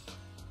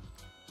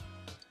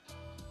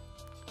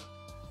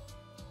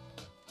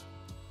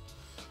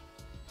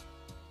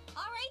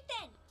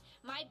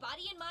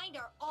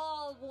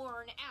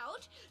 Worn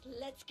out.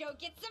 Let's go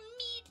get some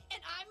meat,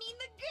 and I mean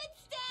the good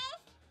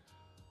stuff.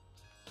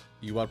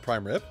 You want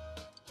prime rib?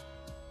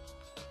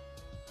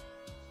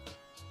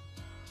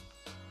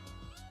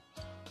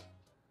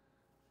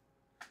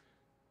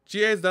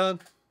 GA's done.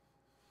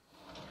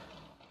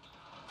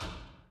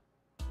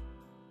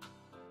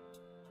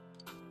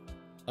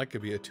 I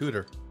could be a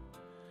tutor.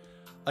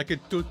 I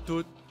could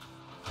toot.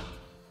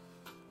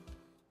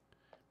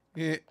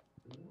 Yeah,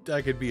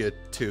 I could be a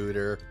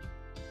tutor.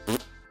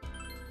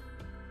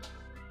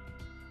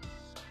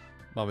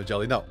 Mama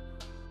Jelly, no.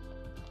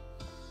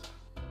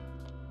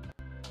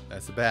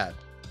 That's bad.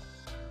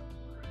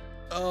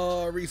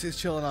 Oh, Reese's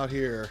chilling out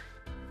here.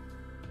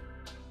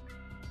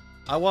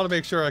 I want to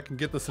make sure I can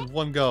get this in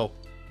one go.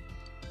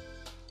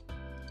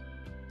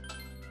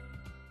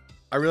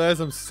 I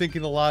realize I'm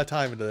sinking a lot of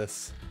time into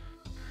this.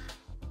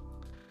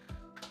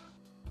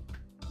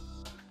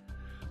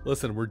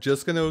 Listen, we're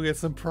just gonna go get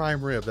some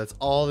prime rib. That's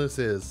all this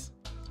is.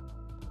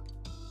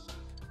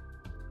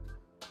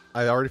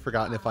 I've already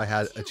forgotten if I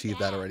had achieved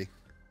that already.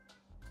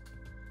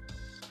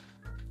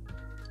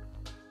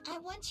 I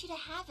want you to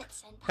have it,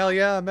 Senpai. Hell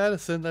yeah,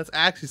 medicine. That's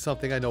actually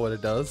something I know what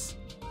it does.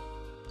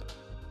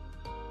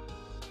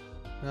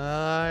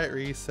 Alright,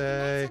 Rise.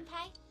 Senpai?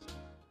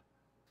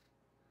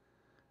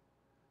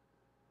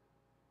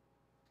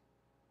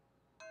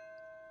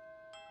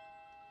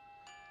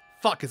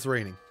 Fuck, it's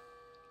raining.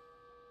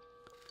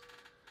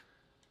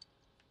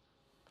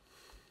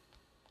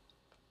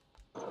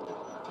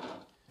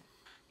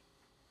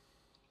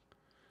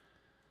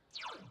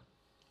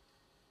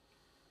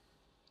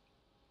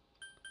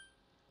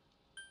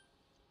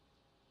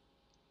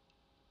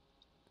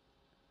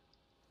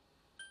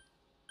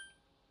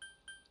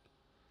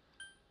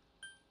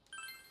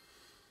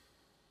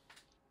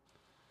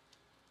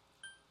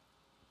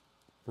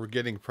 We're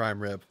getting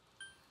prime rib.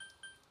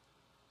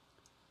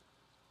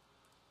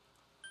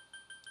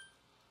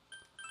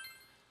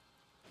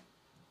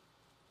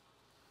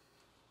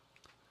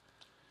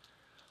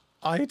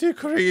 I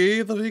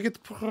decree that we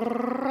get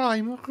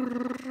prime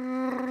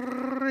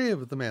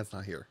rib. The man's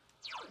not here.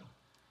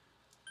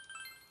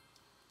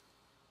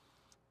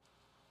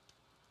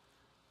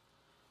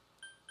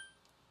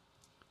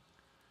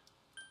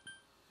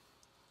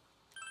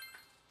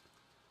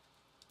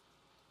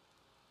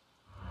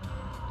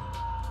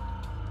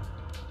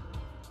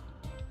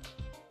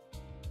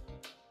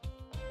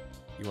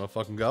 You wanna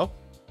fucking go?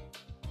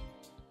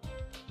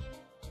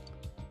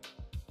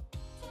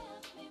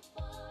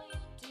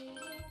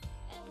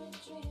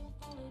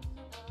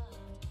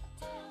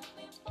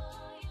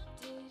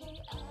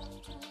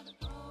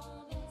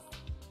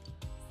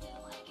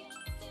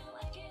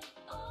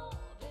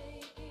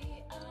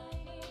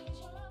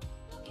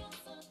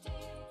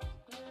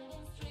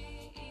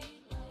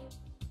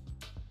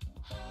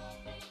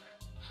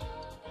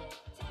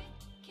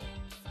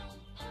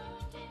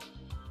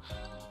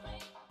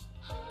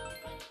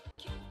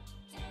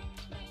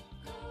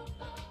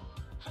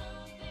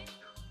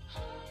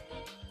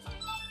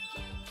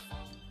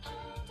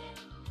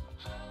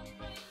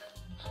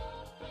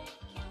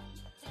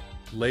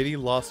 Lady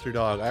lost her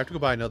dog. I have to go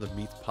buy another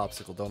meat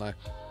popsicle, don't I?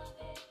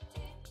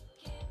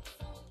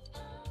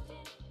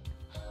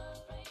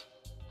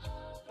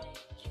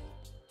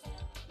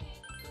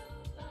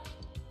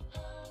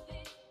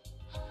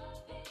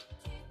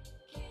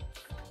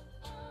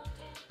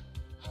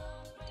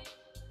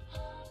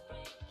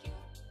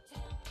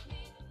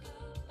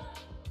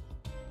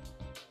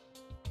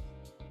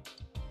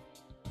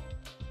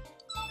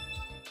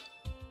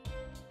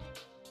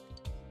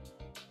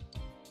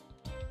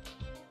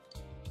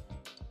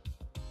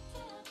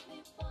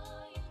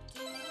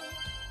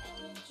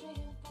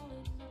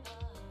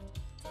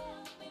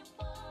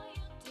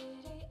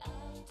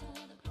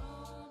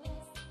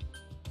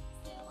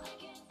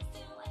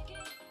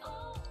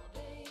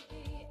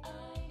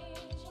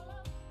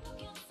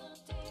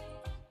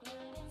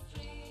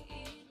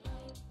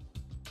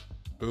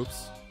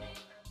 Oops.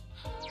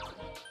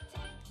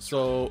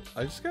 So,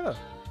 I just gotta...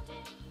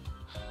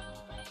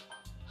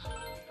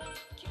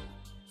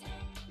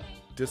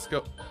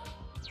 Disco...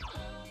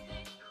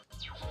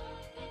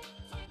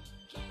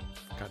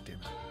 God damn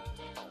it.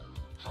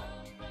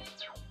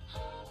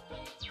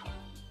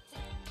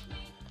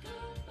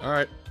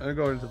 Alright, I'm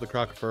going into the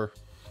croc fur.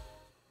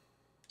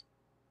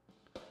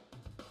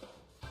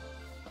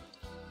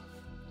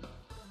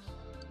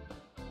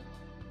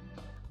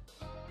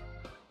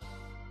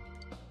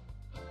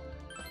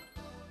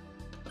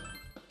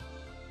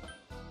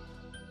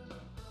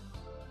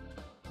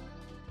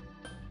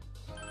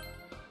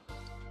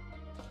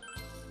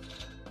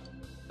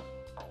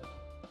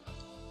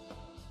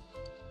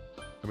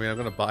 I mean, I'm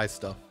gonna buy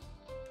stuff.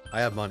 I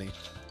have money.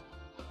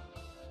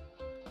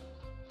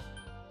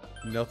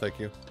 No, thank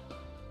you.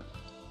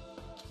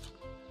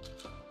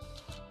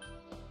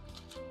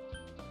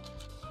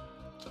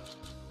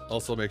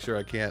 Also, make sure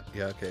I can't.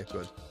 Yeah, okay,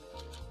 good.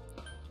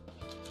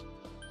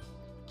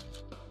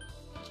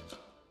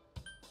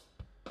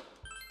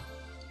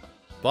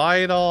 Buy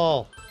it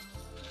all!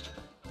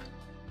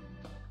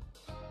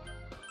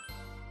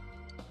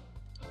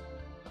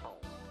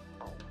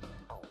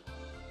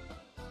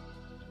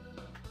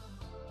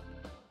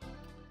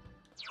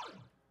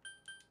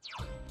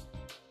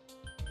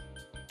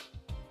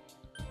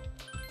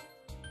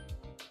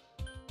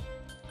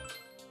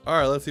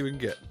 Alright, let's see what we can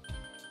get.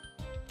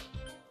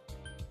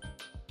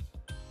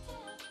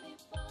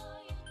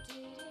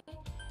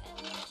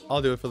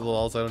 I'll do it for the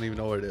lulz. I don't even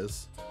know what it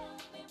is.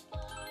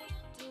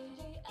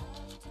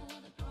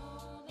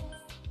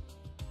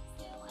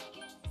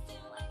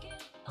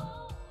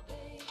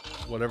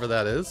 Whatever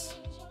that is.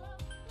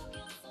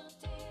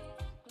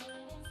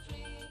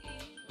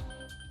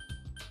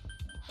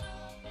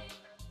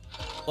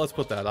 Let's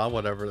put that on,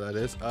 whatever that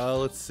is.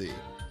 Let's see.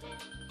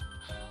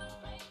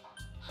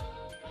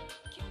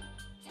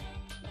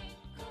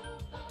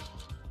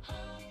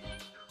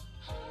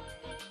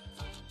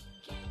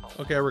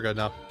 Okay, we're good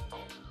now.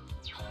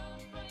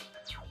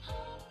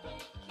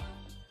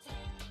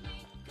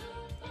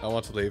 I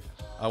want to leave.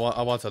 I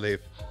want to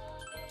leave.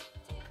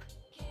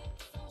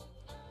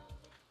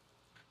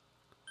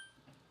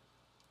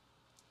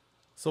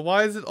 So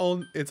why is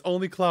it's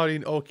only cloudy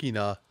in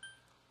Okina,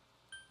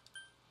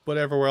 but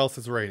everywhere else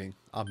it's raining?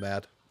 I'm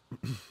mad.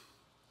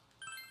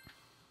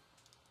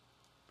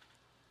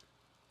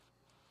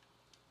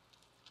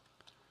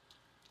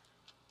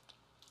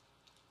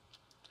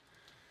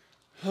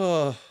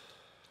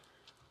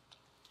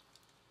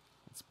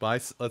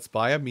 Let's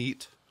buy a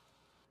meat.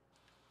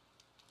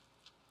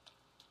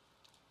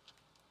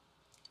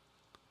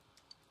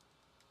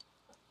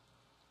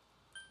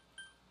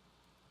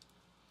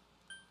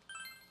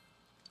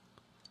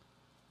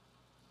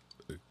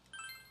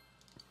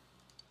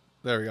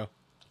 There we go.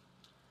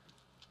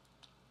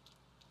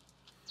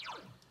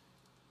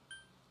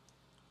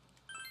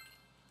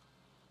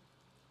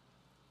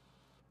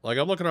 Like,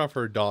 I'm looking out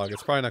for a dog.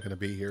 It's probably not going to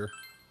be here,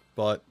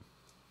 but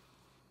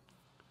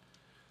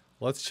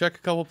let's check a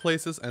couple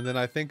places, and then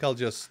I think I'll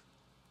just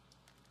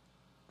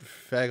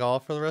fag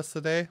off for the rest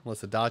of the day,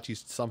 unless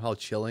Adachi's somehow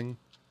chilling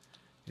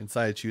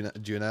inside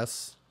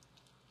Junes.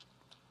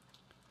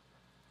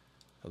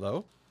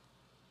 Hello?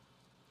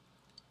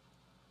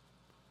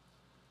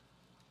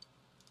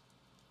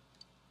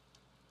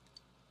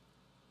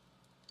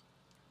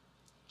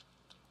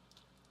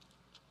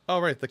 Oh,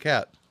 right, the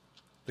cat.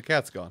 The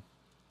cat's gone.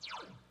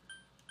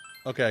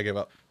 Okay, I give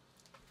up.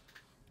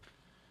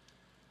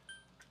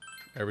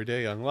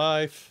 Everyday young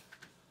life.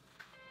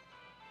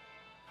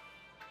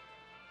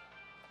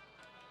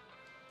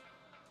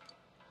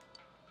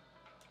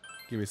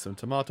 Give me some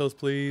tomatoes,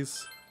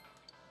 please.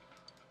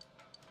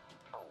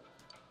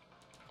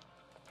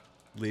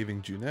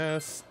 Leaving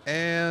Junes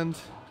and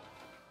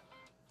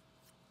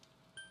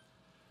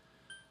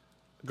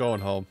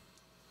going home.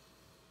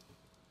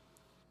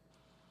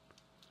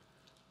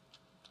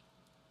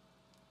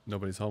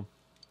 Nobody's home.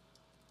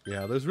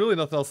 Yeah, there's really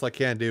nothing else I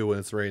can do when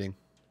it's raining.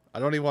 I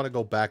don't even want to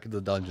go back into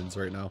the dungeons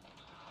right now.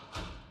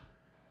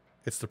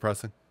 It's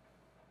depressing.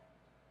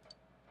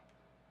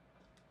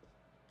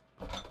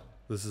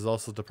 This is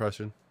also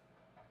depression.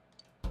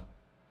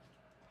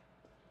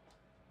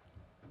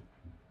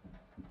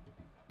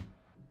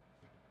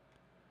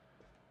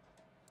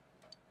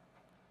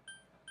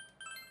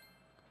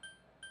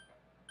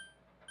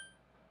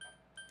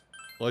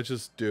 Let's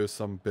just do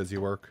some busy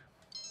work.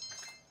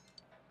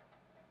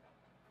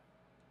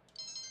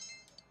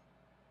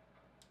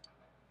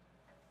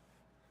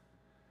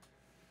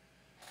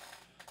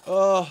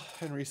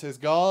 And Rise's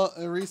gone.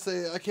 And Rise,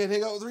 I can't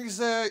hang out with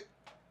Rise.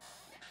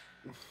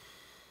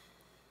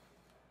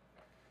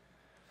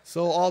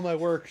 So all my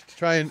work to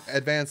try and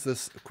advance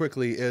this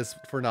quickly is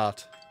for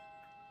naught.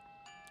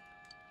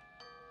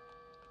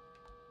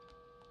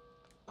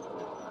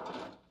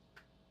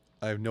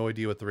 I have no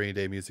idea what the rainy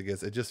day music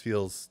is. It just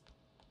feels...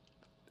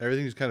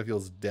 Everything just kind of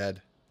feels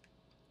dead.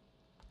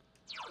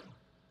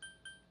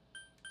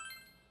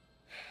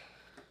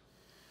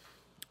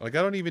 Like,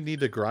 I don't even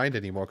need to grind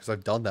anymore because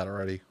I've done that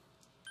already.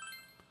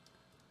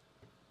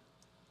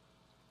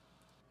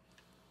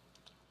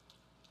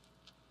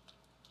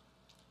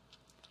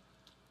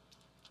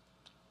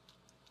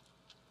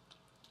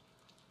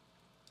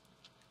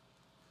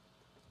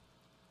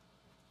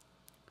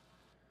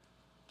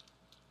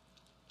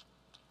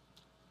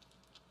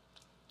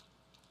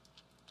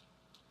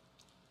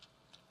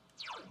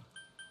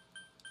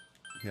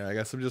 Yeah, I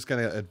guess I'm just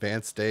gonna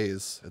advance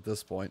days at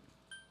this point.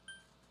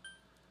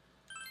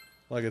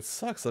 Like, it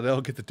sucks that I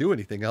don't get to do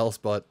anything else,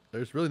 but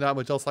there's really not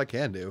much else I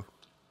can do.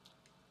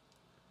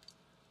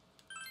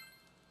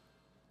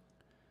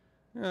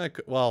 Yeah,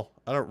 well,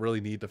 I don't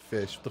really need to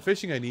fish. The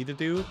fishing I need to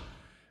do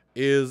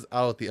is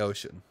out at the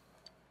ocean.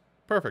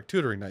 Perfect,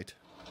 tutoring night.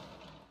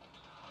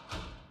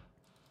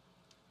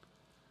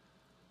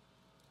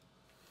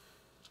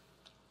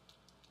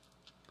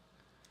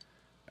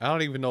 I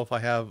don't even know if I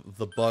have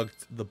the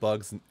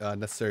bugs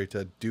necessary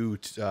to do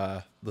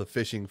the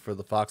fishing for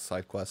the fox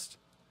side quest.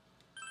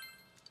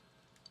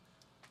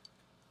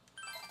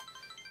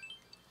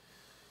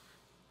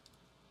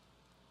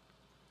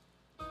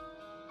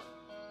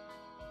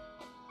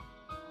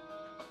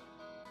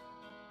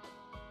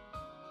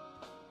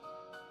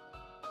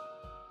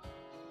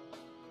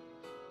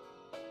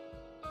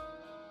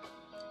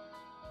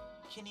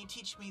 Can you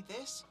teach me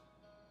this?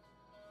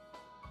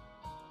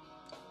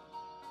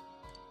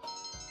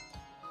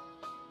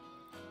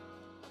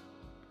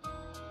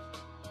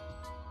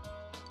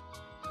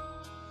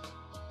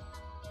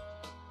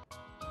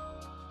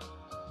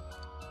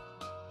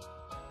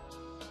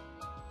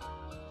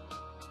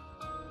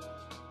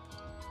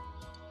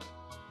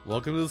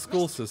 Welcome to the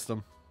school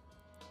system.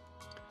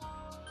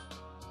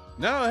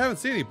 No, I haven't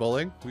seen any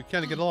bullying. We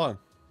kind of get along.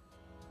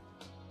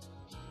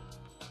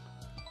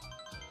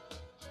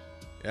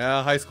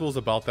 Yeah, high school's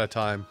about that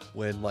time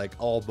when, like,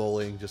 all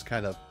bullying just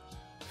kind of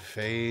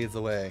fades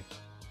away.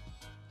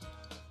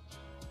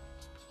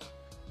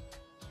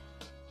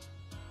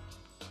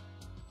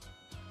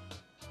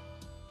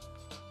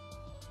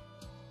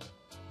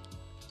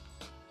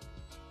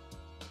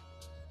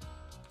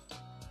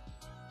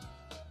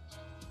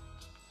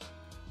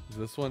 Does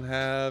this one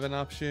have an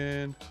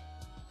option?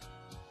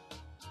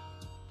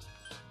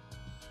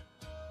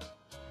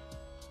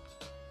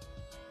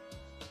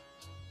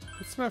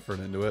 Put some effort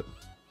into it.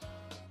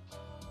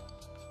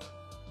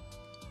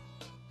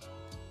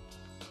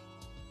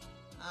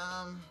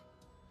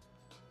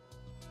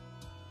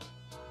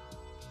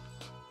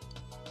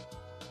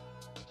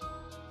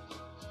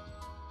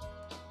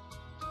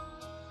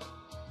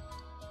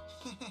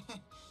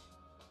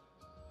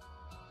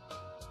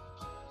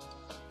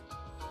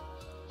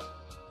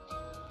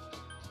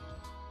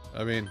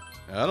 I mean,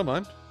 I don't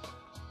mind.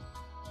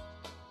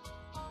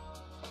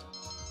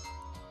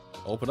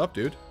 Open up,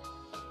 dude.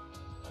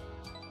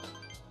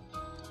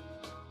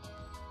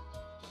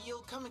 You'll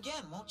come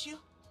again, won't you?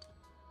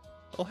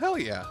 Well, hell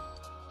yeah.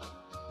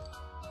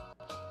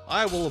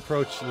 I will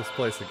approach this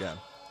place again.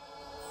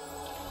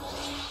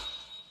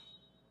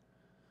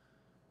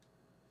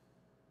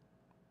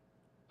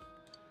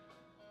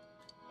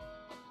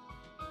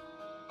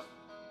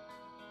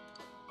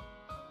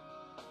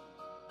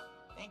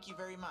 Thank you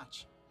very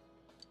much.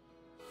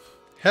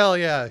 Hell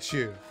yeah,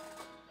 shoot.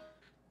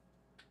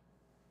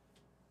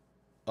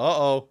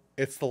 Uh-oh.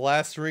 It's the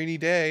last rainy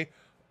day.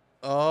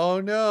 Oh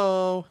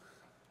no.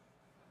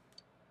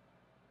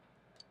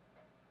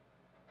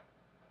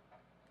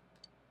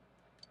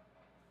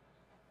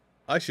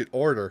 I should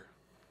order.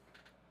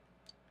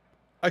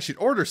 I should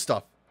order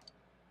stuff.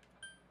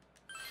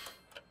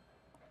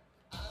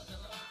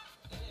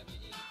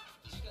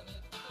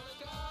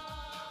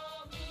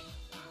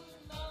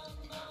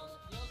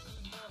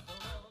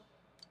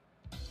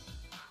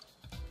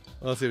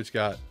 Let's see what you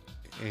got.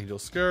 Angel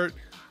skirt.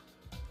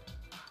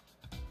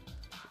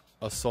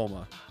 A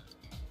Soma.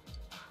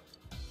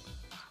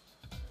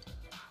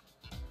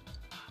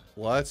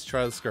 Let's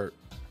try the skirt.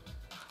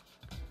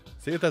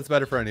 See if that's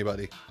better for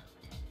anybody.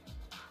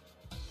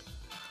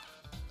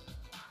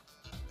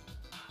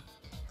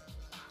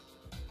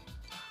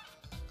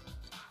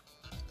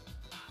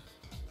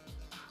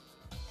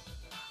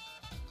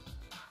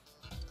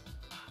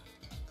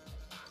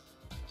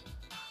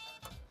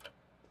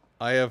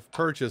 I have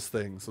purchased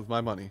things with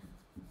my money.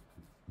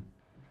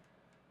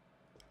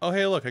 Oh,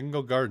 hey, look, I can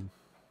go garden.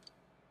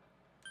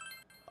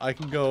 I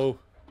can go...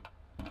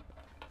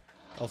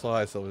 Also,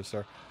 hi, Silver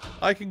Star.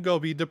 I can go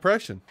be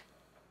depression.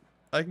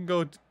 I can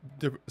go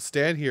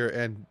stand here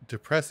and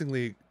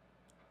depressingly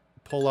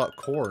pull out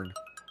corn.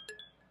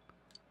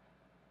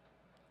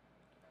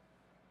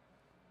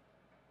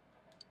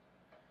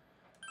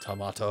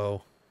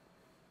 Tomato.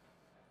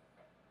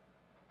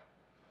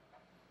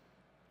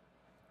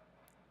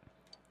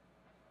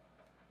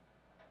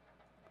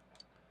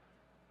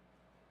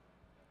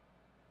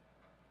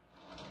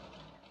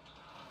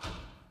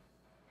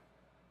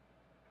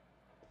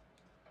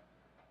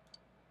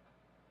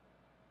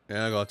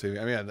 Yeah, I'll go to.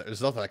 I mean,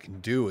 there's nothing I can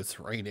do. It's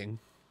raining.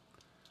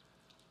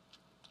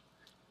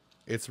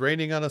 It's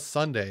raining on a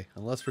Sunday,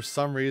 unless for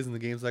some reason the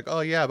game's like, oh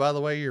yeah, by the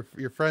way,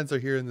 your friends are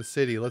here in the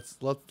city. Let's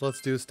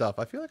do stuff.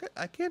 I feel like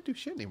I can't do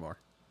shit anymore.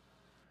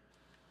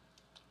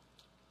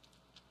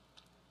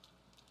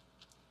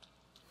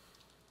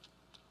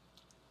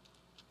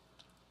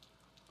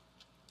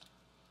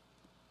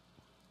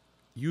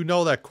 You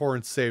know that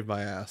corn saved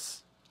my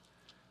ass.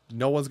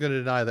 No one's gonna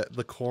deny that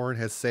the corn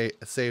has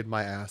saved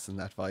my ass in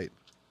that fight.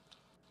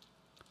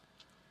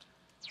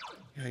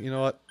 Yeah, you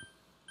know what?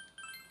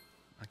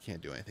 I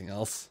can't do anything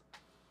else.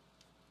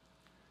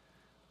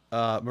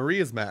 Marie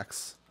is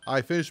max.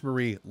 I finished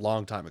Marie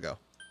long time ago.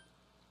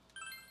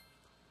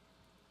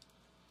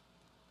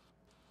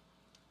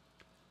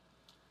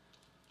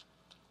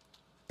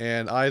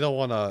 And I don't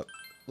want to,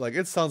 like,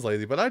 it sounds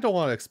lazy, but I don't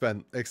want to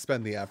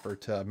expend the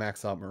effort to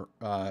max out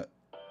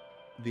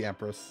the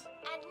Empress.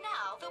 And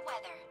now the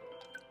weather.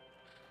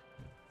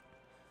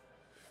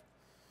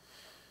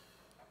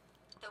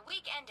 The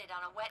week ended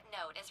on a wet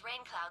note as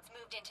rain clouds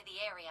moved into the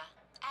area.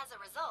 As a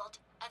result,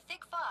 a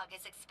thick fog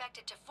is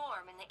expected to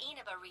form in the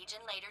Inaba region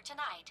later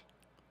tonight.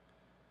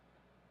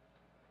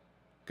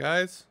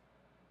 Guys,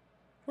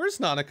 where's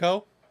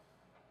Nanako?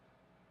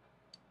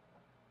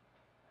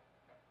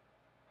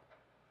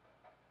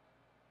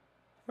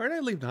 Where did I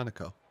leave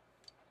Nanako?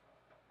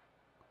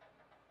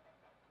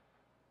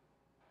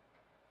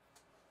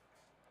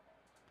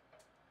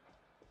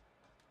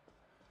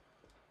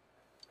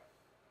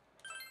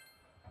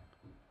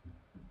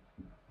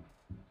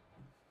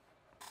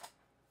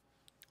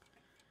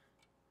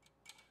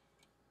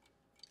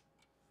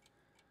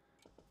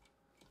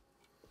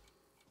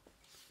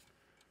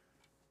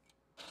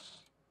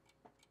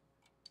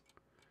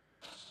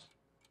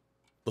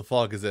 The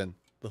fog is in.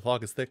 The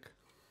fog is thick.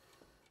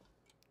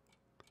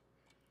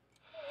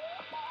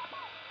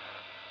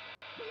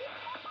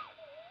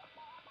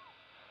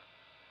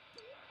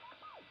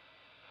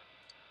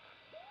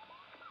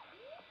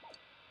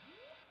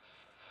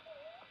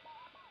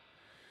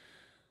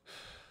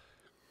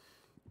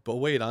 But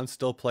wait, I'm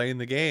still playing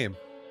the game.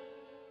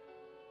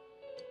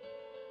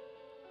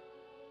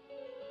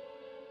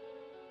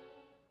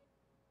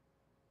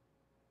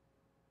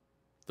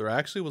 There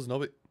actually was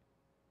nobody.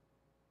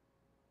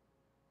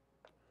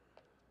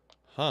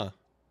 Huh.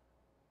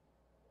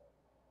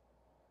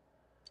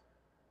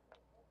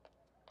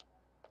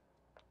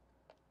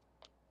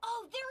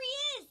 Oh, there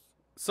he is!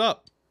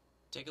 Sup?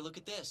 Take a look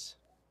at this.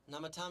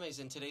 Namatame's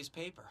in today's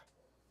paper.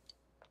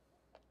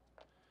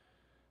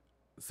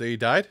 So he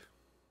died?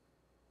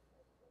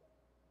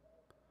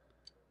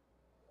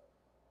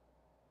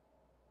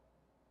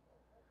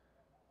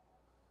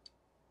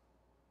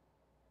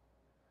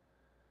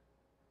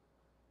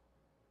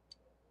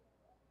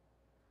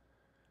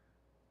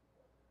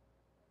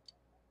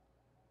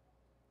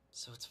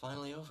 So it's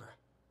finally over.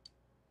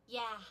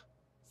 Yeah,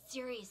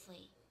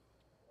 seriously.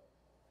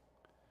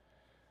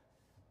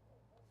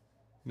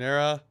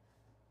 Nara,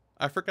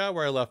 I forgot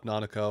where I left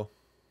Nanako.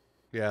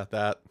 Yeah,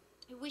 that.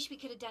 I wish we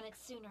could have done it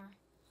sooner.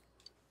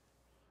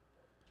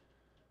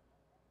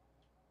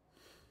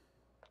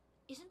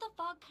 Isn't the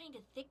fog kind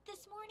of thick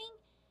this morning?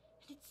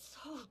 And it's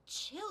so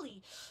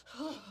chilly.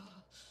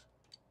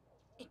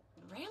 It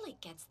rarely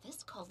gets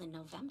this cold in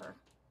November.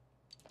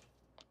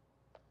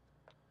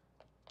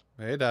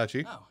 Hey,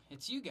 Dachi. Oh,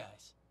 it's you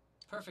guys.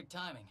 Perfect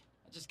timing.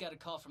 I just got a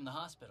call from the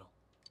hospital.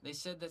 They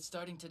said that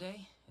starting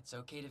today, it's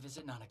okay to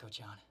visit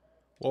Nanako-chan.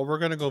 Well, we're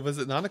gonna go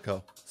visit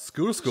Nanako.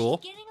 School. She's getting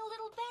a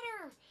little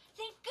better.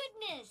 Thank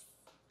goodness.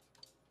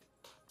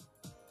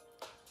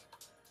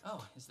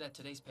 Oh, is that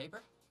today's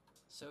paper?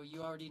 So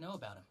you already know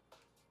about him.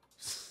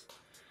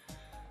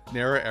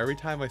 Nara, every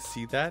time I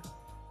see that,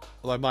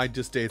 my mind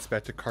just dates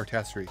back to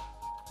Cartasserie.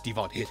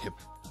 Devon hit him.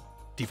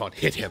 Devon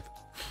hit him.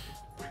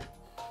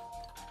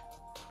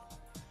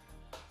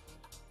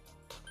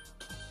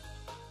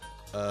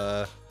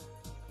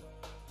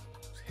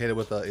 Hit it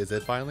with a, is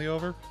it finally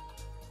over?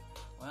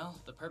 Well,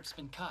 the perp's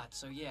been caught,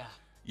 so yeah.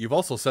 You've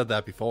also said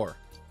that before.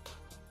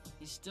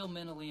 He's still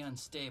mentally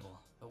unstable,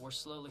 but we're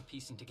slowly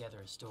piecing together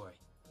a story.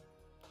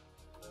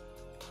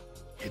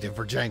 Hit him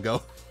for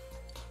Django.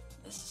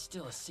 This is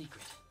still a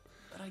secret,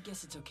 but I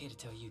guess it's okay to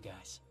tell you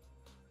guys.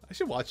 I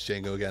should watch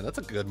Django again. That's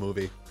a good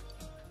movie.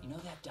 You know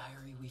that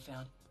diary we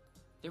found?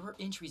 There were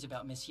entries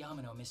about Miss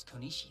Yamano, Miss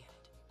Konishi in it.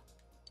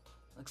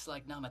 Looks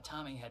like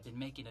Namatame had been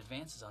making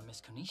advances on Miss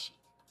Konishi.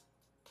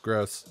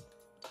 Gross.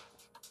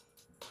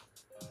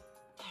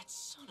 That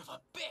son of a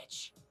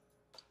bitch!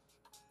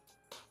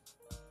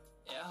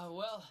 Yeah,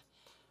 well,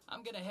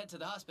 I'm gonna head to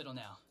the hospital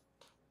now.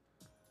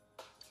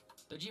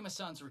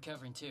 Dojima-san's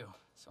recovering too,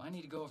 so I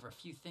need to go over a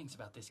few things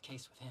about this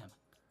case with him.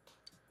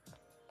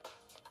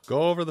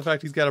 Go over the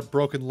fact he's got a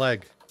broken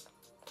leg.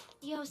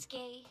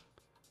 Yosuke.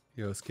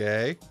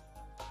 Yosuke.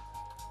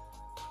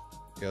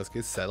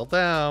 Yosuke, settle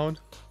down.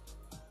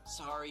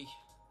 Sorry.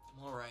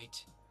 I'm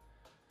alright.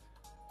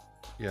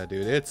 Yeah,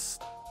 dude, it's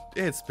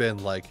been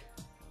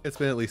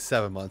at least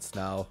 7 months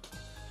now.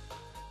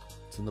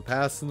 It's in the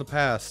past,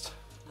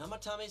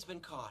 Namatame's been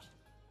caught.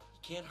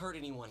 He can't hurt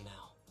anyone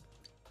now.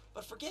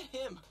 But forget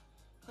him.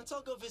 Let's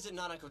all go visit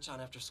Nanako-chan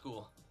after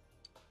school.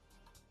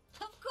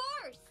 Of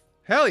course!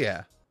 Hell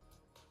yeah.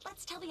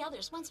 Let's tell the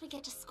others once we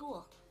get to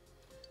school.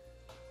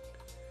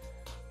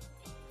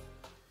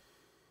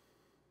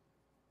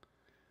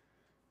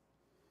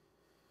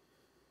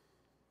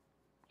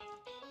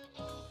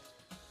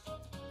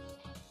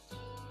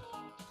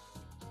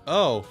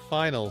 Oh,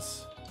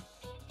 finals.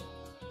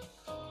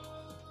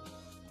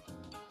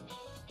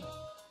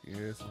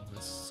 Yes,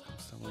 this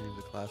comes down when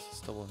the class is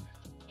still in.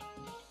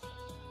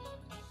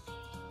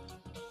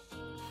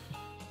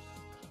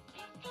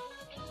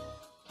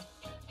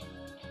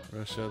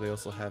 Russia, they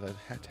also had a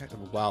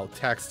wow,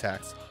 tax.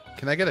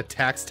 Can I get a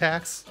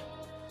tax?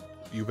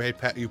 You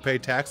pay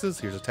taxes?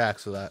 Here's a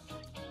tax for that.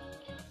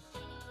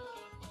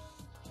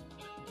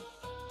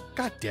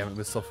 God damn it,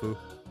 Miss Sofu.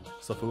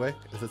 Sofue?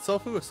 Is it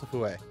Sofu or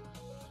Sofue?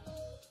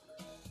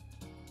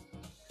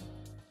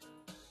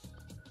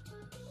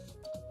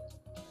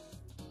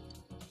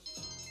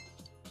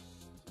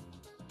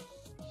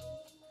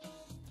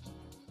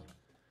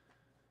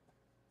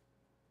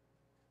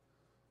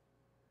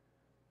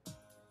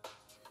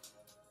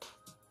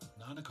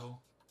 Nanako,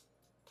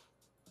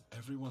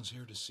 everyone's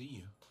here to see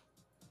you.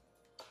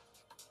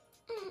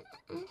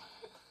 Big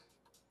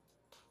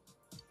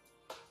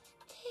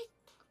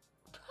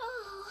Bro.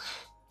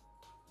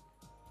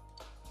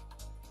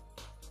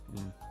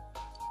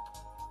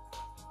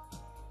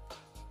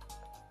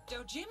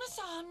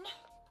 Dojima-san!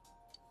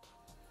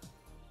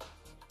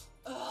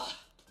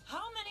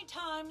 How many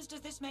times does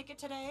this make it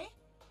today?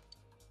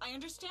 I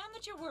understand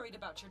that you're worried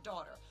about your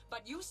daughter,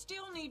 but you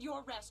still need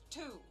your rest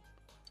too.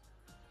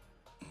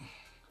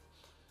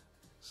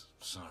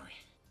 Sorry.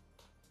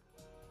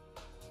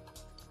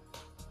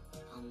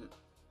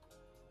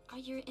 Are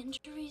your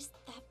injuries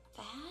that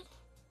bad?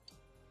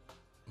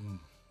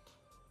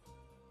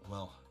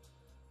 Well,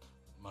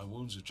 my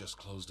wounds are just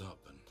closed up,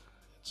 and it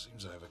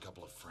seems I have a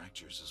couple of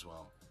fractures as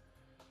well.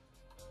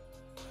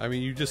 I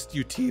mean, you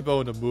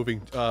T-boned a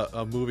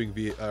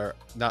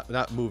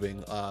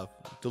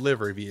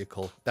delivery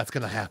vehicle. That's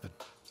gonna happen.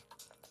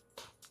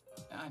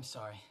 I'm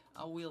sorry.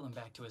 I'll wheel him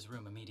back to his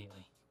room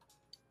immediately.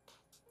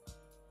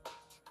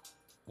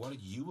 What are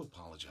you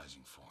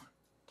apologizing for?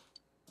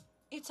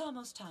 It's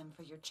almost time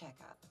for your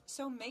checkup,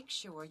 so make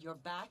sure you're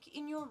back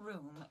in your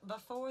room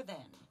before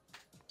then.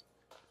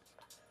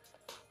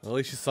 Well, at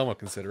least she's somewhat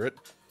considerate.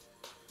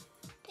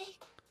 Big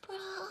Bro.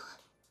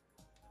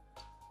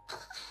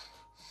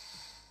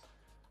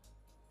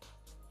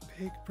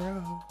 Big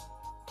Bro.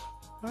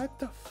 What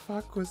the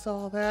fuck was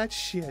all that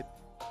shit?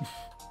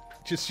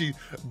 She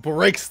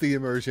breaks the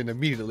immersion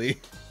immediately.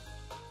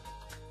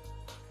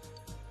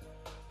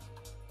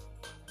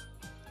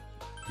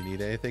 You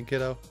need anything,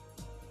 kiddo?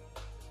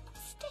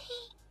 Stay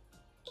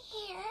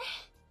here.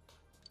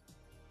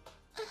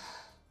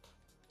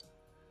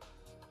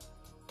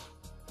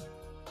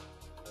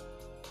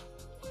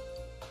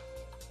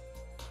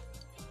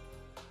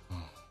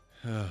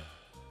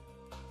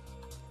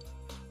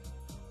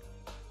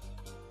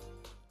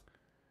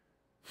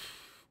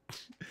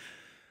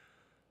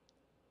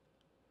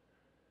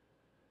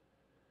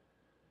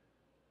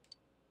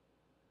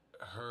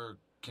 Her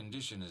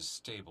condition is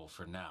stable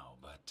for now,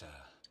 but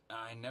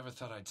I never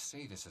thought I'd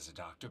say this as a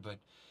doctor, but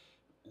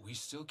we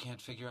still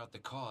can't figure out the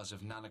cause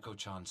of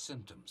Nanako-chan's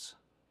symptoms.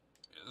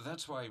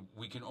 That's why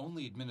we can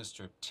only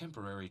administer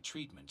temporary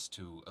treatments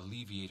to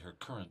alleviate her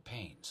current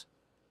pains.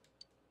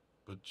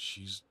 But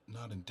she's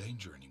not in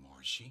danger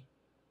anymore, is she?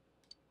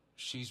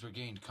 She's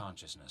regained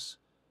consciousness,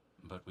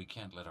 but we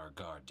can't let our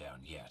guard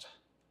down yet.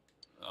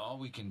 All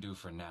we can do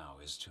for now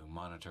is to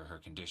monitor her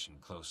condition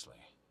closely.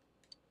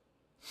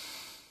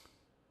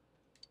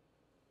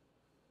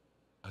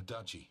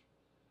 Adachi,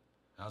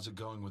 how's it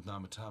going with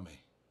Namatame?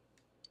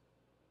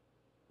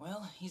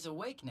 Well, he's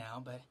awake now,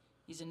 but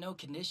he's in no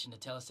condition to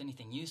tell us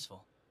anything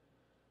useful.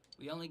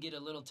 We only get a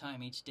little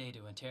time each day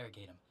to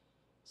interrogate him,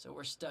 so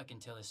we're stuck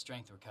until his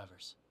strength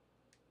recovers.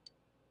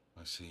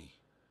 I see.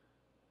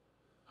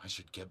 I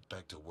should get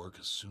back to work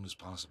as soon as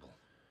possible.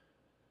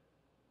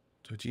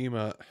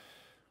 Dojima.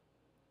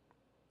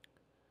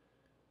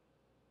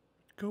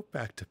 Go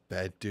back to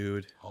bed,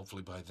 dude.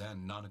 Hopefully by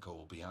then, Nanako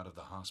will be out of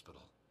the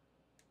hospital.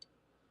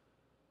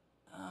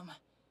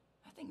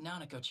 I think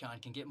Nanako-chan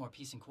can get more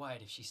peace and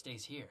quiet if she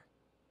stays here.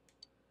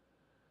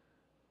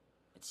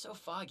 It's so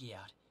foggy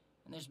out,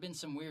 and there's been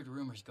some weird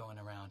rumors going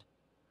around.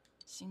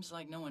 Seems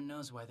like no one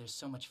knows why there's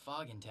so much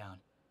fog in town.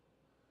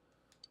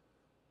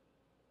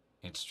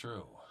 It's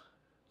true.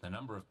 The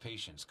number of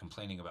patients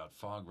complaining about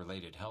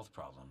fog-related health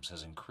problems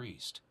has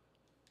increased,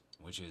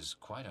 which is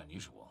quite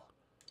unusual.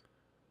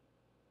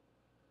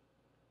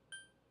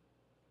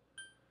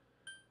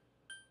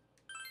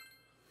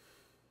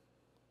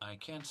 I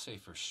can't say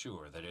for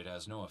sure that it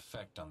has no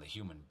effect on the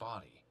human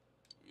body.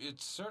 It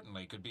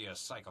certainly could be a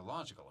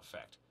psychological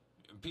effect.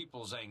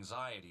 People's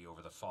anxiety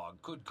over the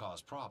fog could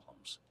cause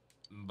problems.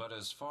 But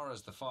as far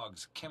as the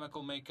fog's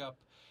chemical makeup,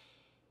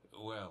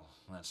 well,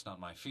 that's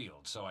not my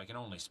field, so I can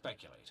only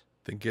speculate.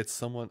 Then get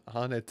someone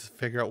on it to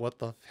figure out what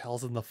the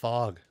hell's in the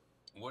fog.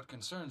 What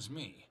concerns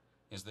me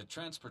is that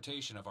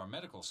transportation of our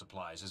medical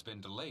supplies has been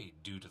delayed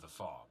due to the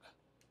fog.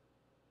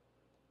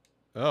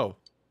 Oh.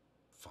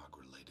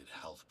 Fog-related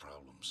health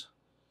problems.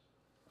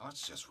 Oh,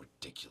 that's just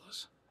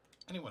ridiculous.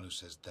 Anyone who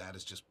says that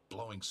is just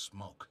blowing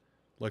smoke.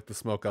 Like the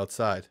smoke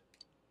outside.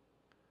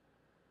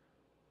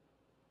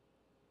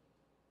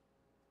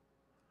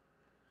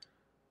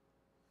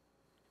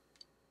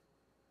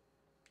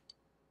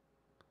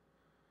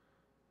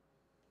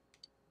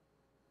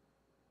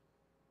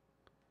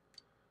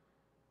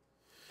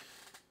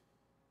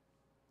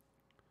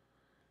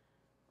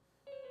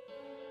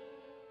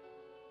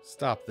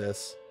 Stop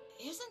this.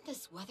 Isn't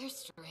this weather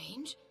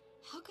strange?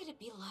 How could it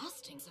be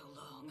lasting so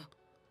long?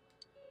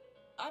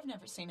 I've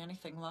never seen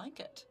anything like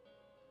it.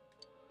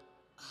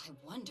 I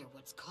wonder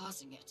what's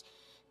causing it.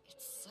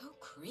 It's so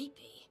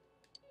creepy.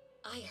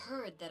 I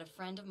heard that a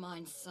friend of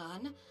mine's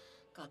son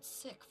got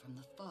sick from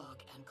the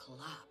fog and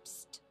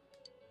collapsed.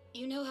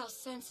 You know how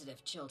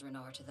sensitive children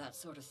are to that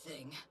sort of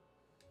thing.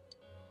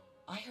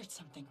 I heard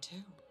something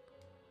too.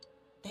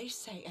 They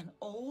say an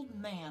old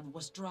man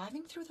was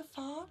driving through the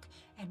fog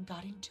and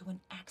got into an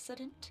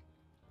accident.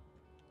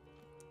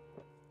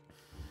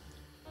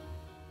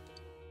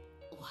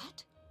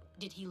 What?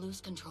 Did he lose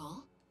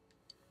control?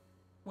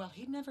 Well,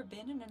 he'd never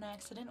been in an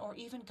accident or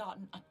even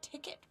gotten a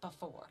ticket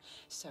before,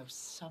 so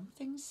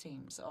something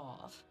seems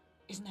off.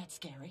 Isn't that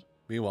scary?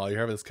 Meanwhile, you're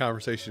having this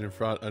conversation in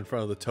front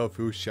of the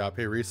tofu shop.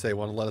 Hey, Rise,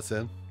 want to let us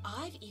in?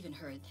 I've even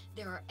heard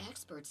there are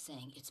experts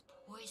saying it's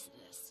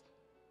poisonous.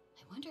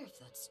 I wonder if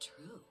that's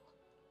true.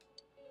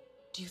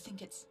 Do you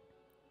think it's,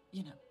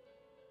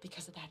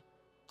 because of that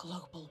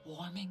global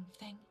warming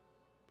thing?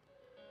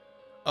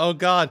 Oh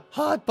God,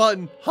 hot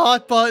button,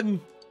 hot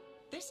button.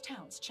 This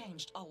town's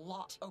changed a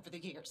lot over the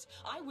years.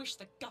 I wish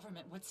the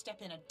government would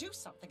step in and do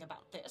something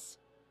about this.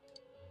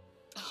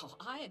 Oh,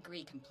 I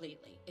agree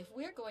completely. If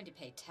we're going to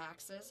pay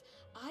taxes,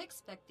 I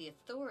expect the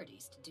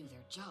authorities to do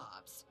their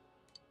jobs.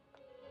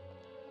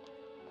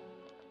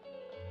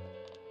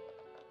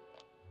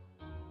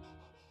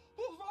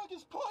 This fog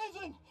is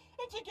poison!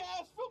 It's a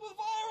gas filled with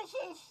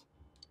viruses!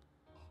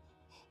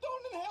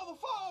 Don't inhale the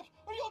fog,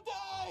 or you'll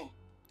die!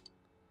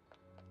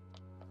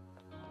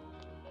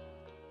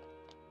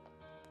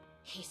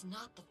 He's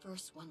not the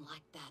first one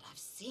like that I've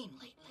seen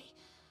lately.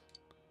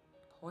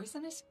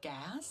 Poisonous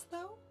gas,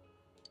 though?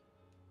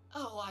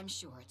 Oh, I'm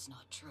sure it's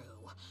not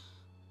true.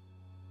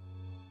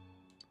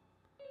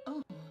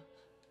 Oh.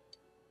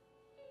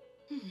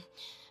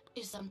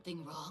 Is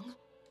something wrong?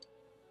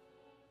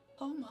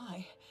 Oh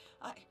my.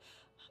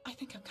 I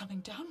think I'm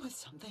coming down with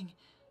something.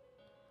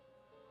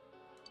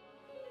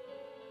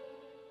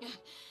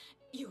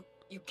 You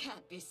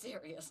can't be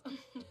serious.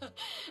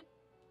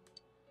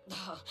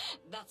 Oh,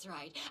 that's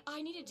right.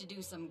 I needed to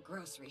do some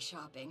grocery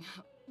shopping.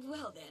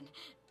 Well then.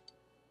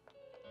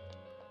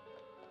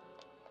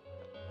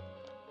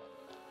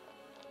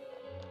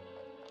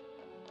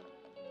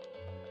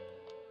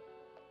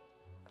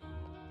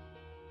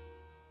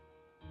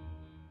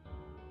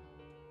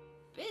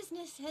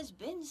 Business has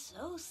been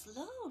so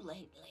slow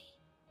lately.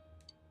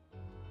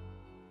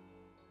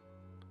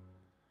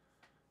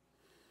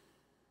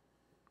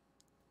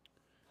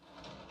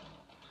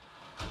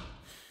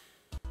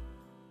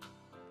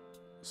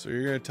 So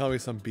you're gonna tell me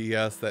some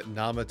BS that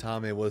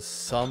Namatame was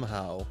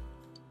somehow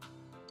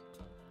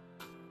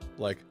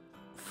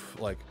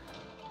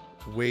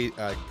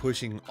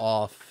pushing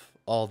off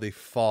all the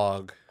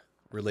fog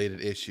related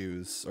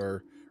issues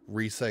or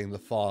resetting the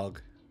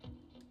fog.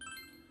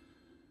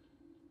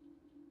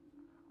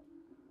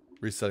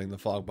 Resetting the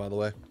fog, by the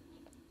way.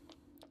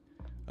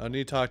 I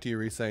need to talk to you,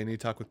 Reset. I need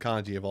to talk with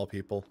Kanji of all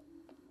people.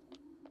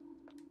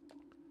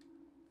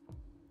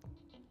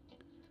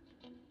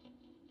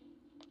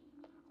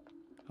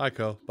 Hi,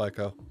 Ko. Bye,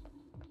 Ko.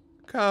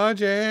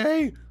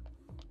 Kanji!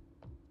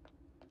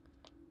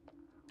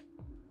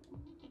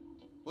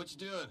 What you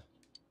doing?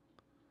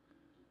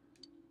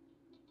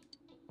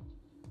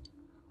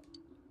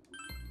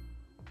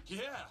 Yeah.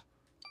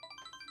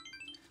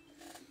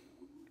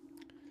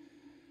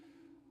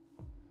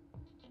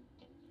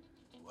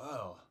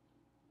 Wow.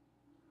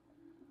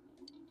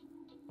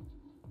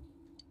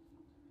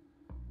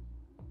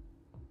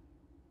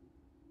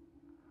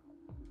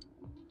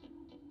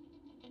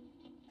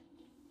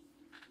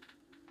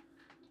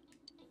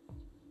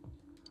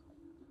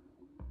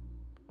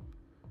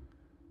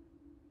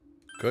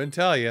 Couldn't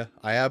tell you.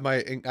 I have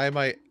my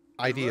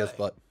ideas, right.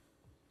 but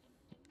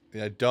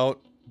yeah, don't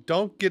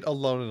get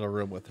alone in a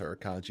room with her,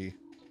 Kanji.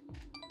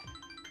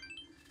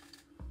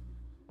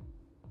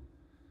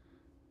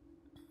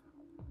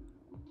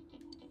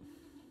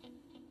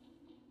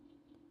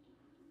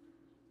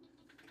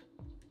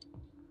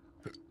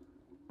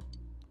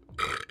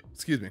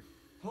 Excuse me.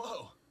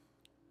 Whoa.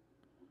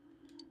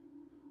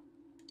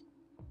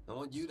 I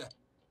want you to.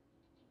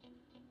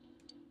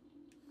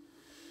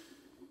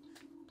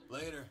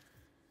 Later.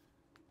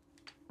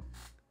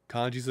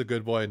 Kanji's a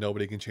good boy and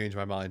nobody can change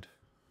my mind.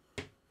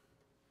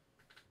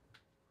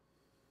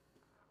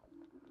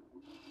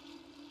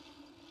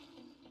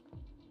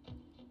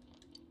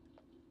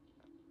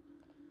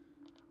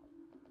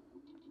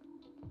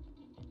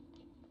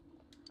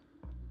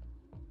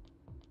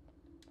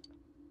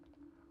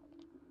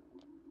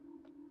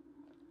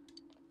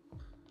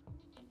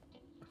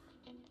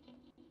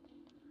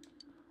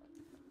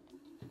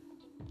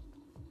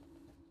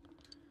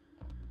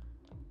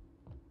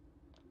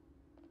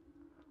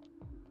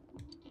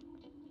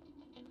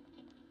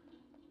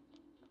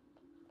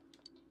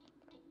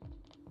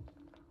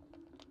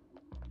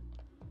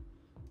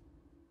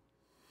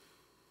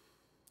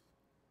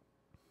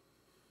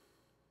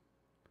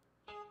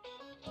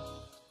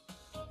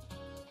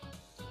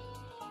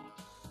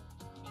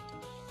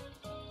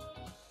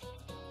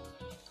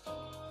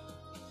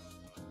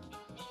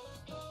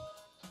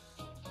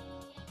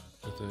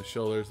 The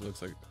shoulders, it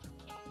looks like.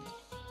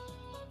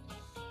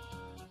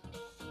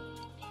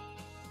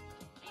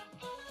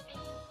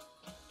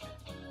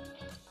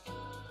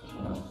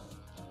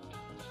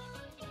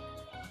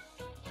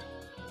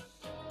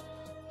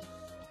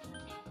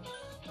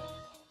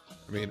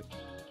 I mean,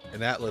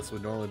 an atlas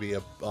would normally be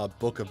a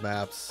book of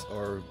maps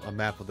or a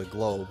map of the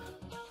globe,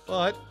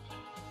 but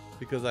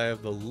because I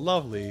have the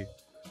lovely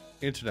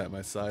internet on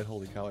my side,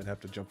 holy cow, I'd have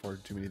to jump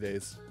forward too many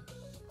days.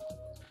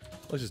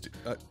 Let's just do,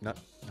 no,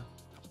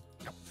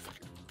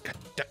 fucking,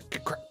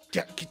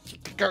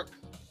 God,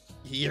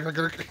 yeah,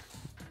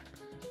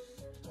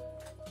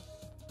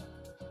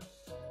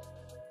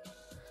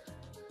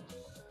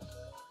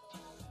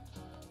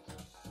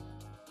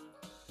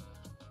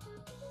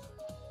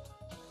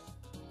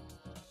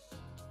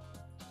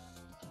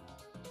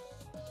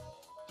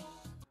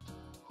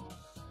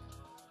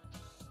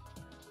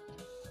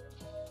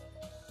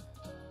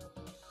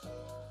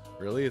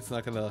 really? It's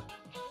not gonna...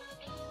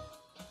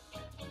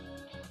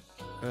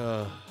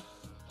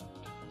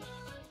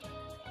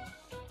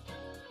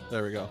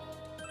 There we go.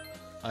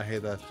 I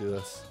hate that to do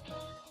this.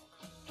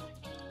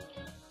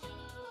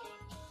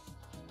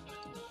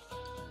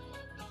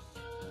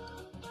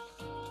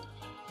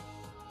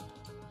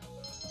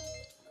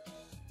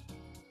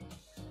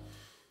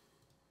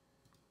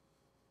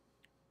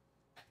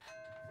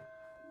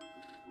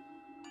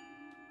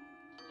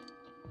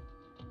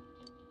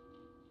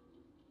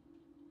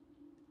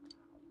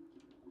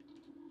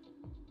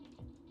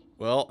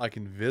 Well, I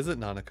can visit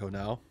Nanako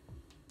now.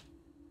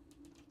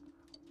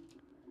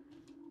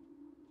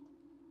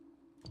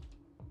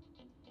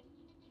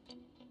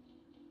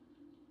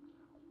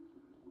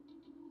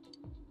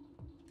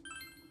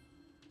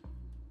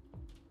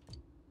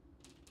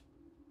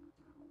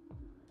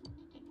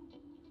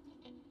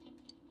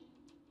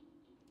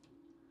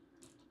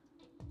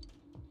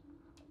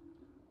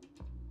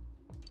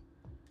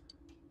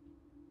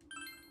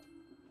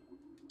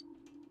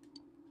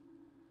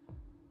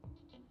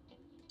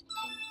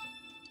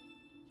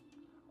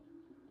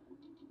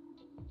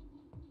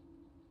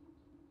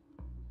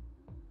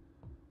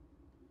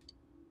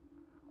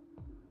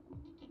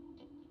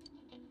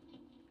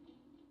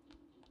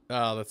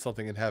 Oh, that's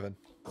something in heaven.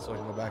 So I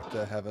can go back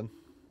to heaven.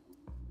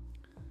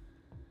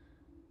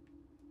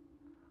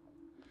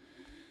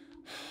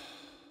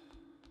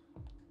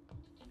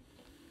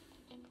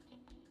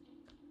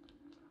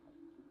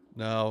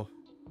 No.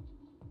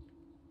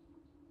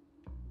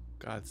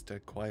 God, it's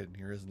dead quiet in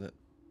here, isn't it?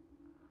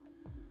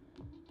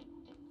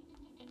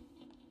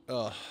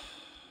 Ugh.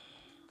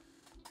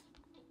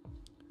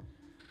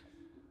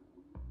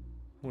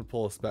 I'm gonna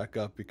pull this back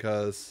up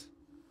because...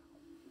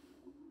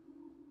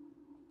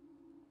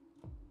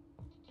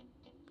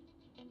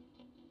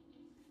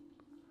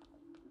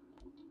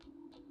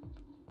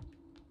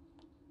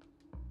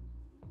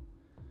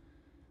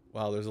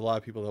 Wow, there's a lot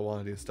of people that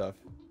want to do stuff.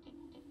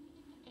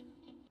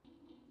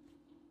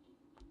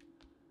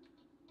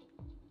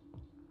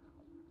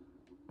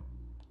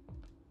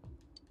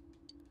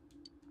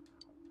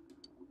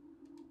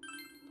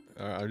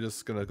 Alright, I'm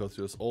just gonna go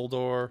through this old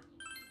door.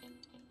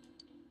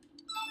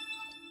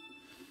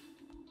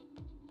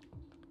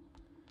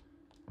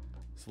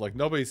 So, like,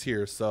 nobody's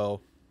here,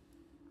 so...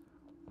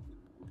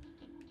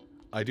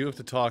 I do have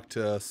to talk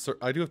to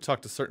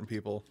certain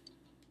people.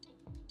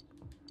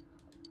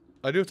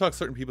 I do have to talk to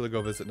certain people to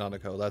go visit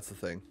Nanako, that's the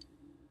thing.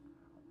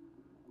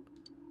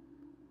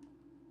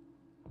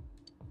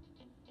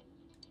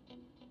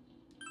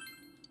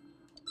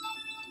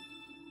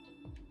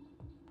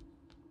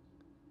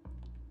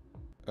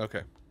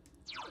 Okay.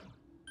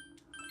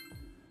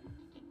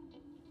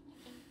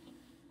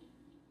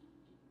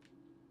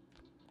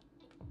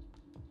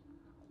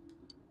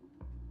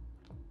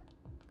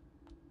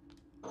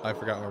 I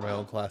forgot where my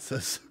own class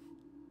is.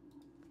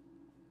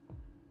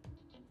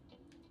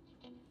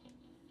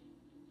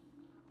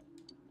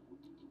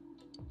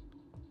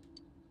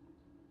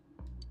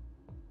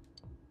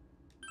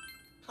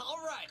 All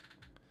right.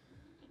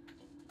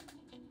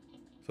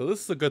 So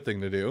this is a good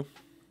thing to do.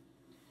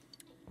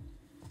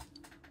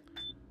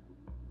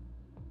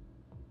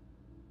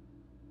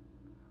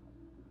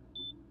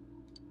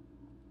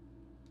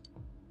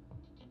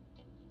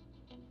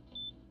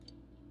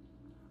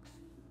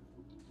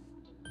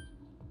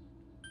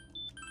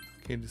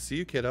 Came to see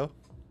you, kiddo.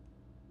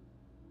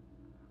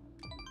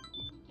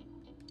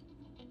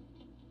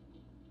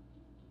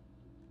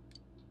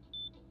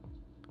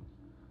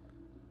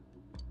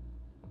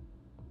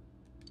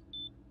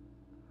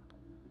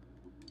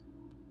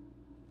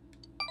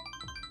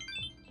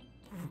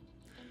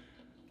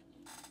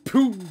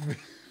 Boom!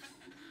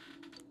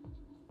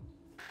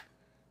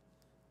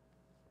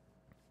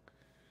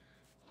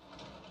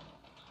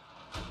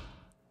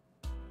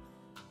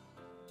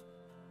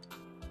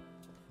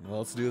 Well,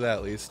 let's do that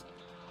at least.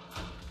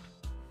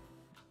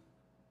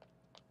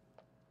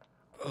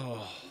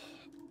 Oh.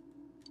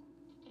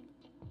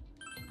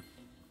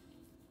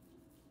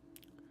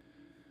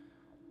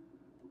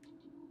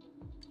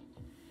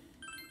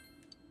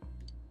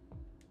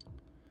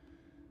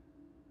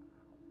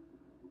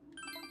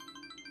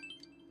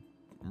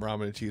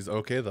 Ramen and cheese.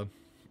 Okay, then.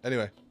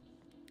 Anyway.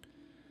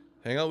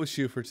 Hang out with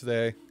Shu for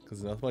today,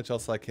 because there's not much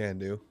else I can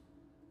do.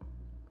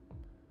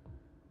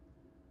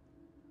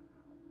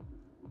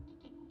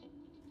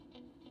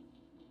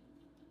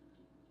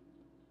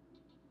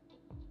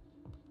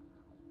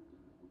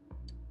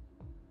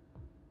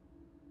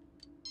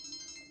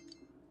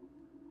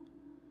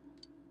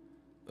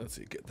 Let's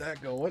see, get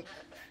that going.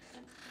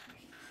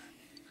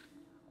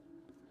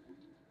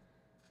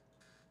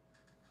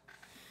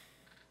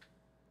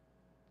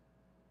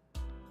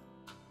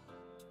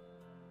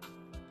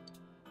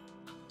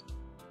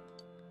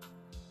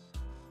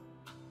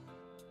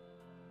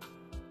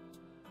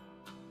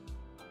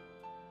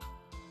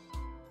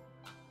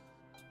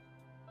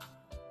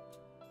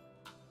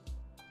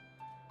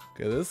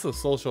 Okay, this is a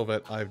social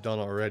event I've done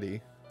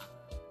already.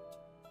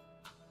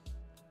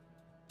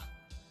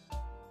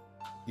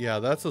 Yeah,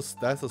 that's a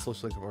social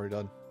link I've already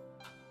done.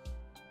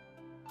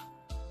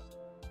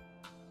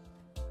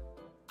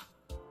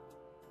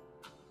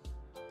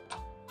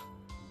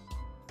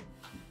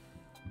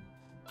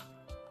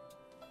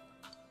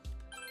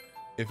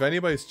 If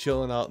anybody's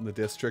chilling out in the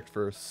district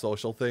for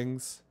social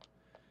things,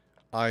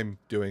 I'm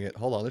doing it.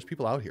 Hold on, there's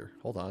people out here.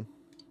 Hold on.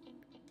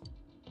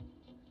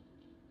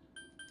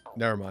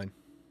 Never mind.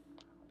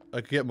 I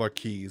could get more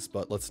keys,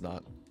 but let's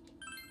not.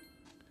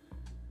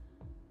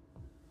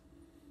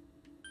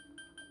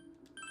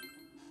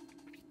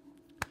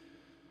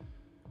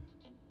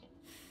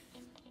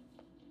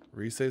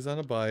 Risei's on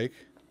a bike.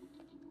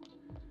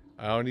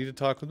 I don't need to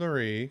talk with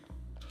Marie.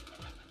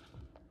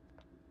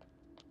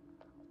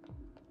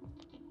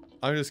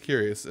 I'm just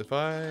curious, if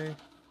I...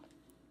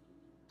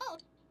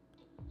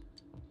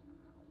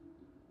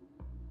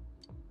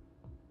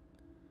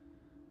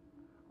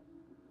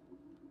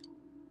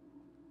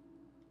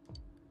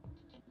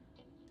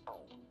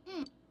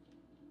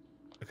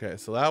 Okay,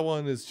 so that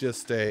one is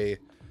just a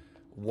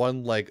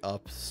one leg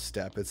up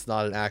step. It's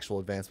not an actual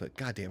advancement.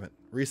 God damn it.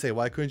 Risei,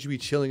 why couldn't you be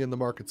chilling in the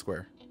market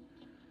square?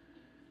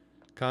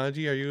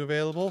 Kanji, are you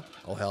available?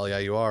 Oh, hell yeah,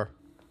 you are.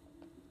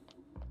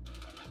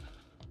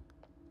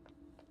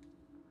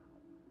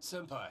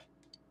 Senpai.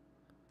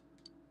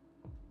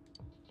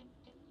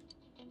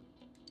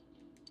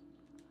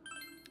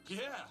 Yeah.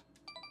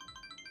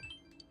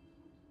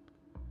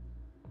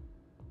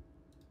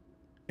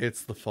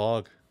 It's the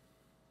fog.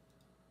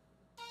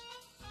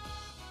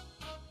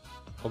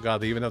 Oh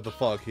god, they even have the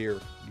fog here.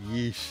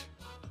 Yeesh.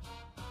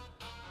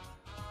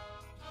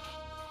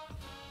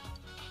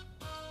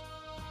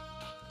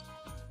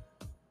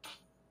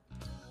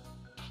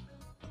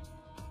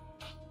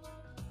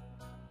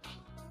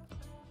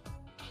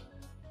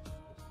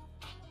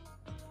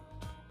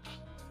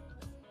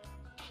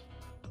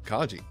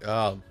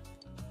 Kanji.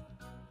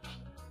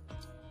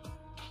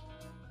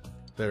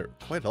 They're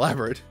quite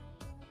elaborate.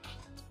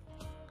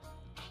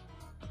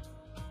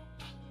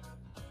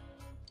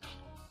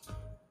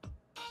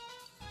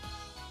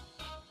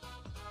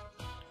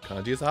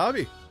 Kanji is a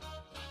hobby.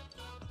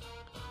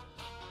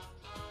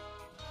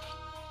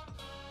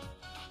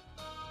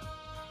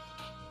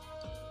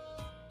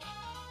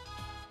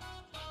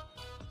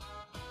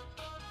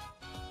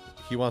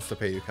 He wants to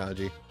pay you,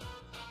 Kanji.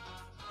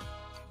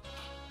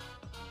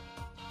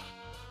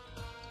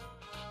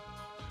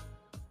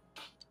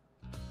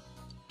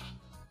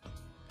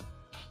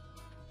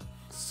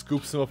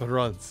 Scoops him up and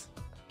runs.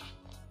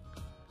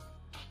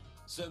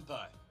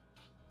 Senpai.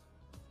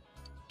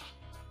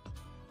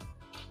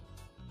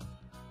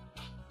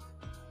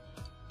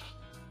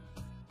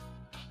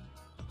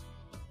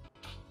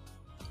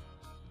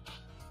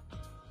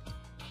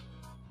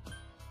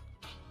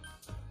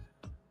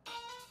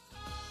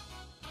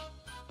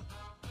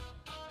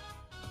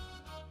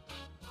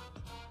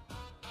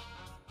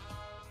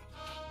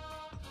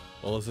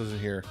 Well, this isn't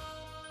here.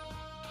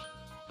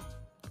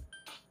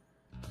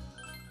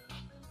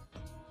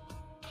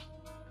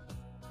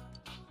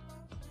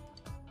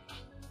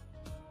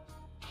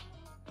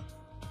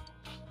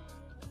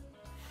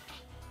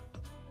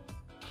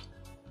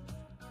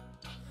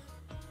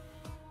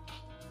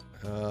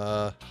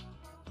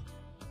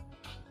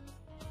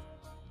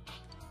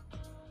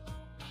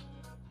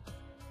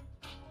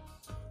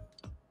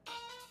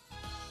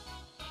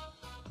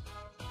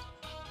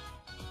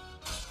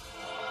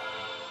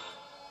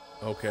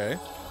 Okay.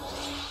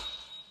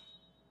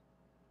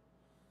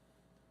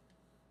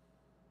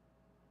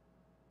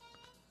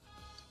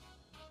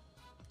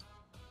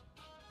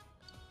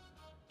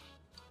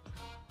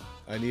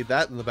 I need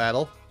that in the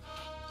battle.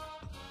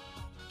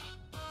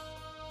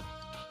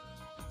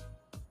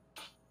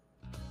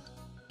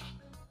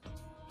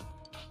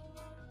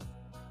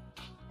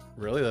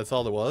 Really? That's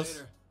all there was?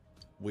 Later.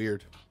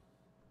 Weird.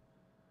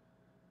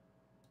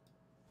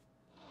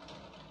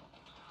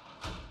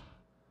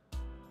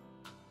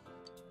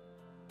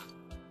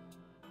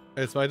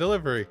 It's my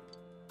delivery.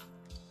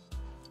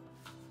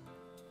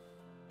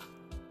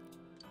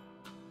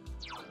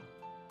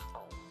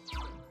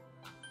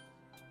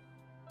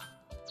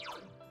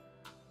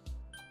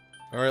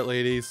 All right,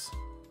 ladies.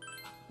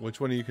 Which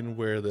one of you can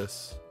wear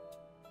this?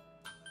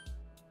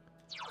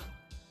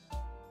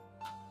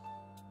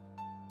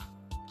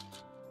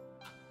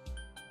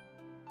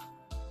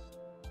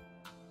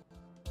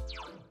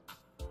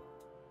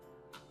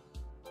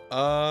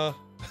 Well,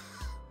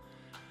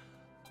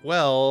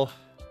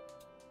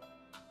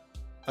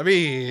 I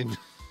mean,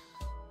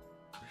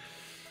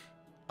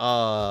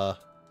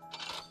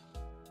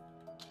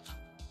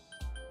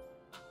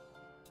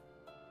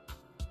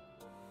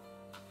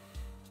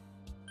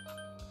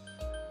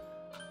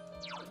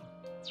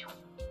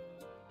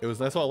 it was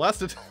nice while it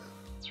lasted.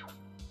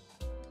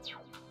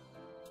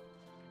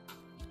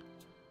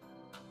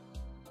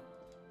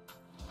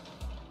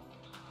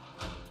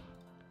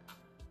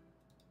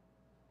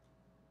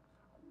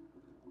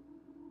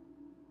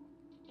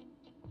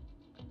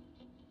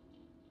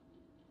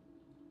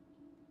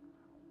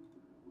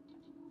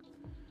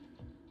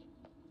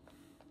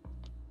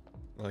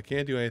 Well, I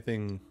can't do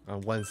anything on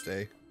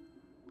Wednesday.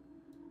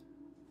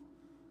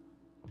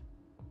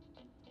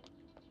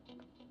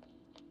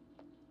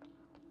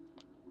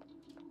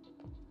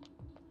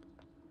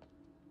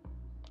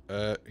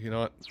 You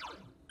know what?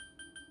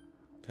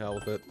 Hell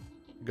with it.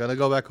 Gonna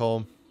go back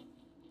home.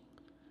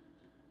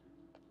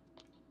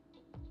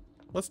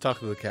 Let's talk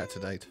to the cat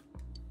tonight.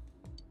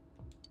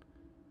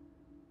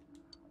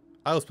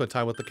 I will spend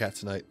time with the cat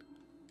tonight.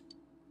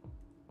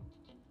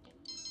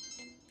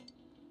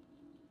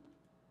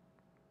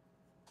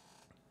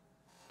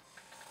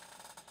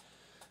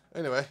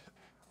 Anyway.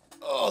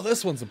 Oh,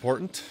 this one's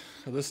important.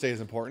 This day is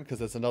important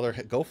because it's another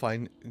go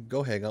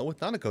hang out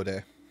with Nanako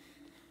day.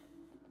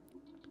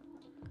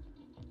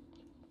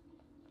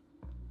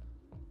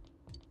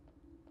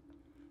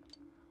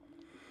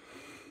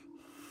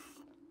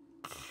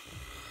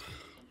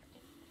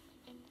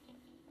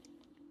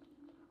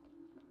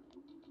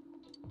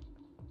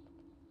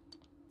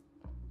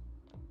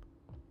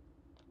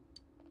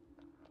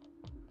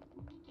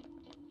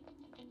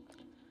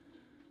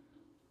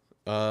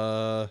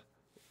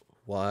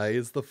 Why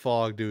is the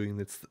fog doing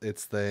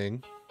its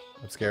thing?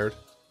 I'm scared.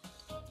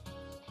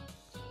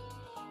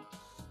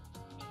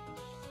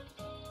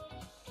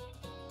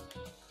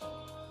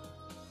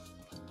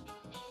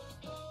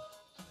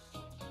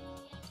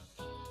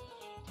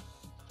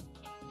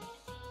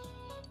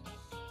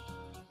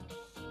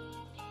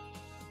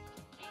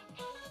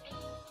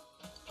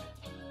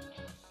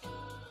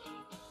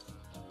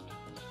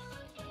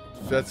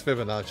 That's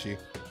Fibonacci.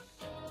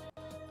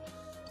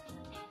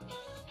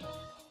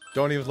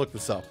 Don't even look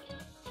this up.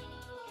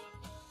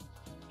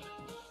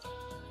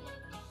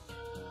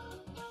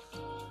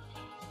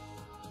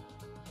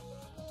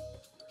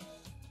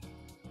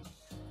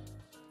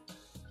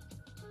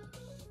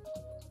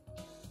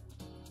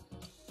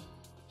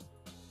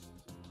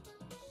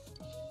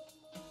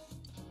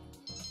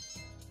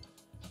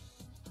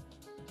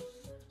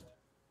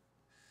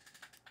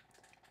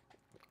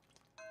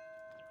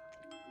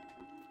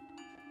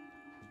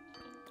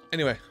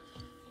 Anyway.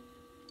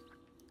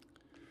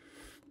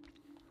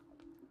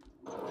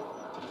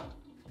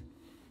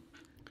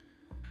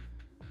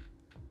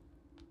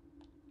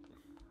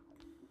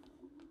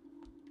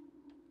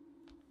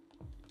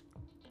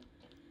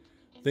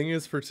 Thing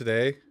is, for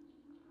today,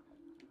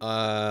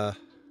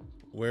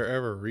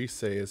 wherever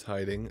Rise is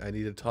hiding, I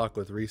need to talk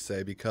with Rise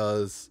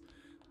because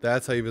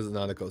that's how you visit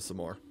Nanako some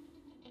more.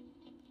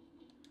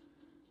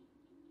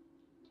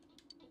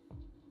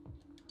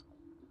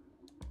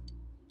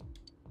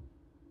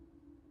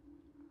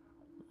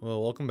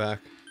 Well, welcome back.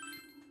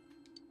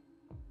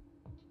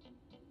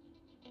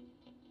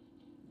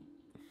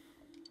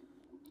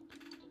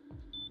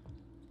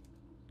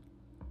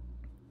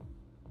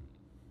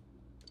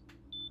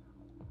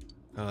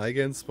 Hi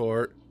again,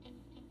 Sport.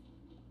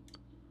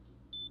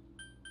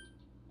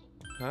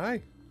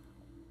 Hi.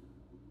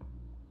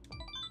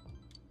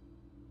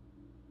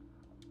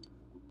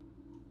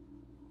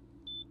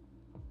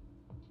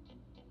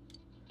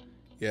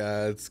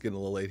 Yeah, it's getting a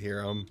little late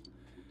here.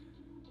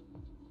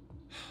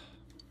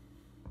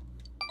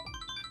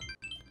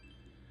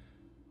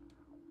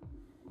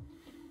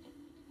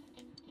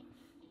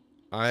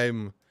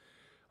 I'm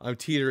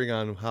teetering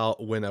on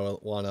when I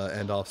want to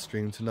end off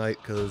stream tonight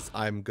because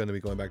I'm going to be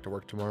going back to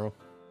work tomorrow.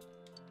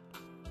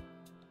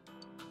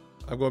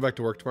 I'm going back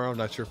to work tomorrow. I'm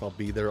not sure if I'll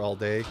be there all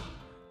day.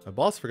 My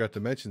boss forgot to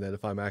mention that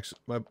if I'm actually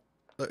I'm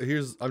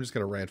just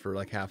going to rant for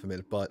like half a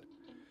minute, but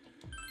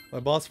my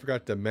boss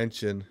forgot to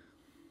mention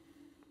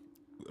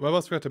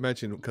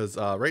because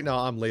right now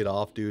I'm laid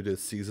off due to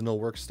seasonal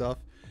work stuff.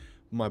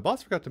 My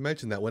boss forgot to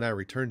mention that when I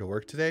return to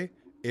work today,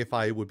 if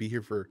I would be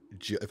here for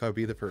if I would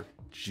be there for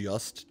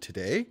just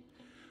today,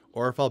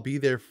 or if I'll be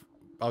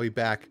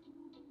back,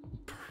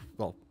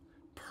 well,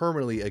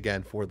 permanently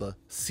again for the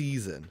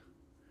season.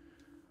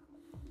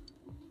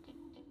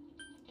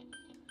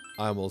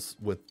 I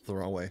almost went the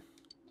wrong way.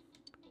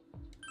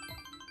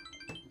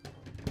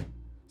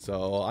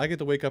 So I get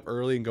to wake up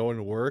early and go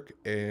into work,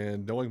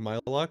 and knowing my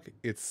luck,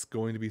 it's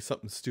going to be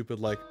something stupid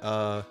like,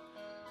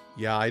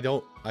 yeah, I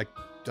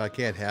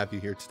can't have you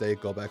here today,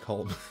 go back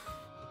home.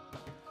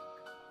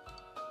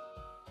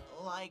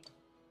 Like...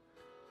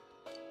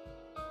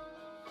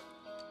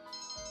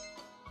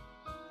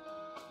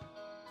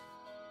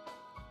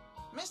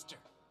 Mister!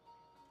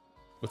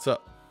 What's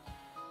up?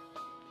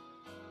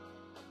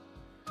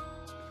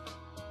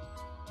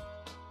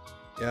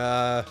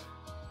 I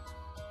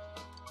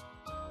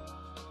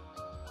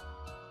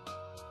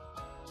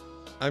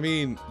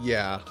mean,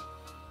 yeah.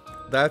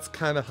 That's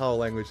kind of how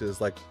language is.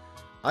 Like,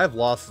 I've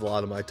lost a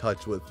lot of my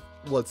touch with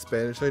what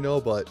Spanish I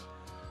know, but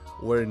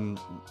when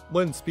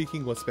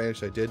speaking what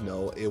Spanish I did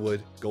know, it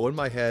would go in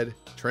my head,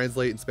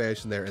 translate in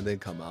Spanish in there, and then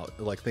come out.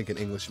 Like, thinking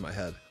English in my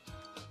head.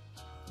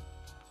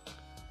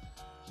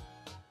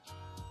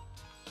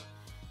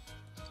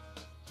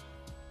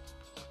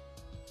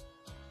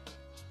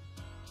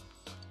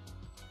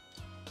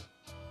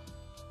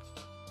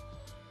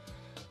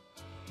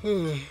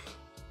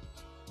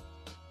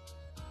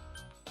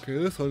 Okay,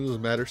 this one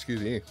doesn't matter,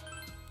 excuse me.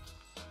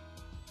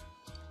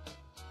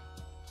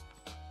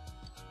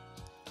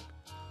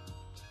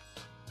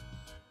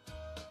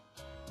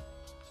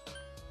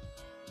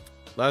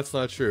 That's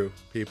not true.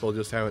 People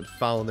just haven't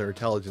found their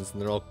intelligence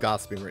and they're all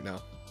gossiping right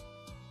now.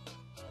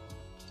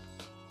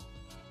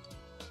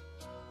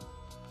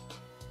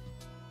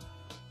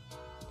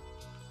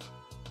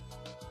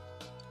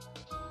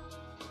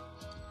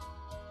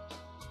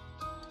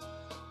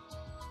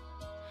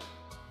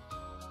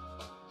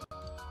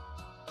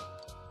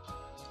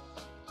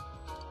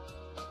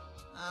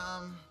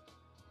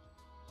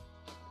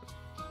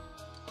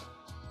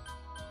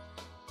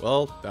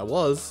 Well, that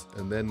was,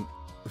 and then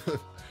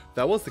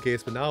that was the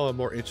case, but now I'm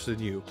more interested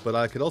in you. But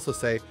I could also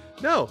say,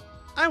 no,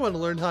 I want to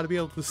learn how to be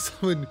able to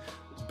summon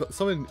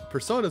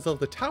personas of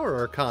the Tower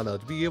Arcana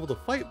to be able to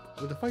fight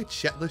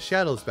the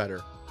shadows better.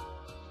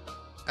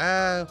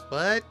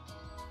 What?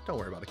 Don't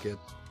worry about it, kid.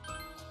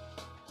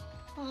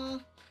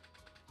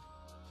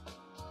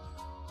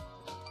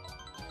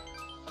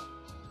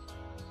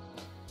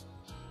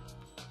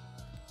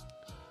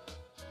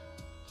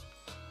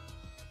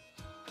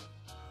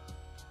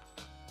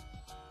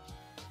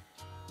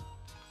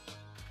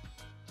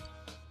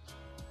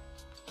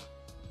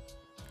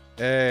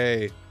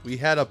 Hey, we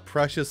had a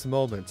precious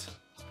moment.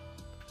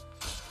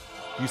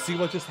 You see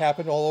what just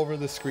happened all over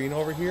the screen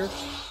over here?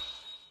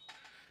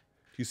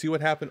 Do you see what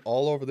happened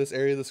all over this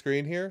area of the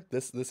screen here?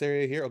 This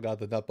area here? Oh god,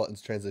 the nut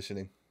button's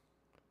transitioning.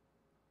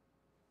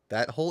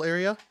 That whole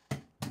area?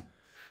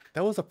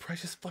 That was a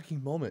precious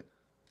fucking moment.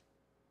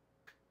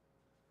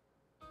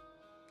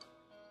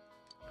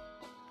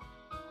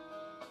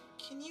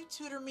 Can you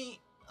tutor me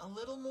a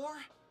little more?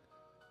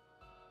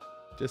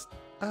 Just,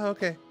 oh,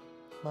 okay.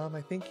 Mom,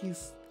 I think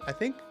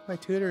my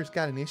tutor's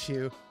got an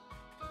issue.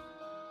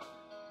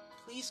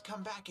 Please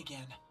come back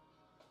again.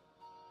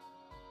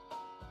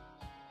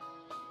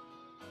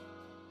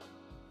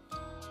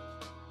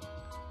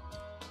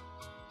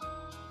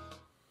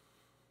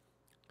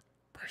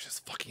 Precious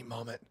fucking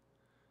moment.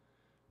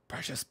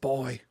 Precious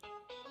boy.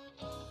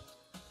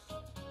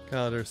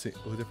 Calendar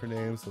with different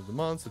names of the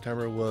month.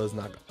 September was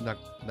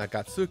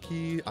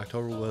Nagatsuki.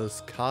 October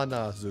was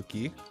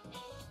Kanazuki.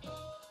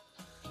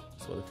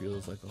 That's what it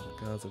feels like. All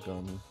the gods have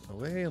gone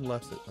away and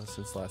left it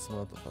since last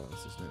month.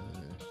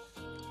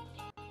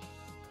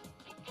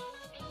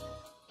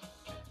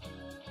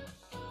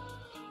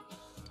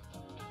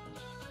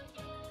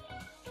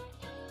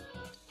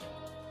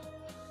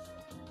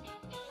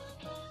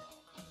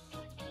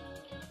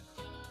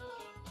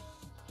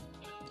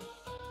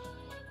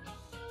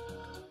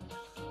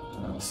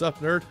 Sup,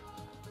 nerd?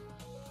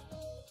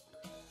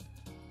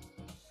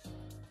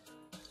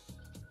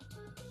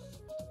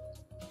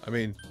 I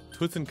mean,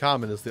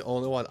 Tutankhamun is the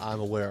only one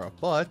I'm aware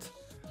of, but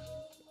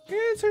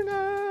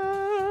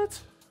internet.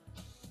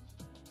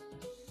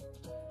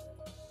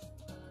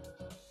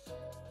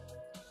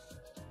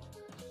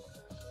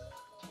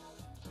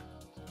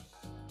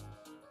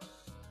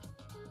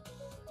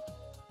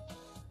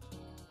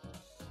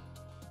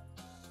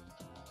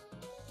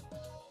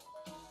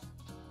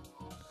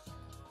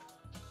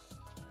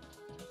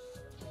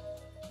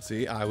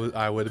 See, I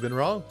would have been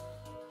wrong.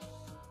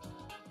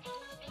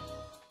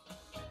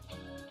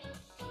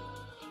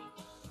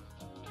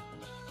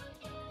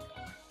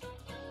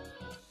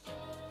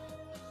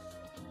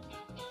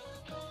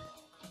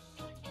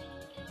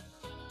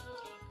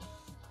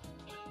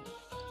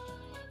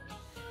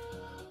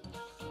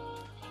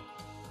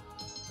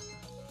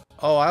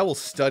 Oh, I will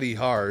study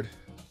hard.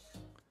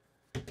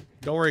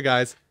 Don't worry,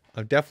 guys.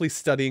 I'm definitely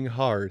studying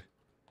hard.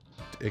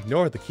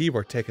 Ignore the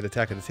keyboard. Take it,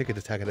 attack it, take it,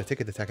 attack it,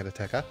 take it, attack it,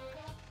 attack it.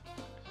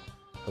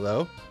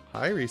 Hello?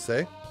 Hi,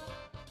 Rise.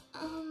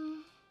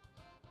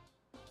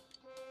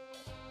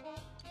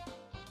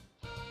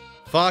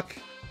 Fuck.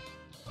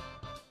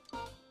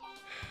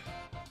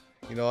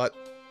 You know what?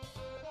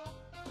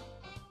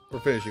 We're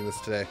finishing this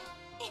today.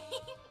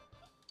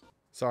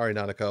 Sorry,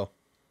 Nanako.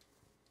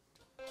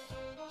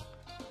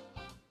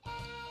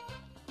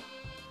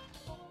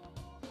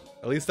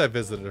 At least I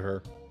visited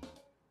her.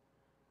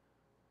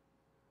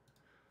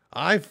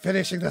 I'm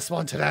finishing this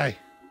one today.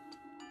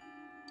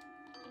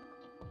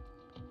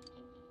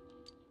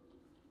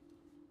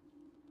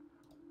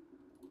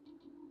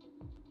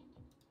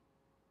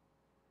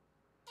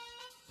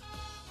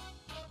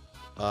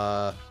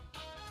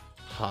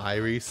 Hi,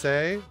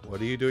 Rise.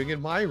 What are you doing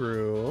in my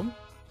room?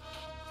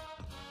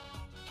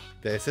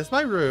 This is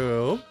my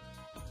room.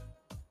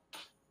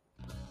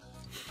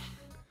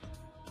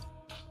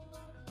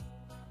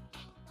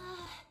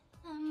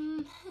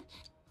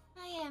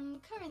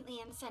 am currently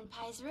in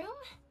Senpai's room.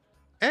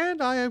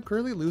 And I am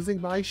currently losing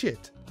my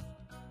shit.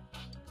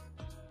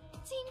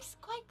 Seems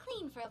quite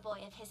clean for a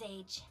boy of his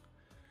age.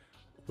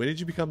 When did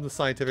you become the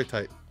scientific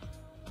type?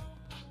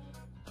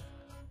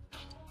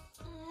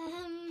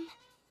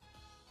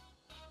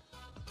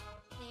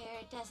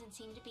 There doesn't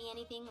seem to be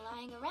anything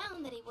lying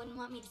around that he wouldn't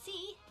want me to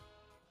see.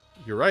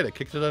 You're right, I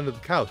kicked it under the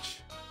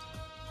couch.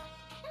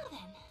 Now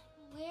then,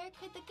 where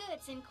could the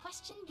goods in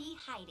question be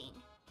hiding?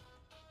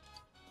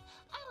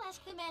 I'll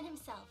ask the man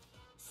himself.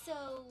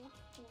 So,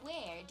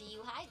 where do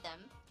you hide them?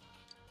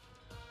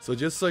 So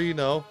just so you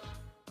know,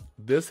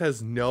 this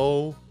has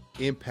no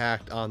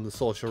impact on the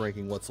social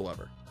ranking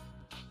whatsoever.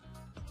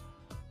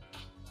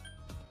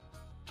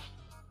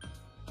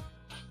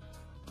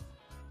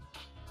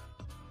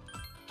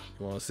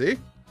 You want to see?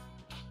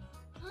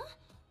 Huh?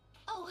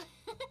 Oh.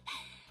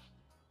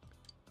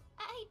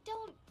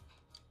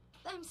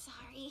 I'm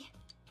sorry.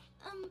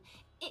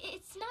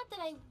 It's not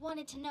that I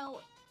wanted to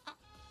know.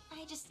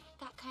 I just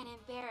got kind of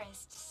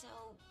embarrassed, so...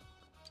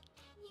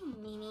 You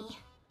meanie.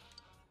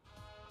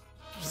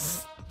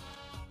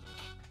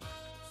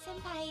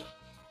 Senpai,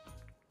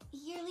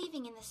 you're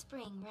leaving in the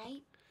spring,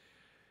 right?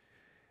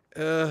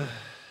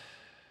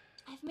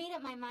 I've made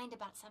up my mind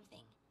about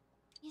something.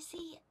 You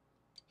see,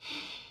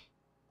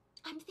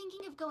 I'm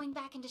thinking of going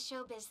back into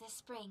showbiz this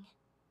spring.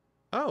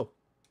 Oh.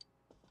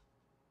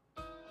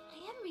 I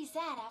am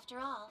Rizet after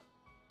all.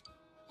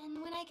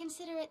 And when I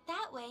consider it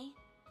that way,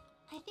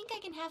 I think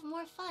I can have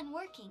more fun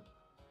working.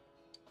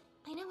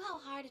 I know how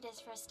hard it is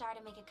for a star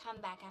to make a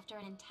comeback after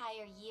an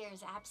entire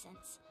year's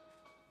absence.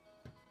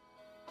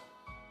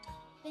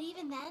 But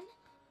even then,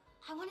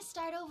 I want to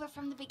start over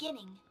from the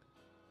beginning.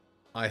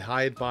 I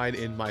hide mine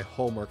in my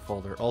homework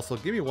folder. Also,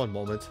 give me one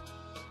moment.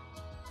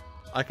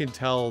 I can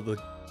tell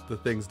the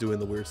thing's doing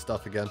the weird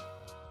stuff again.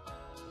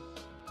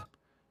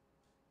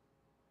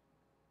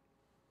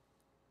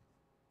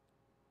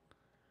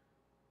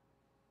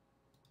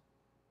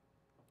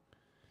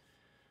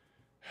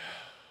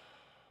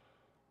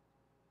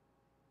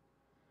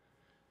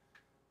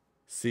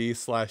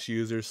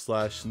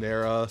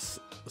 C/user/Nara/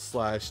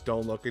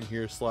 don't look in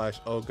here /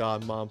 oh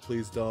god mom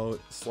please don't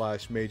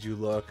 / made you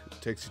look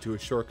takes you to a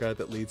shortcut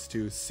that leads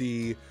to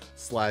C/users/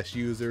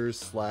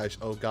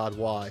 oh god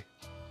why.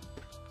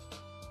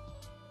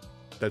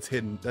 That's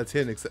hidden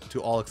except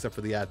to all except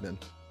for the admin.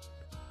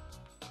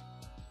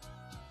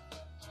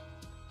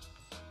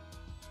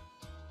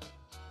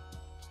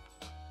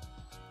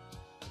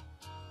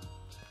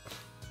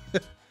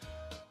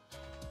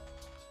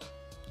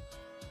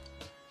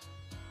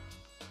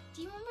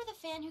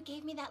 Who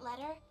gave me that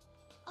letter?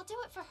 I'll do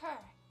it for her.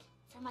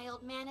 For my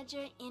old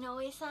manager,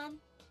 Inoue-san.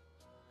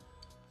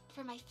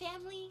 For my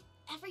family,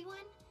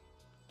 everyone.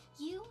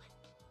 You.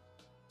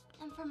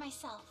 And for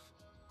myself.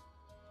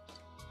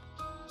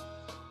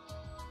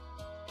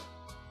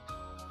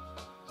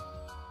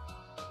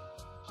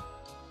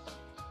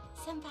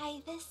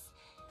 Senpai, this...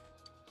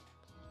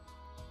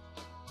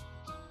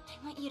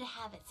 I want you to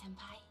have it,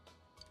 Senpai.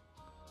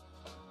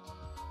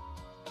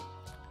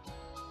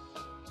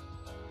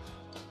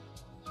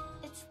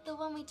 The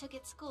one we took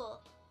at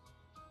school.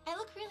 I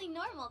look really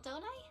normal,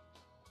 don't I?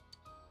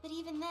 But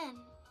even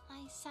then,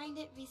 I signed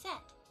it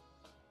Rizet.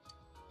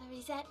 A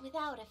Rizet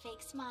without a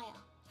fake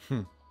smile.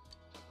 Senpai,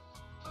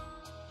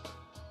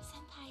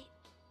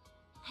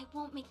 I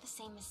won't make the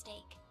same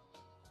mistake.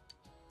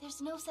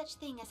 There's no such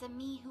thing as a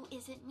me who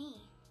isn't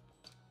me.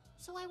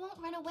 So I won't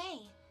run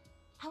away.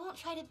 I won't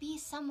try to be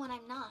someone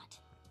I'm not.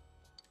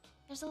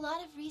 There's a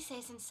lot of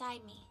Riseis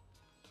inside me.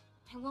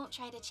 I won't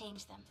try to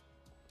change them.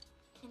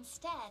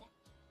 Instead,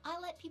 I'll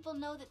let people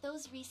know that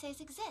those Riseis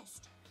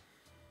exist.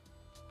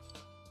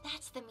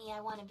 That's the me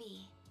I want to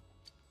be.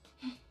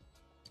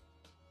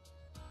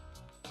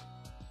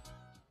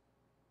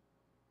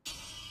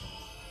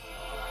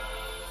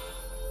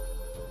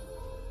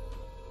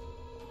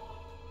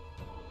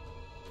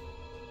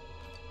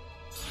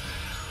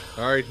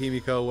 Alright,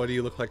 Himiko, what do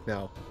you look like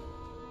now?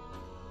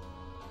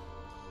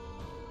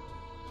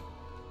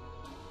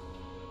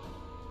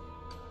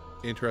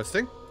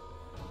 Interesting.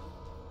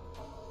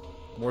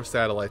 More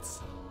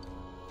satellites.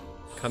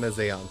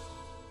 Kanazeon.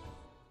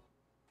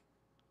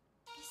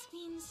 This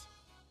means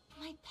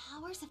my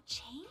powers have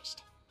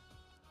changed?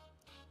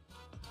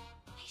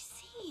 I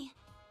see.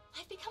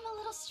 I've become a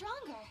little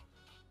stronger.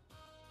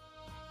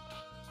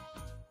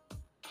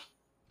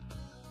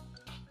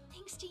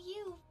 Thanks to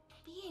you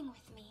being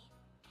with me.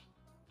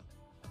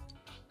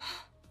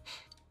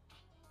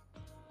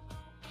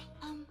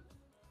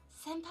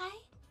 Senpai?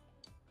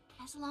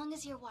 As long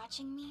as you're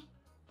watching me,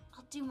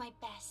 I'll do my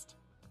best.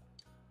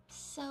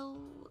 So,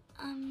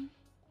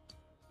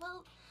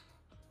 well,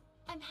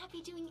 I'm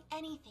happy doing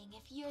anything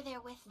if you're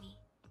there with me.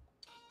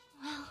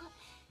 Well...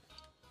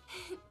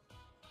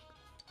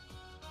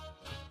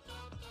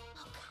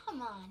 Oh,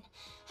 come on.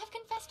 I've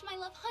confessed my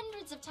love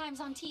hundreds of times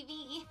on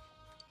TV.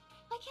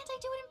 Why can't I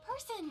do it in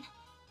person?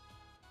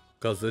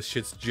 'Cause this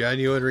shit's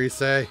genuine,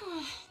 Rise.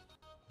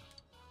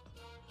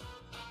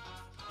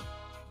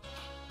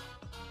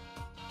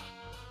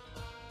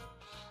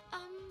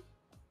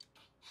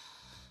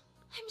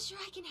 sure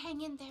I can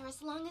hang in there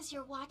as long as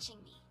you're watching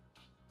me.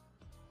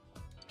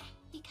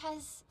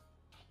 Because,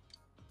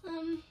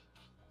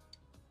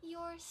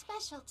 you're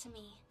special to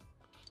me.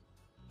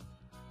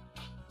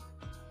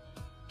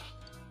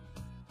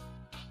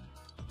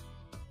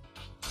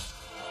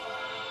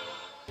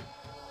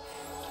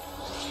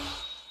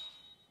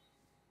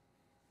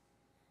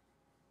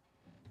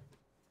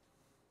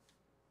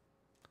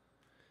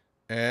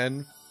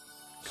 And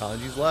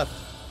Kanji's left.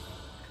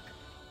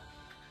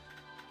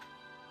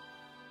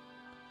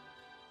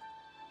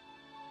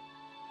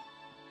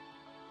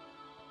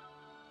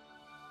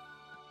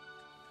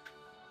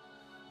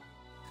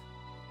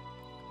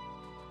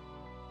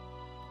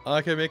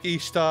 I can make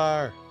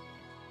Easter!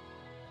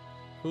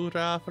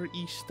 Hoorah for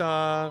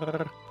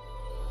Easter!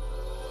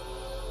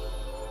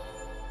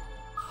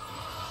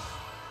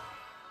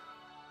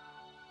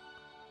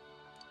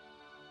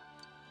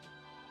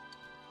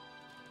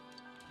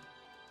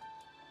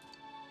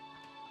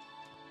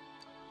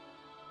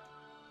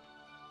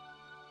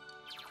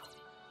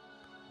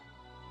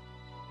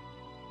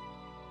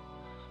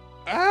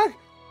 Ag!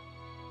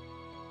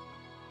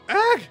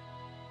 Ag!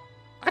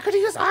 I could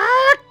use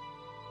Ag!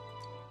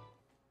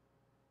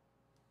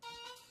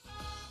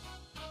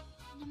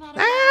 No matter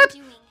what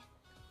I'm doing,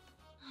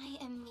 I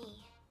am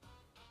me.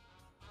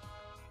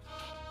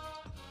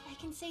 I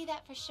can say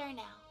that for sure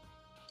now.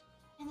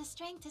 And the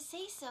strength to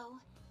say so,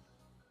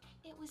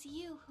 it was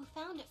you who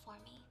found it for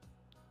me.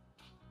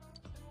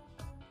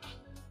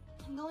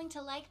 I'm going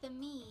to like the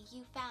me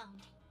you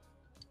found.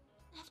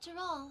 After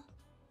all,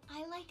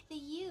 I like the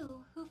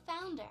you who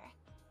found her.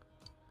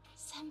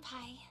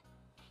 Senpai,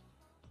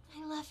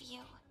 I love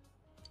you.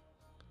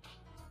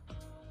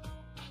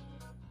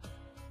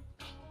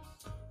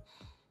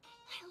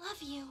 I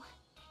love you.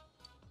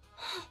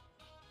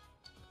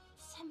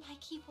 Senpai,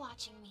 keep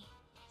watching me,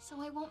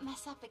 so I won't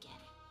mess up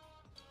again.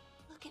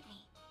 Look at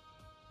me.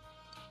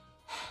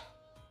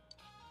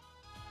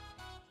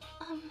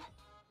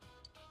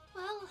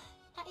 Well,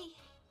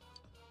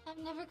 I've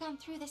never gone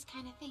through this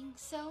kind of thing,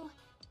 so...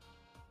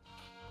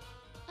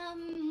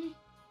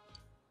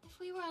 if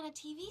we were on a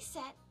TV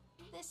set,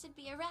 this would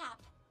be a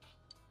wrap.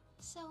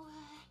 So,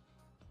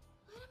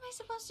 what am I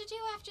supposed to do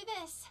after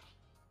this?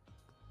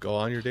 Go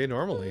on your day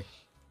normally.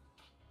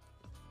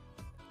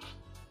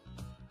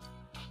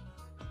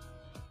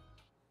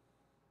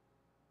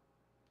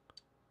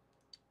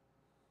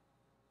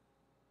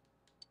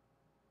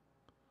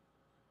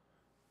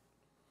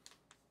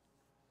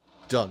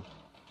 Done.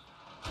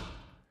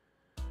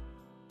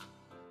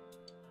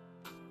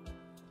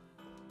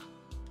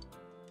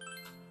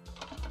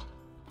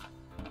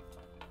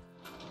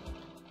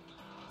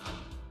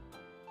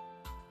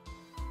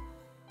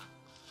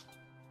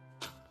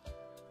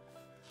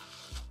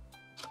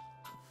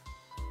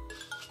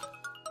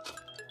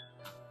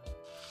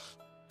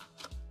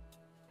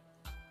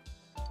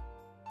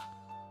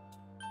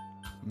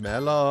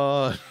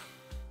 Melon.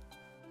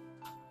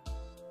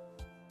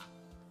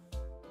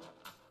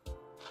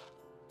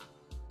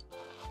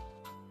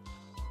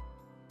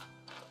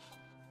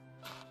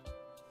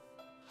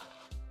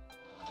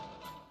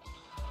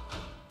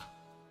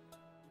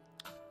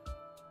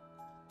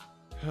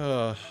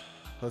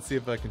 Let's see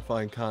if I can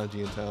find Kanji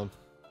in town.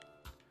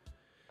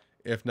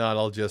 If not,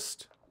 I'll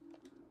just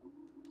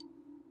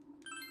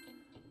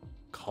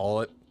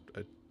call it.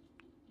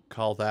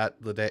 Call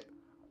that the day.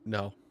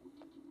 No.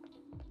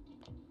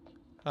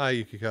 Hi,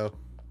 Yukiko.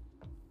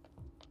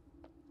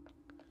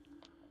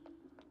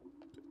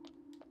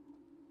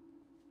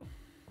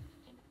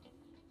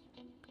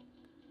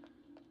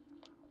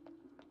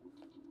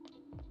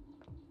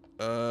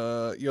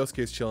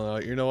 Yosuke's chilling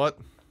out. You know what?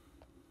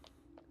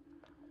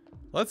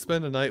 Let's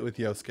spend a night with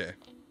Yosuke.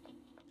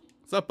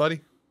 What's up, buddy?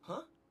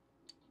 Huh?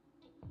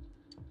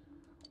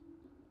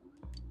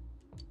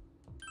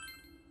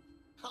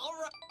 All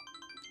right.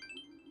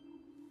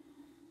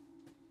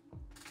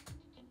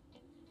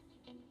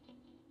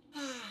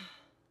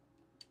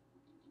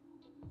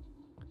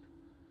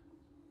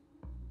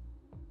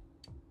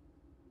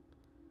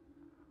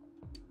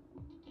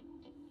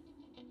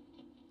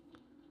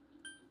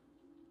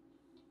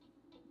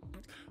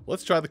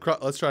 Let's try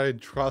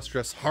and cross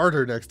dress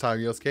harder next time,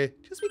 Yosuke.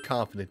 Just be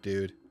confident,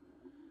 dude.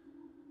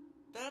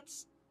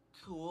 That's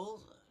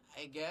cool,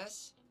 I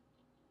guess.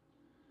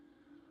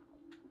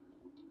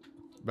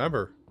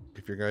 Remember,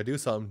 if you're gonna do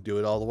something, do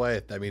it all the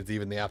way. That means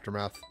even the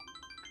aftermath.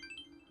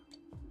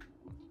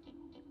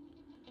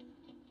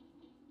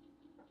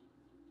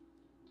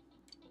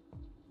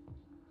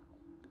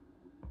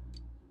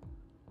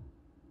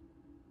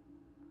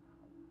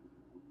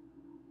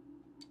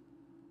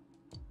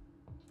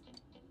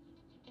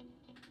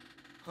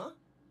 Huh?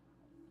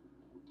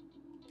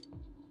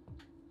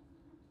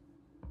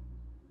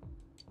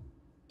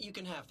 You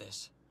can have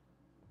this.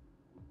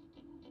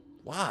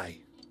 Why?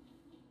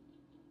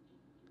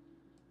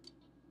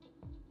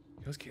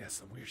 Yosuke has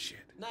some weird shit.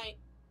 Night.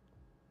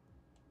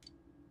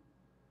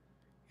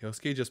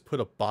 Yosuke just put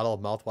a bottle of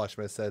mouthwash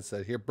in my head and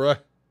said, "Here, bruh.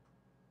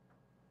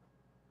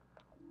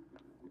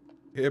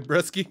 Here,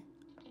 brisky."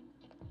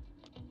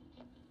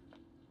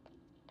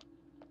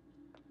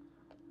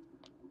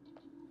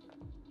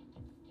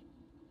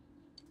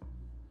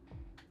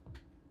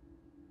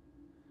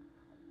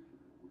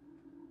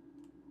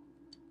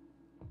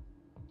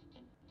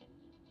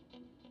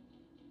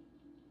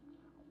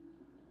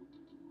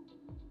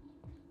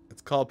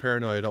 called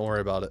paranoia. Don't worry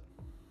about it.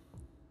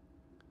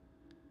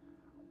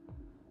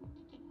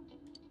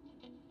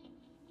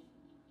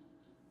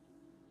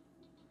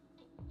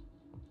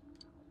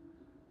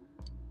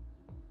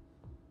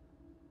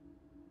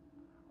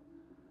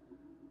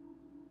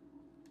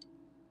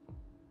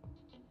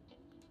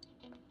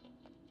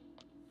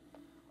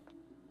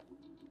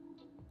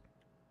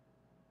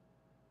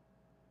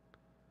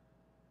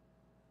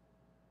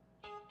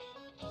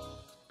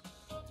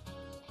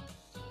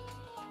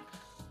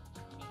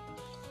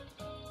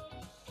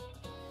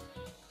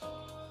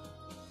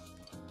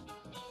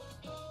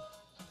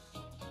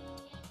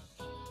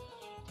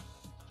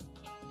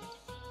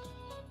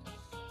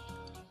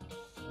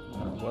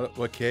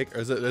 What cake? Or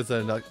is it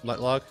a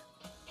nut log?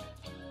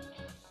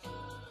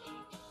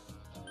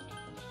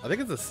 I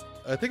think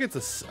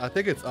it's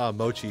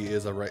mochi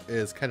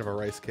is kind of a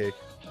rice cake.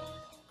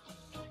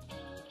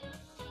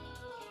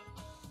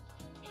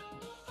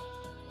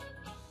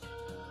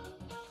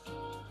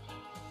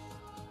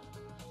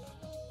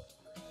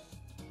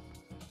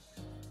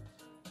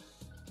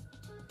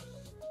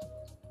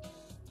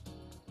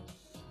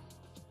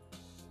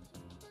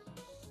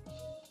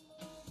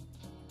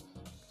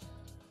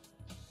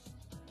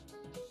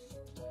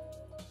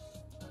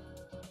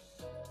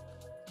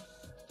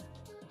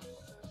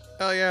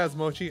 Oh yeah, it's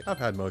mochi. I've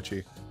had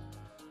mochi.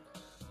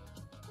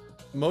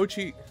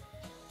 Mochi.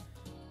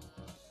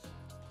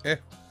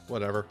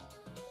 Whatever.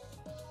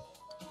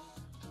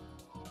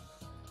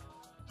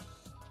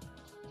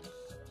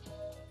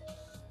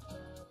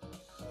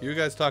 You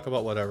guys talk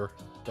about whatever.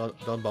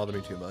 Don't bother me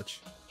too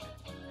much.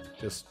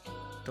 Just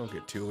don't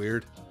get too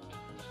weird.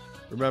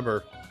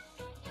 Remember,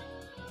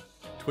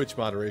 Twitch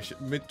moderation.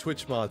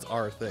 Twitch mods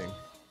are a thing.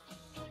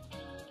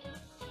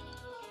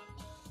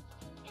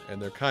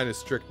 And they're kind of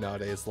strict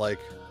nowadays, like,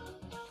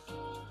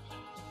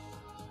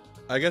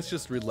 I guess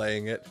just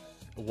relaying it,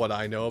 what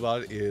I know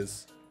about it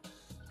is,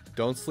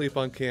 don't sleep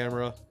on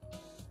camera,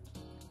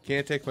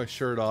 can't take my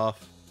shirt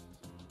off,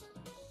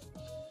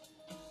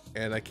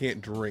 and I can't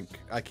drink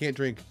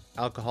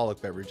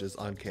alcoholic beverages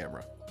on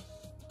camera.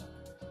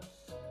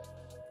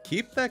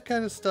 Keep that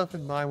kind of stuff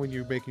in mind when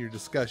you're making your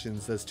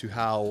discussions as to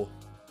how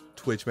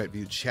Twitch might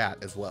view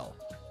chat as well.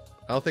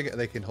 I don't think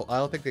they can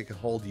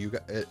hold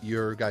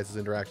your guys'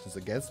 interactions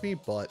against me,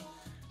 but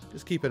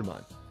just keep it in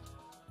mind.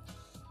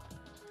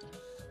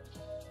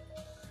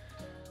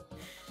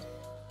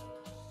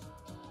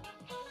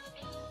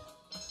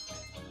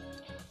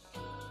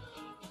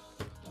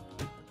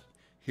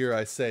 Here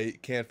I say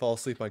can't fall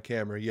asleep on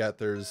camera, yet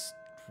there's,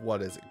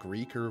 what is it,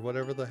 Greek or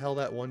whatever the hell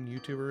that one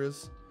YouTuber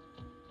is,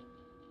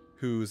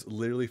 who's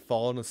literally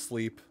fallen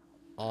asleep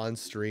on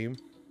stream.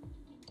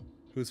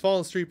 Who's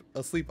fallen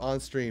asleep on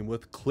stream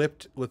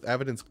with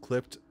evidence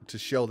clipped to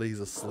show that he's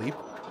asleep,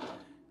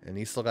 and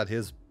he's still got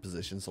his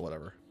position, so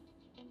whatever.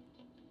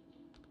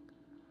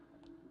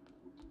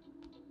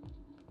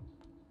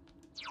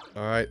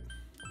 All right,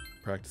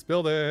 practice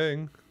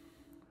building.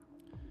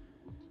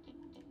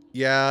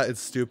 Yeah,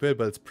 it's stupid,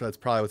 but that's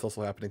probably what's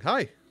also happening.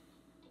 Hi.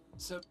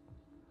 So.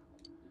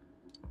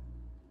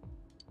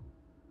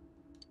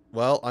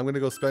 Well, I'm gonna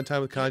go spend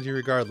time with Kanji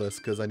regardless,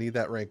 because I need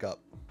that rank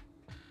up.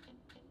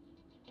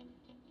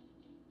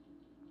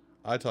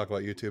 I talk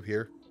about YouTube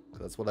here,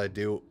 because that's what I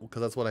do.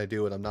 Because that's what I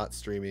do when I'm not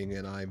streaming,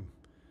 and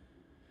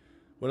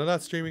when I'm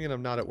not streaming and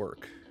I'm not at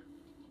work.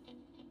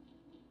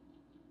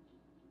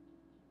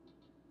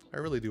 I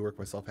really do work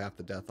myself half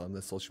to death on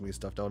this social media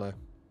stuff, don't I?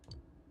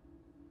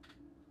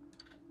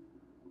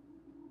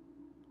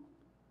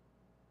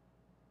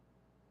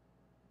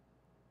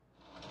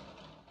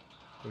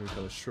 Let me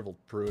kind of shriveled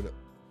prune it.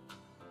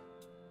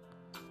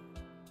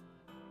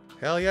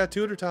 Hell yeah,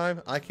 tutor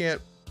time. I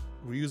can't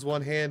use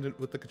one hand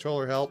with the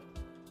controller help.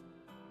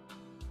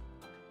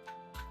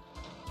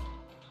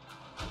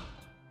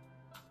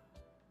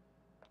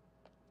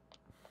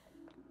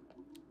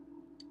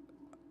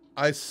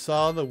 I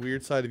saw the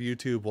weird side of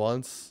YouTube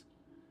once.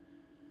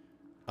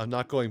 I'm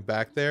not going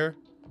back there.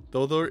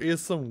 Though there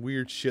is some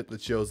weird shit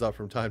that shows up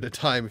from time to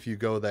time if you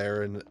go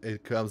there and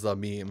it becomes a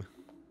meme.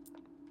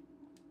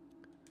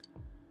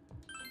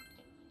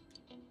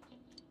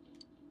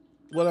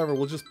 Whatever,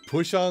 we'll just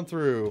push on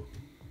through.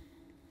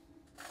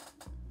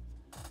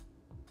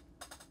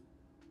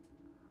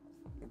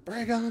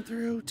 Break on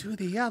through to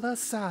the other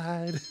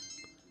side.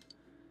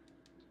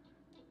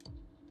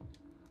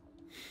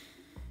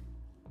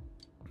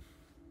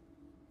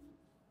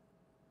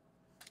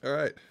 All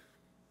right.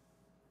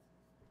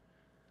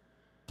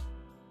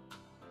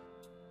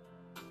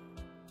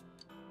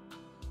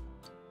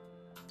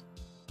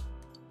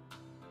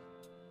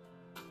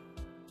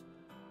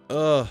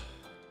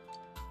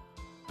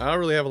 I don't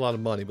really have a lot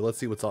of money, but let's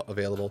see what's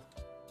available.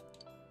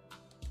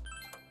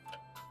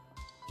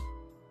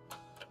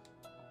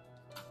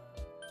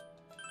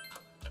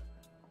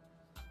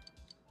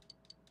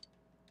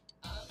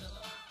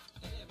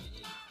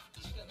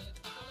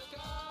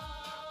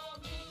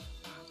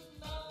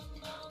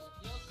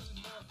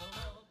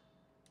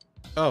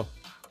 Oh.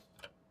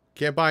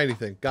 Can't buy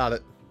anything. Got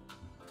it.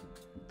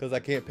 Because I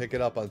can't pick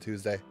it up on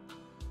Tuesday.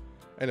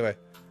 Anyway.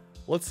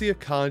 Let's see if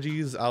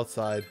kanji's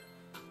outside.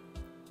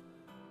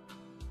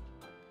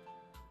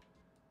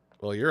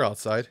 Well, you're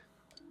outside.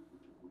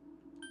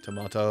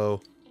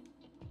 Tomato.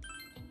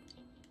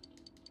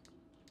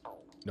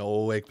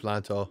 No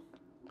eggplanto.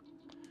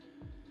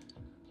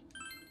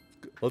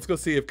 Let's go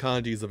see if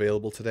kanji's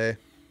available today.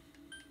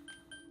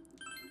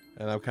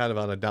 And I'm kind of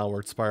on a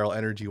downward spiral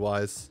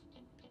energy-wise.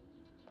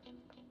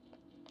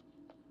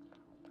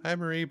 Hi,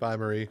 Marie. Bye,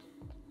 Marie.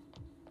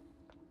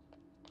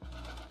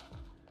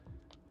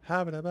 Oh,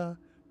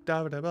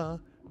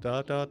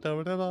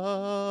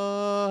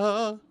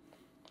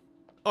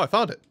 I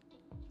found it.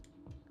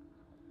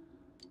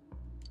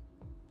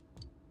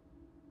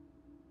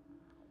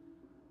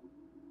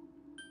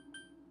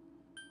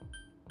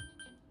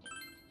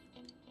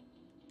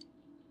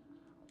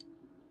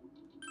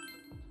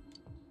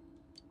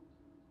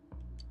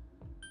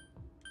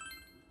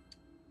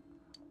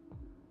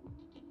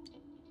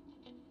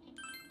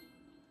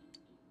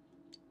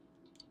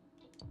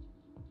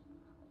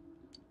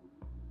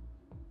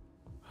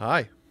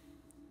 Hi.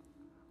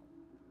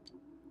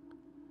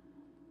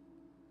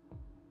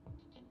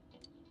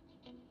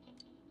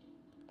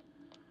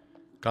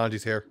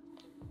 Kanji's here.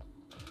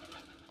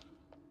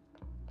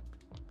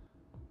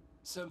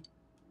 Some.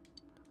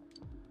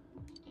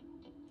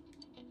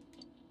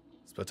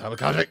 Spend time with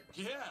Kanji.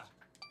 Yeah.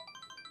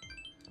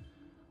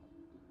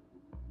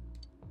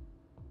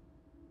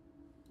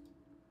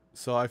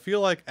 So I feel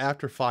like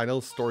after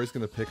finals, story's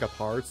going to pick up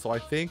hard. So I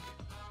think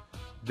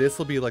this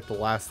will be like the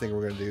last thing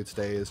we're going to do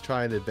today is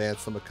try and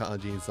advance some of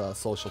Kanji's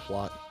social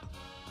plot.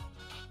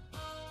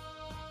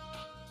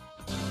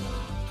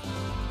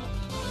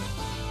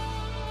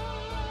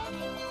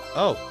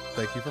 Oh,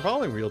 thank you for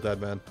following, Real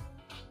Dead Man.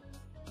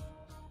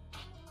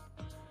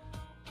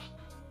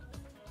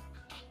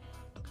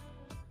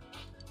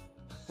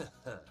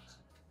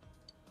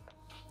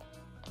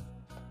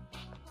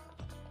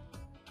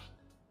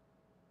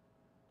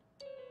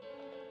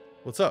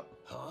 What's up?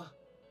 Huh?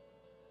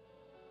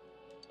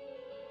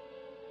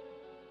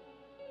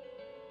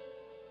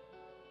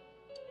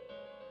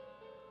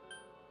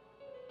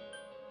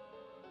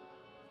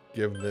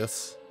 Give him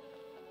this.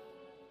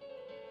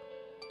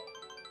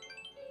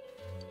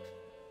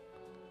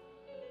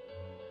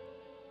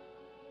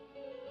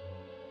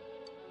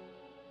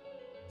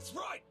 That's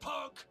right,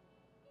 punk.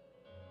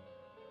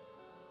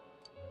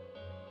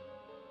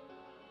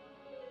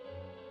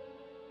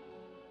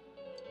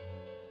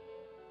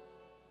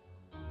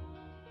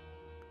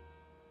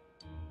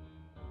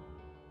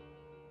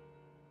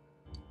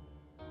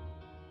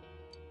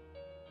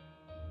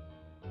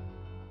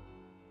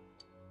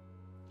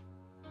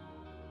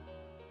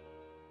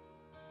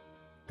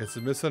 It's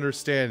a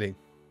misunderstanding.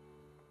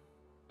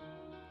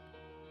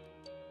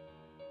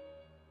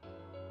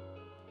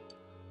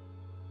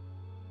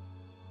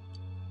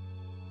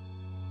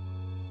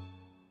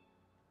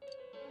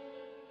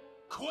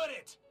 Quit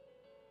it.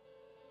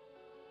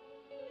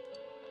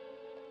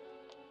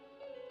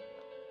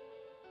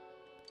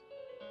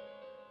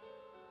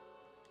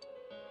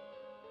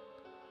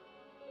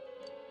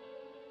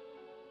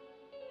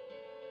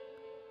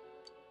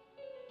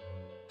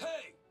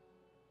 Hey.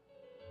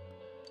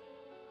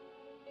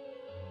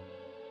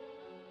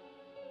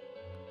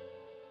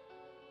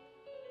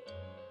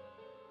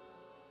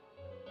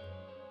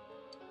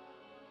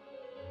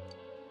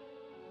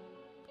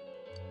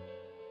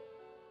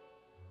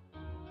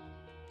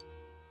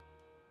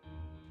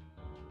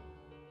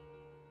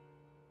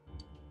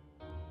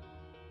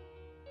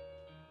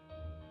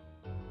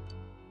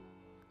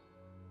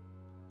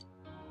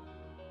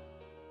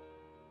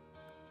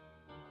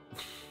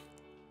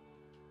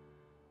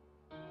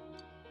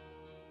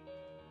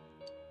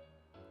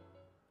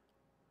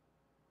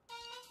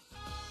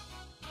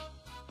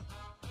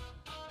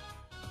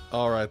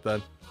 All right,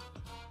 then.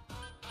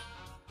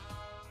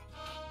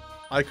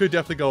 I could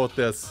definitely go with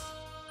this.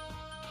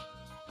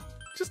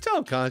 Just tell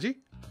him, Kanji.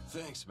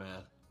 Thanks, man.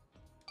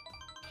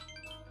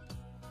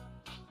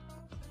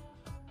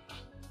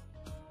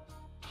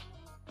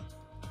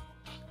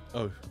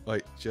 Oh,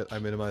 wait, shit, I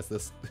minimized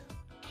this.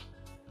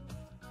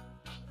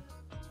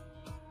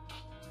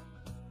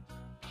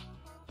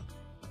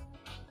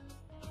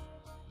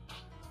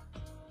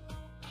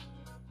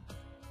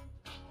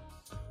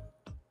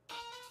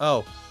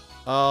 Oh,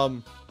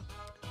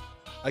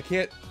 I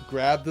can't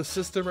grab the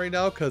system right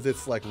now because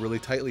it's like really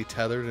tightly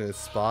tethered in its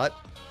spot.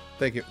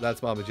 Thank you.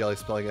 That's Mama Jelly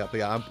spelling it out. But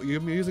yeah,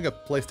 I'm using a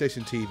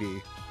PlayStation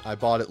TV. I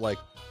bought it like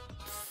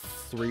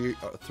three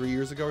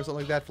years ago or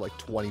something like that for like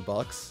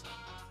 $20.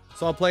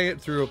 So I'm playing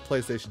it through a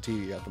PlayStation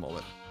TV at the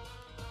moment.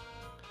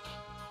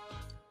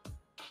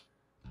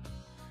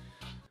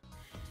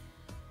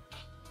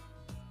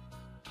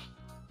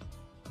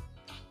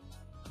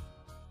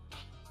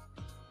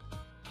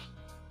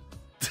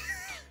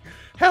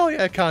 Hell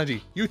yeah,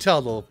 Kanji. You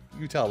tell them.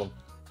 You tell them.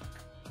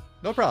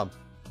 No problem.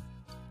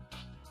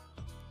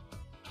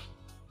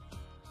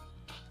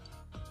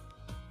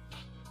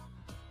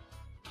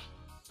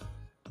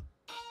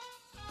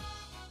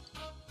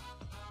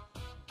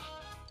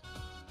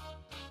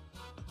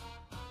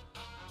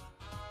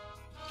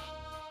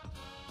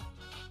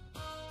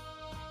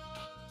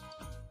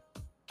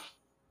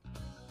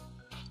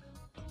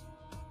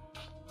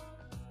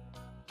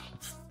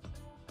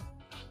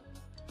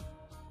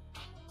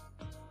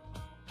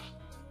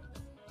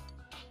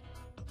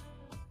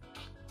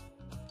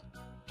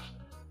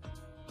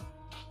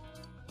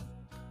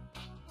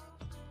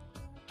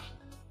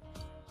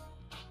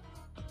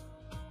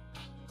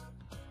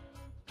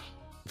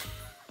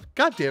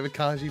 God damn it,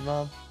 Kanji,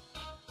 Mom.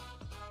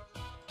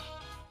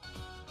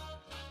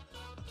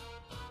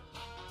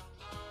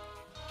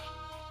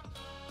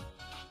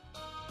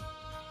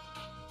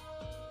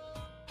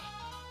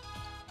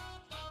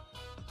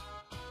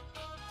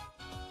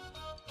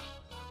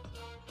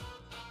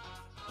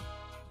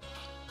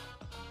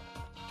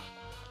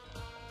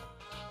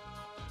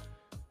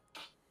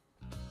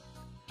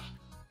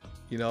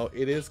 You know,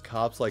 it is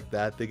cops like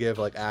that. They give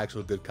like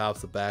actual good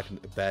cops a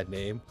bad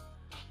name.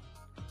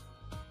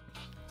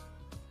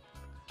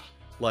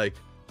 Like,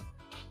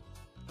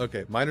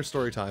 okay, minor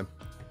story time.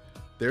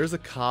 There's a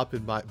cop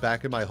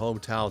back in my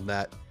hometown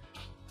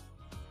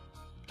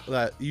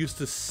that used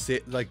to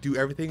sit, like, do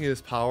everything in his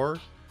power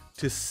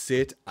to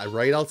sit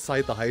right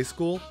outside the high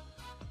school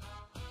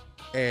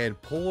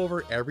and pull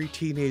over every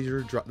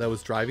teenager that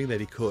was driving that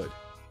he could.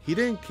 He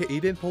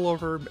didn't pull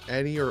over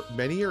any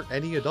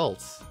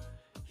adults.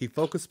 He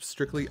focused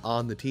strictly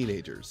on the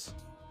teenagers.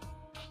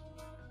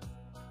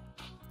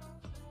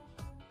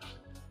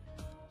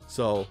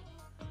 So,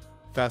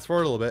 fast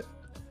forward a little bit.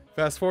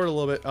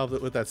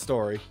 With that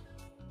story.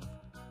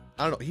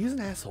 I don't know. He's an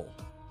asshole.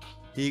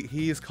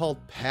 He is called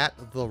Pat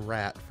the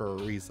Rat for a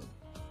reason.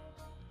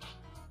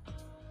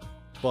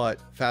 But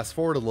fast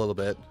forward a little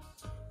bit.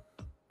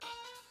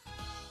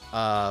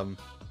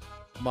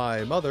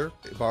 My mother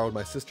borrowed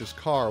my sister's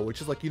car,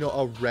 which is like, you know,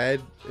 a red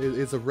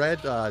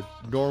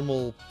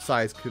normal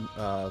size,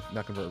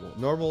 not convertible,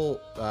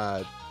 normal,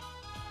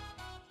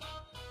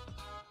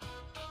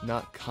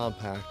 not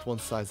compact, one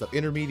size up,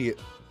 intermediate,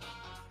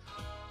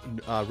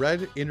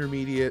 red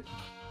intermediate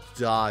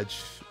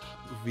Dodge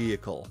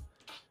vehicle.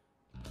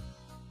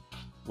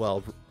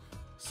 Well,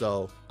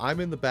 so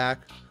I'm in the back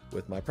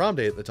with my prom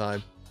date at the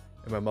time,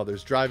 and my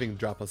mother's driving to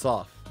drop us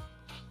off.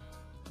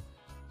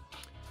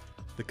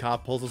 The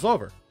cop pulls us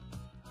over.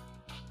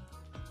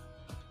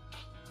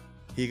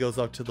 He goes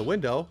up to the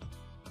window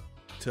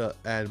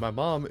and my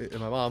mom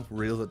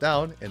reels it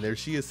down, and there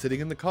she is sitting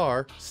in the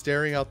car,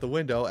 staring out the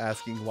window,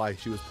 asking why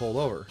she was pulled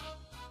over.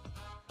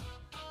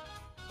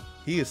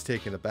 He is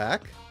taken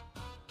aback.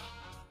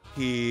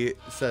 He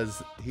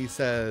says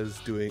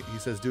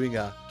doing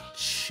a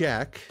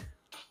check,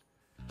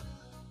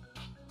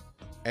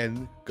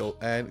 and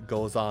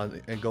goes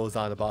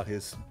on about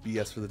his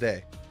BS for the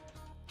day.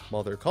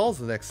 Mother calls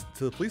to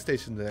the police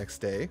station the next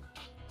day,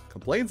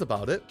 complains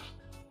about it,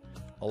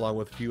 along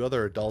with a few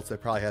other adults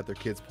that probably had their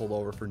kids pulled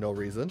over for no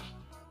reason.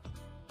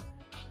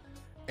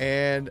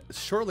 And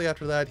shortly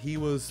after that, he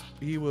was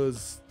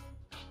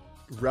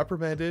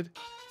reprimanded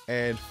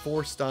and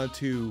forced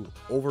onto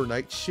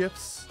overnight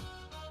shifts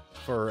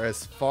for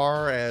as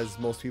far as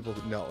most people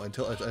know,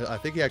 until I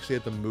think he actually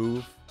had to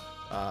move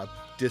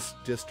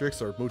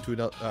districts or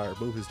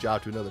move his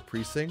job to another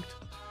precinct,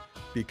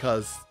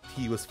 because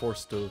he was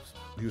forced on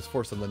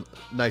the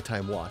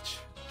nighttime watch,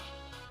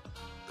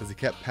 because he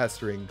kept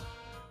pestering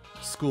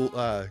school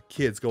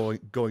kids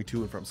going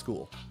to and from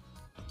school.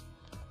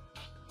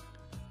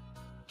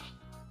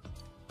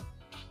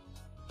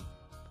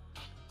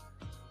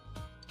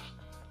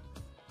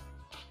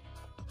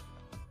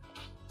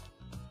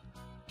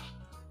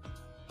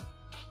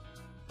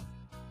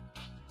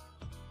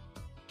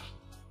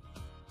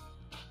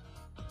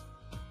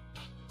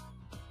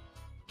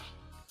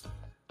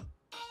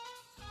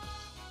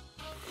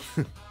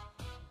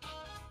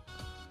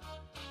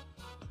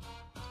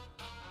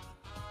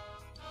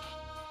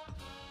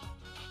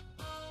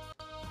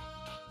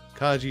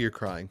 Kaji, you're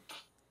crying.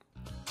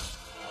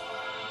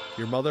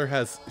 Your mother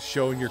has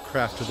shown your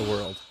craft to the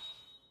world.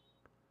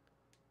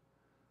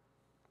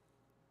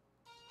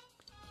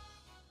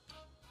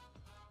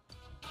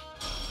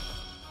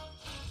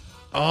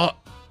 I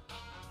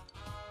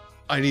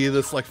needed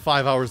this like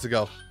 5 hours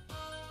ago.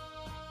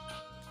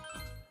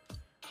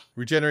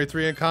 Regenerate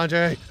 3 in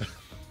Kanji.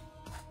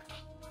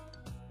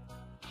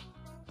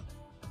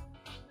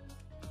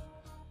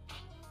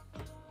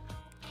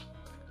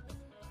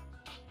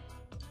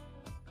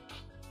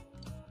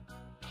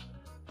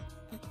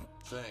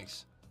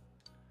 Thanks.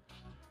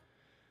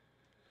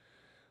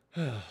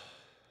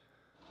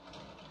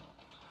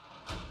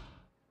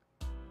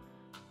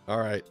 All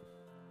right.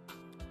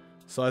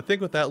 So I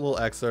think with that little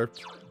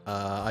excerpt,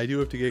 I do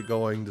have to get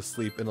going to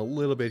sleep in a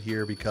little bit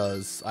here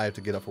because I have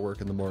to get up for work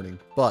in the morning.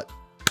 But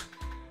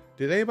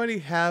did anybody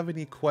have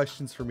any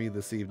questions for me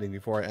this evening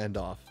before I end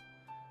off?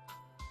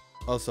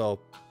 Also,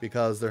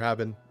 because there have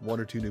been 1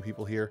 or 2 new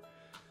people here.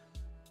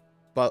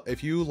 But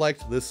if you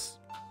liked this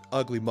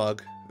ugly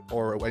mug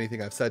or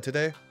anything I've said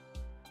today,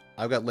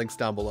 I've got links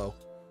down below.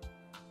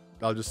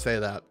 I'll just say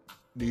that.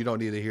 You don't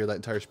need to hear that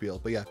entire spiel.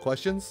 But yeah,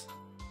 questions?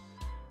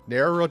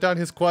 Nara wrote down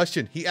his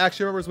question. He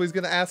actually remembers what he's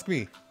going to ask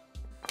me.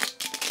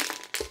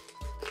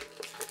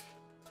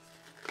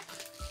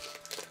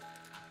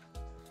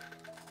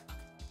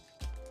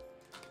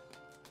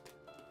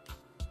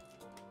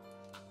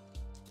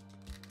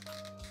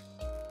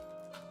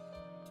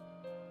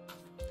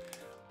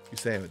 You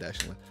say I'm a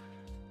dashing one.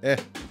 Eh.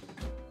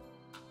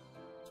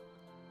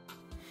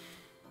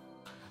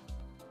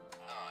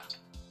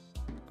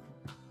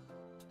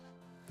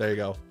 There you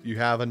go. You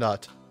have a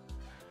nut.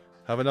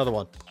 Have another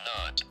one.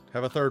 Not.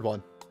 Have a third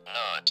one.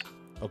 Not.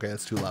 Okay,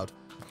 that's too loud.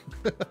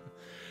 But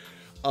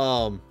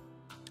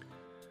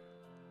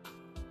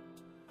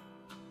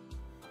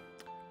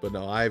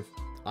no, I'm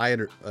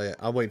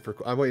waiting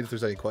if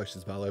there's any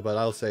questions, by the way. But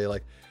I'll say,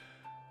 like,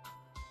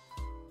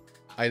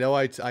 I know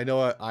I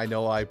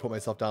put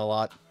myself down a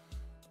lot.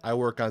 I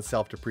work on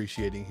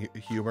self-depreciating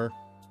humor.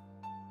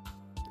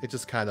 It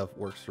just kind of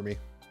works for me.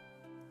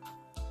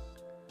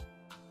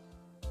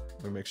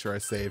 Let me make sure I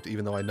saved,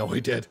 even though I know I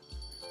did.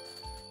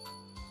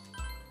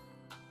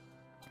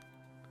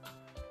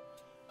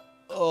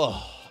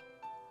 Oh.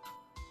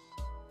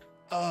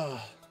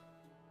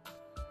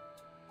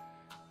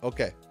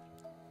 Okay.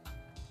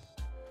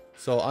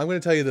 So I'm going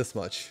to tell you this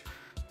much.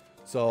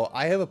 So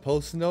I have a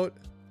post note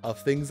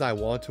of things I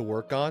want to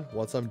work on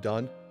once I'm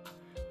done.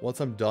 Once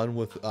I'm done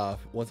with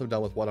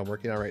what I'm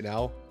working on right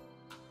now,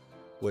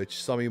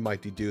 which some of you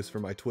might deduce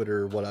from my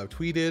Twitter what I've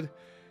tweeted.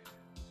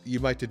 You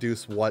might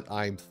deduce what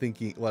I'm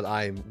thinking, what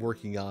I'm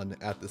working on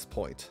at this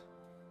point.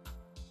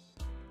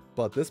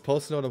 But this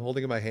post note I'm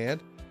holding in my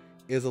hand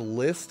is a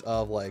list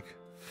of like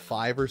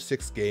 5 or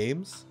 6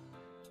 games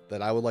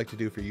that I would like to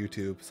do for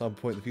YouTube some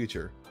point in the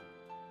future.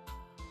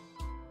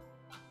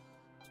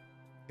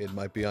 It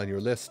might be on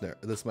your list.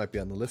 This might be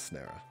on the list,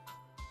 Nara.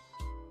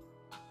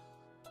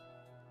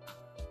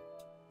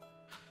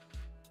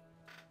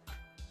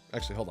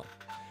 Actually, hold on.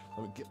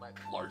 Let me get my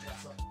large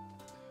ass up.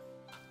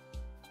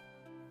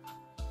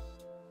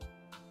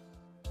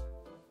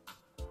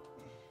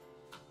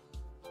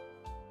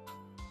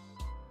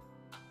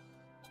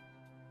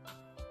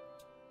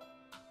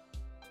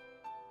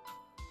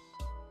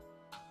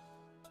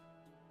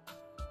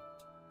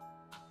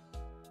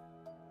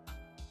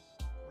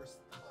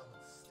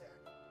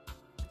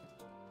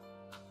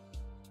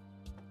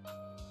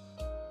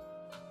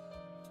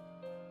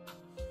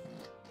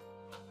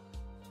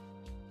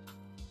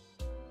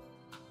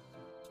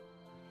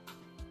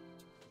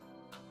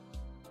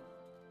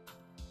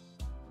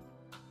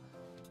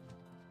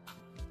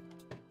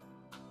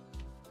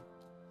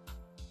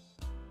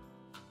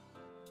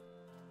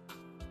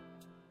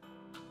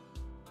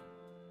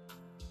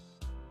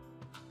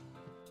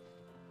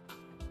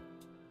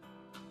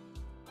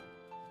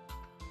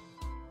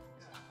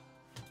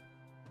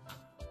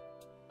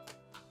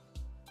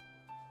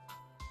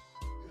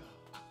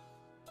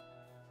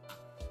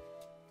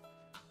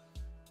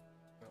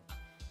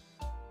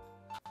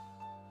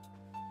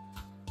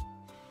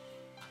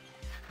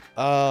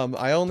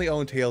 I only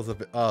own Tales of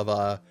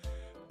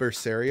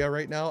Berseria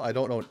right now. I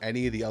don't own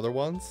any of the other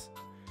ones.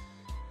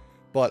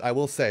 But I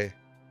will say,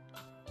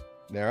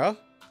 Nara,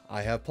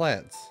 I have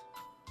plans.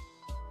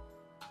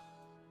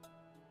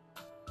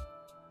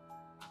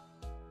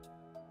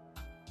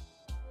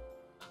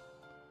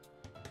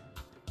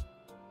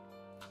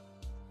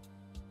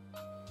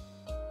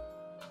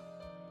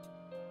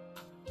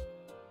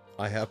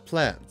 I have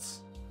plans.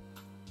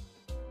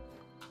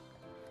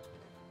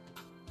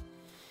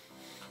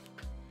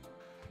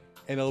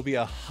 And it'll be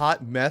a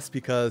hot mess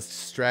because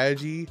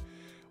strategy,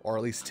 or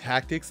at least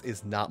tactics,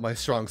 is not my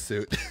strong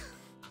suit.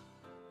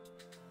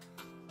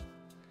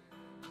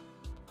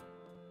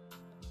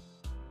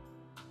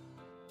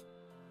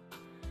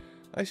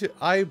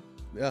 I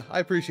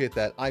appreciate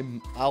that.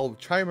 I'll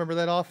try to remember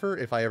that offer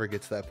if I ever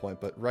get to that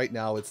point, but right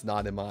now it's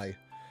not in my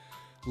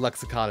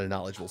lexicon of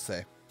knowledge, we'll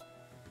say.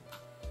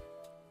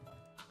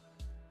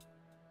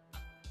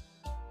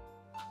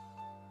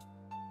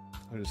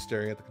 I'm just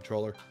staring at the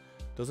controller.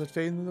 Does it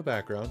fade in the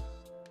background?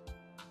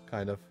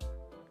 Kind of.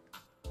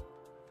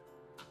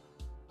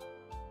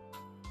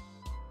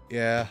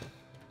 Yeah.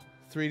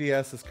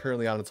 3DS is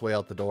currently on its way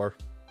out the door.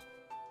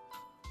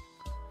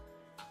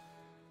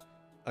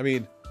 I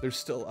mean, there's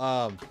still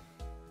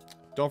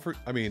don't throw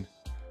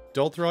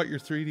out your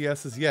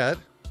 3DSs yet.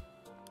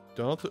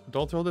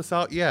 Don't throw this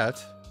out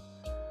yet.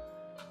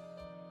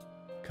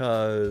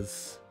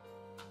 Cuz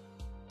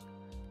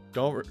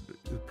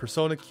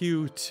Persona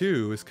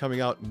Q2 is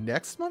coming out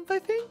next month, I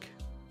think?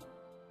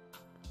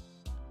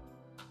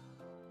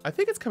 I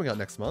think it's coming out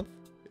next month,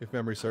 if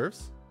memory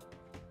serves.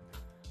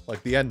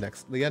 Like the end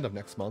of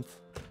next month.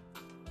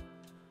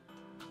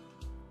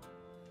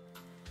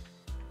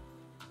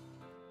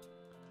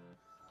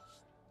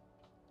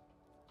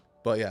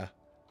 But yeah.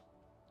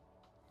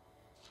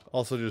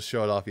 Also just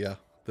show it off, yeah.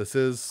 This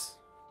is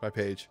my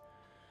page.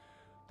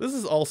 This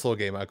is also a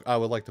game I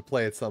would like to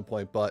play at some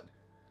point, but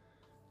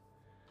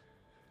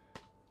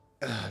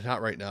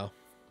not right now.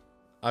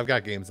 I've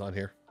got games on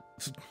here.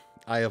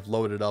 I have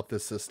loaded up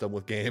this system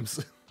with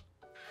games.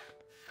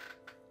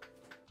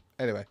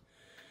 Anyway,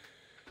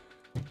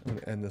 I'm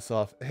gonna end this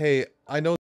off. Hey, I know